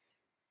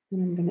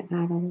 And I'm going to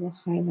add a little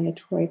highlight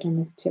right on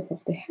the tip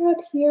of the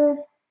hat here.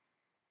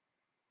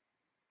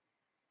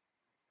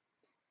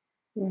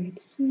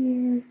 Right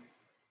here.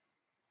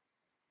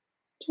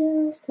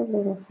 Just a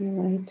little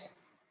highlight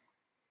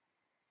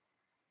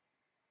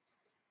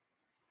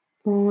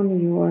on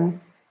your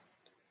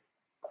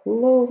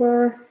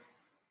clover.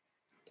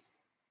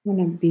 On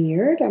a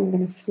beard, I'm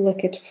going to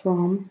flick it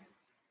from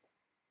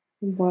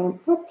the bottom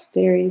up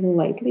very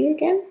lightly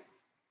again.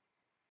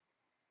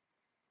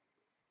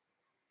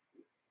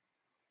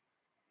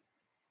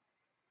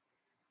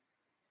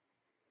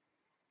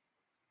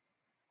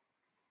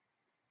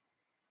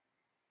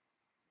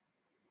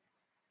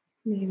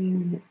 Maybe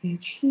on the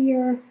edge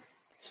here.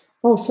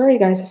 Oh, sorry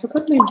guys, I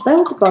forgot my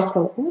belt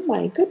buckle. Oh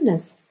my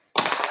goodness.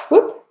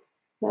 Whoop.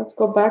 Let's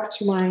go back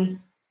to my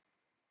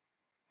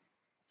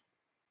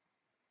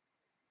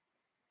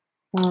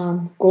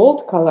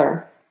gold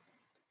color.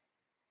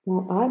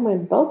 I'll add my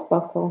belt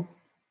buckle.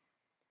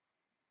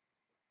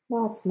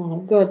 That's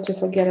not good to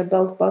forget a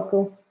belt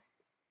buckle.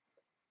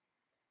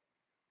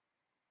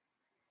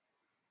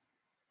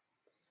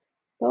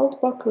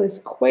 Belt buckle is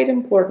quite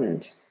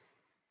important.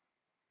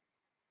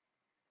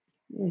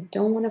 We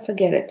don't want to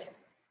forget it.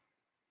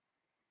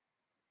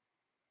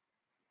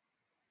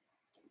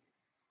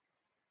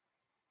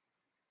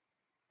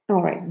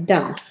 All right,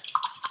 done.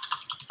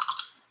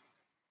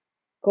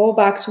 Go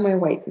back to my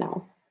white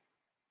now.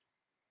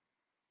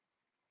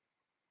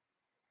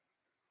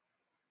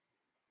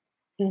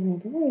 And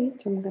with the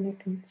white, I'm going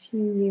to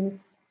continue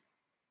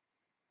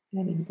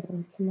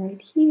adding some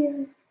right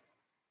here.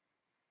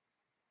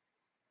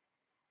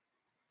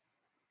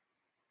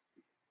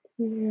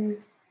 Here.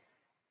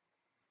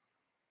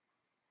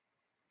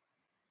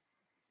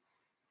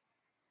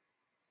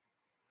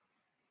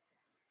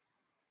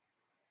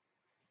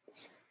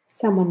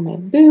 Some on my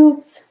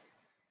boots.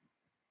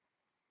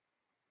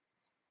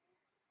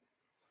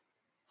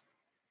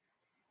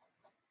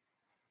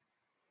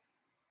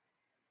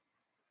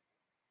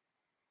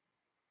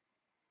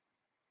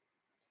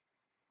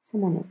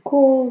 Some on the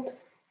gold.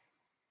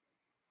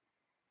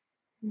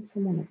 And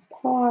some on a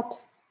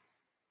pot.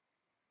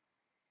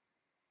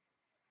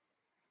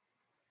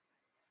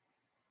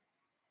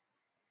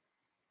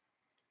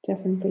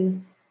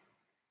 Definitely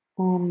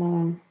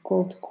on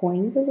gold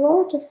coins as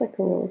well, just like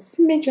a little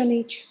smidge on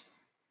each.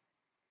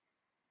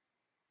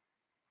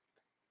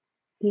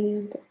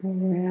 And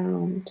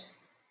around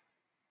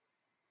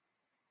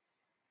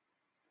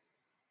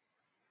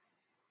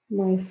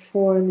my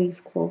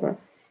 4-leaf clover.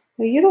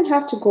 Now you don't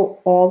have to go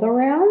all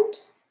around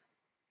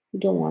if you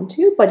don't want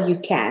to, but you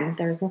can.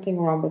 There's nothing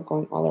wrong with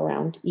going all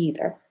around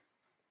either.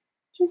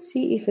 Just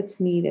see if it's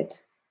needed.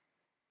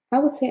 I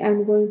would say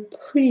I'm going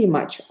pretty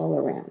much all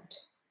around.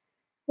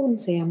 I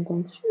wouldn't say I'm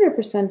going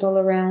 100% all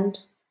around,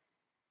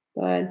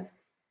 but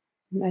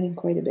I'm adding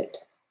quite a bit.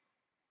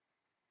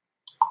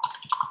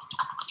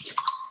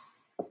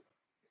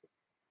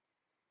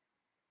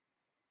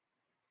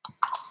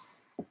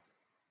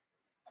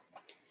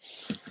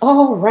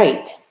 All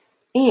right,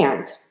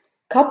 and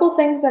Couple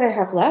things that I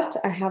have left.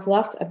 I have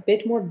left a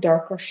bit more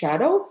darker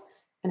shadows,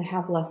 and I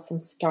have left some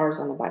stars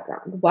on the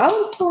background. While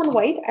I'm still on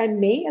white, I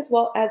may as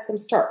well add some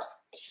stars.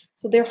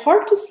 So they're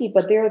hard to see,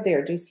 but they're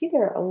there. Do you see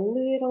there are a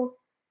little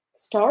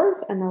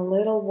stars and a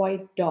little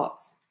white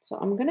dots? So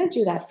I'm going to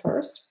do that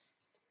first.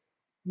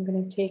 I'm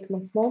going to take my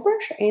small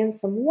brush and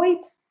some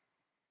white.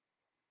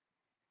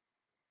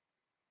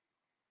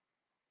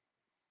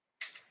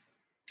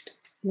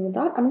 And with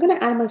that, I'm going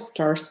to add my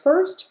stars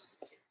first.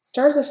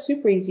 Stars are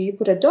super easy. You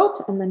put a dot,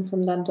 and then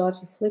from that dot,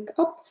 you flick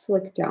up,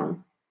 flick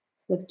down,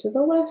 flick to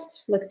the left,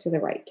 flick to the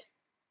right.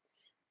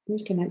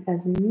 You can add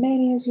as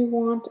many as you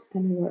want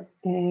and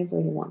wherever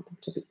you want them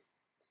to be.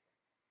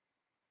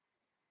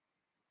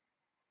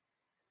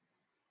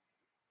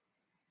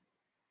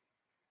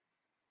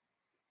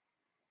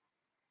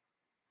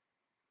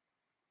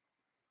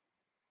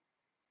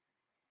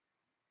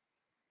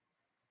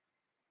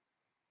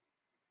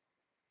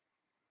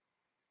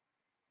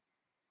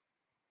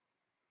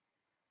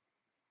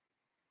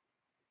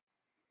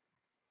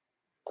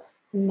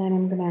 And then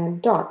I'm going to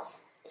add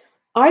dots.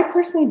 I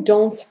personally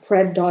don't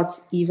spread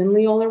dots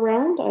evenly all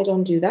around. I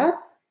don't do that.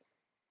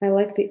 I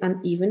like the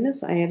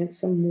unevenness. I added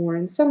some more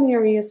in some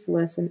areas,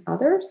 less in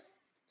others.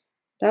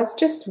 That's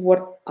just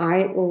what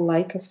I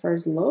like as far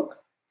as look.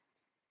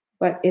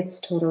 But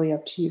it's totally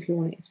up to you. If you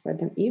want to spread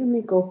them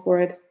evenly, go for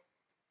it.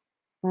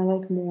 I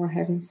like more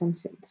having some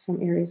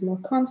areas more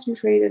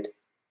concentrated,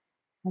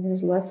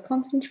 others less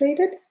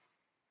concentrated.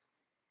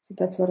 So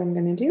that's what I'm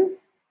going to do.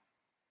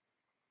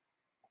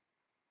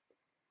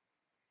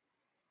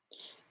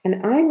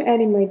 And I'm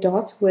adding my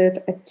dots with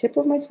a tip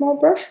of my small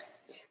brush.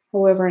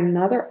 However,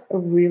 another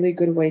really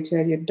good way to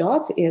add your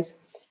dots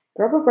is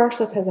grab a brush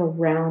that has a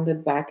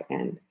rounded back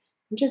end.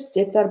 And just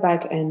dip that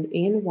back end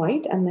in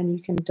white, and then you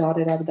can dot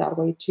it up that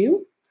way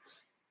too.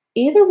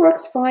 Either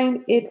works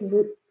fine. I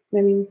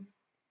mean,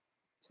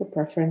 it's a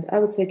preference. I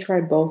would say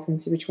try both and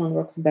see which one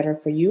works better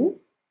for you.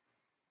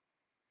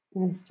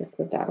 And stick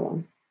with that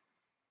one.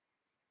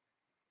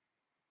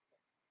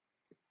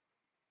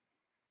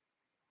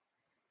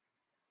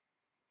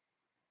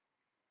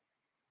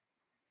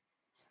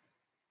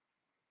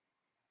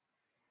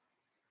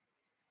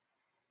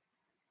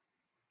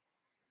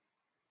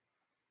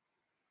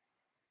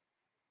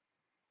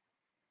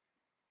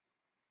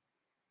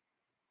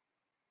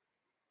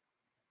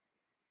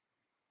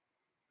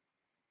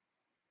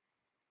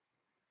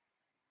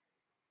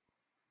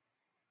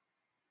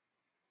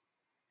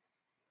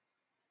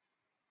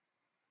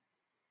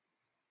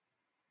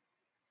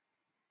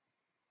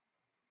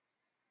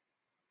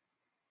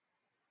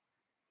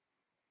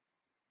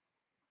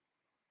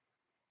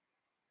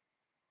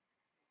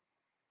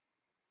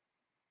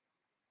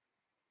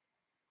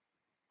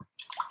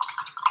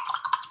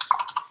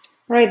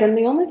 Right, and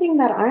the only thing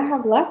that I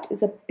have left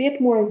is a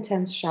bit more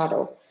intense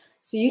shadow.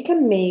 So you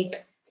can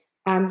make,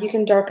 you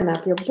can darken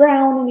up your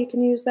brown and you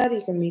can use that.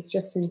 You can make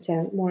just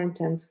more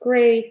intense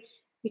gray.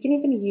 You can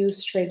even use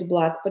straight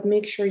black, but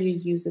make sure you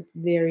use it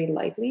very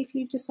lightly if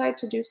you decide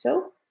to do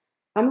so.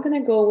 I'm going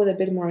to go with a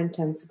bit more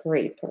intense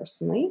gray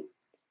personally.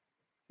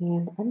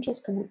 And I'm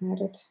just going to add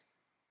it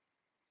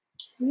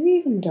maybe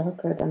even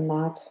darker than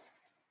that.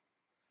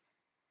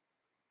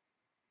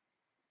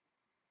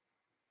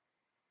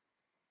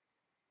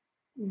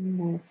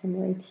 And add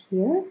some right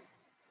here,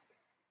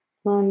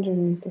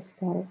 underneath the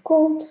spot of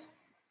gold.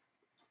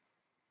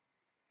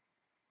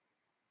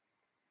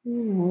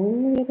 And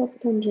a little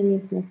bit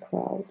underneath my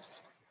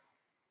clouds.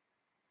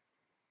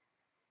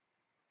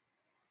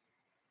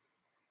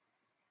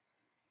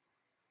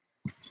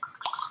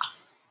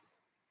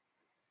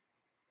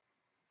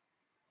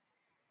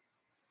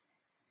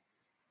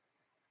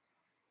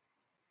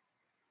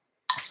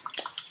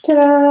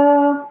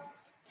 Ta-da!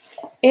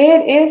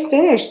 It is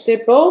finished.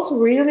 They're both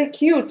really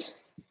cute.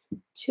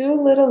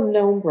 Two little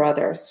gnome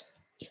brothers.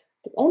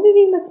 The only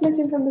thing that's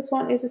missing from this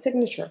one is a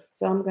signature.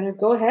 So I'm going to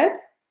go ahead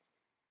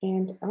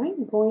and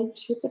I'm going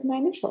to put my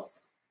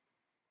initials.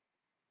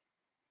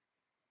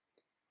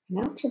 And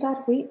after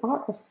that, we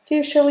are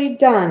officially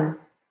done.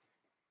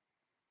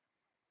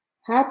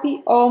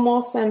 Happy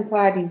almost St.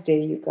 Paddy's Day,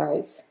 you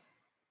guys.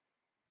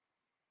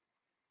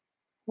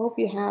 Hope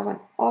you have an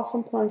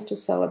awesome plans to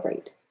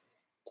celebrate.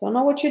 Don't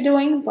know what you're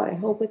doing, but I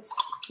hope it's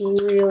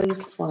really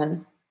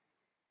fun.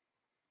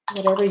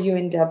 Whatever you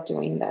end up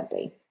doing that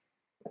day.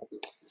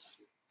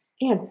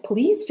 And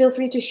please feel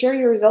free to share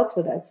your results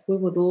with us. We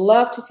would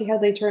love to see how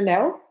they turned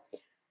out.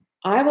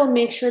 I will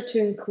make sure to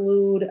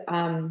include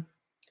a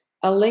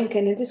link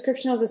in the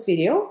description of this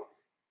video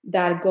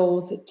that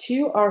goes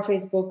to our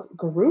Facebook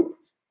group,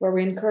 where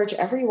we encourage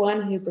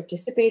everyone who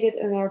participated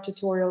in our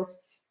tutorials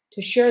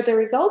to share the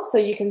results so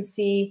you can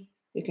see,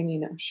 you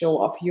can show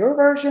off your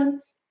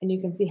version and you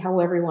can see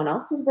how everyone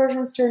else's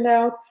versions turned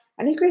out.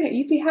 And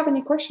if you have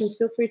any questions,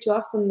 feel free to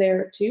ask them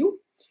there too.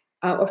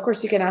 Of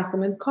course, you can ask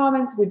them in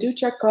comments. We do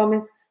check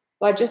comments,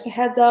 but just a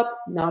heads up,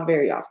 not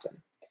very often.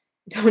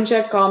 Don't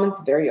check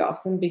comments very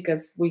often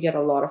because we get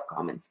a lot of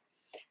comments.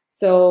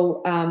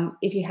 So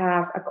if you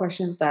have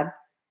questions that are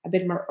a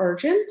bit more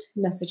urgent,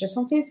 message us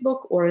on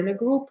Facebook or in a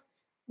group,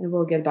 and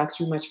we'll get back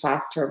to you much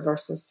faster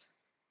versus,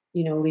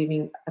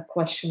 leaving a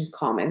question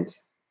comment.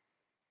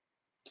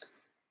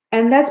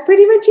 And that's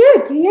pretty much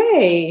it.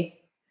 Yay.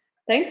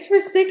 Thanks for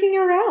sticking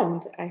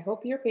around. I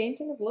hope your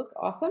paintings look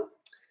awesome,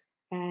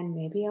 and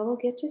maybe I will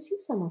get to see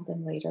some of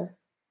them later.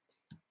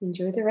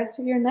 Enjoy the rest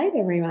of your night,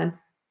 everyone.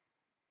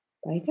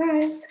 Bye,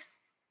 guys.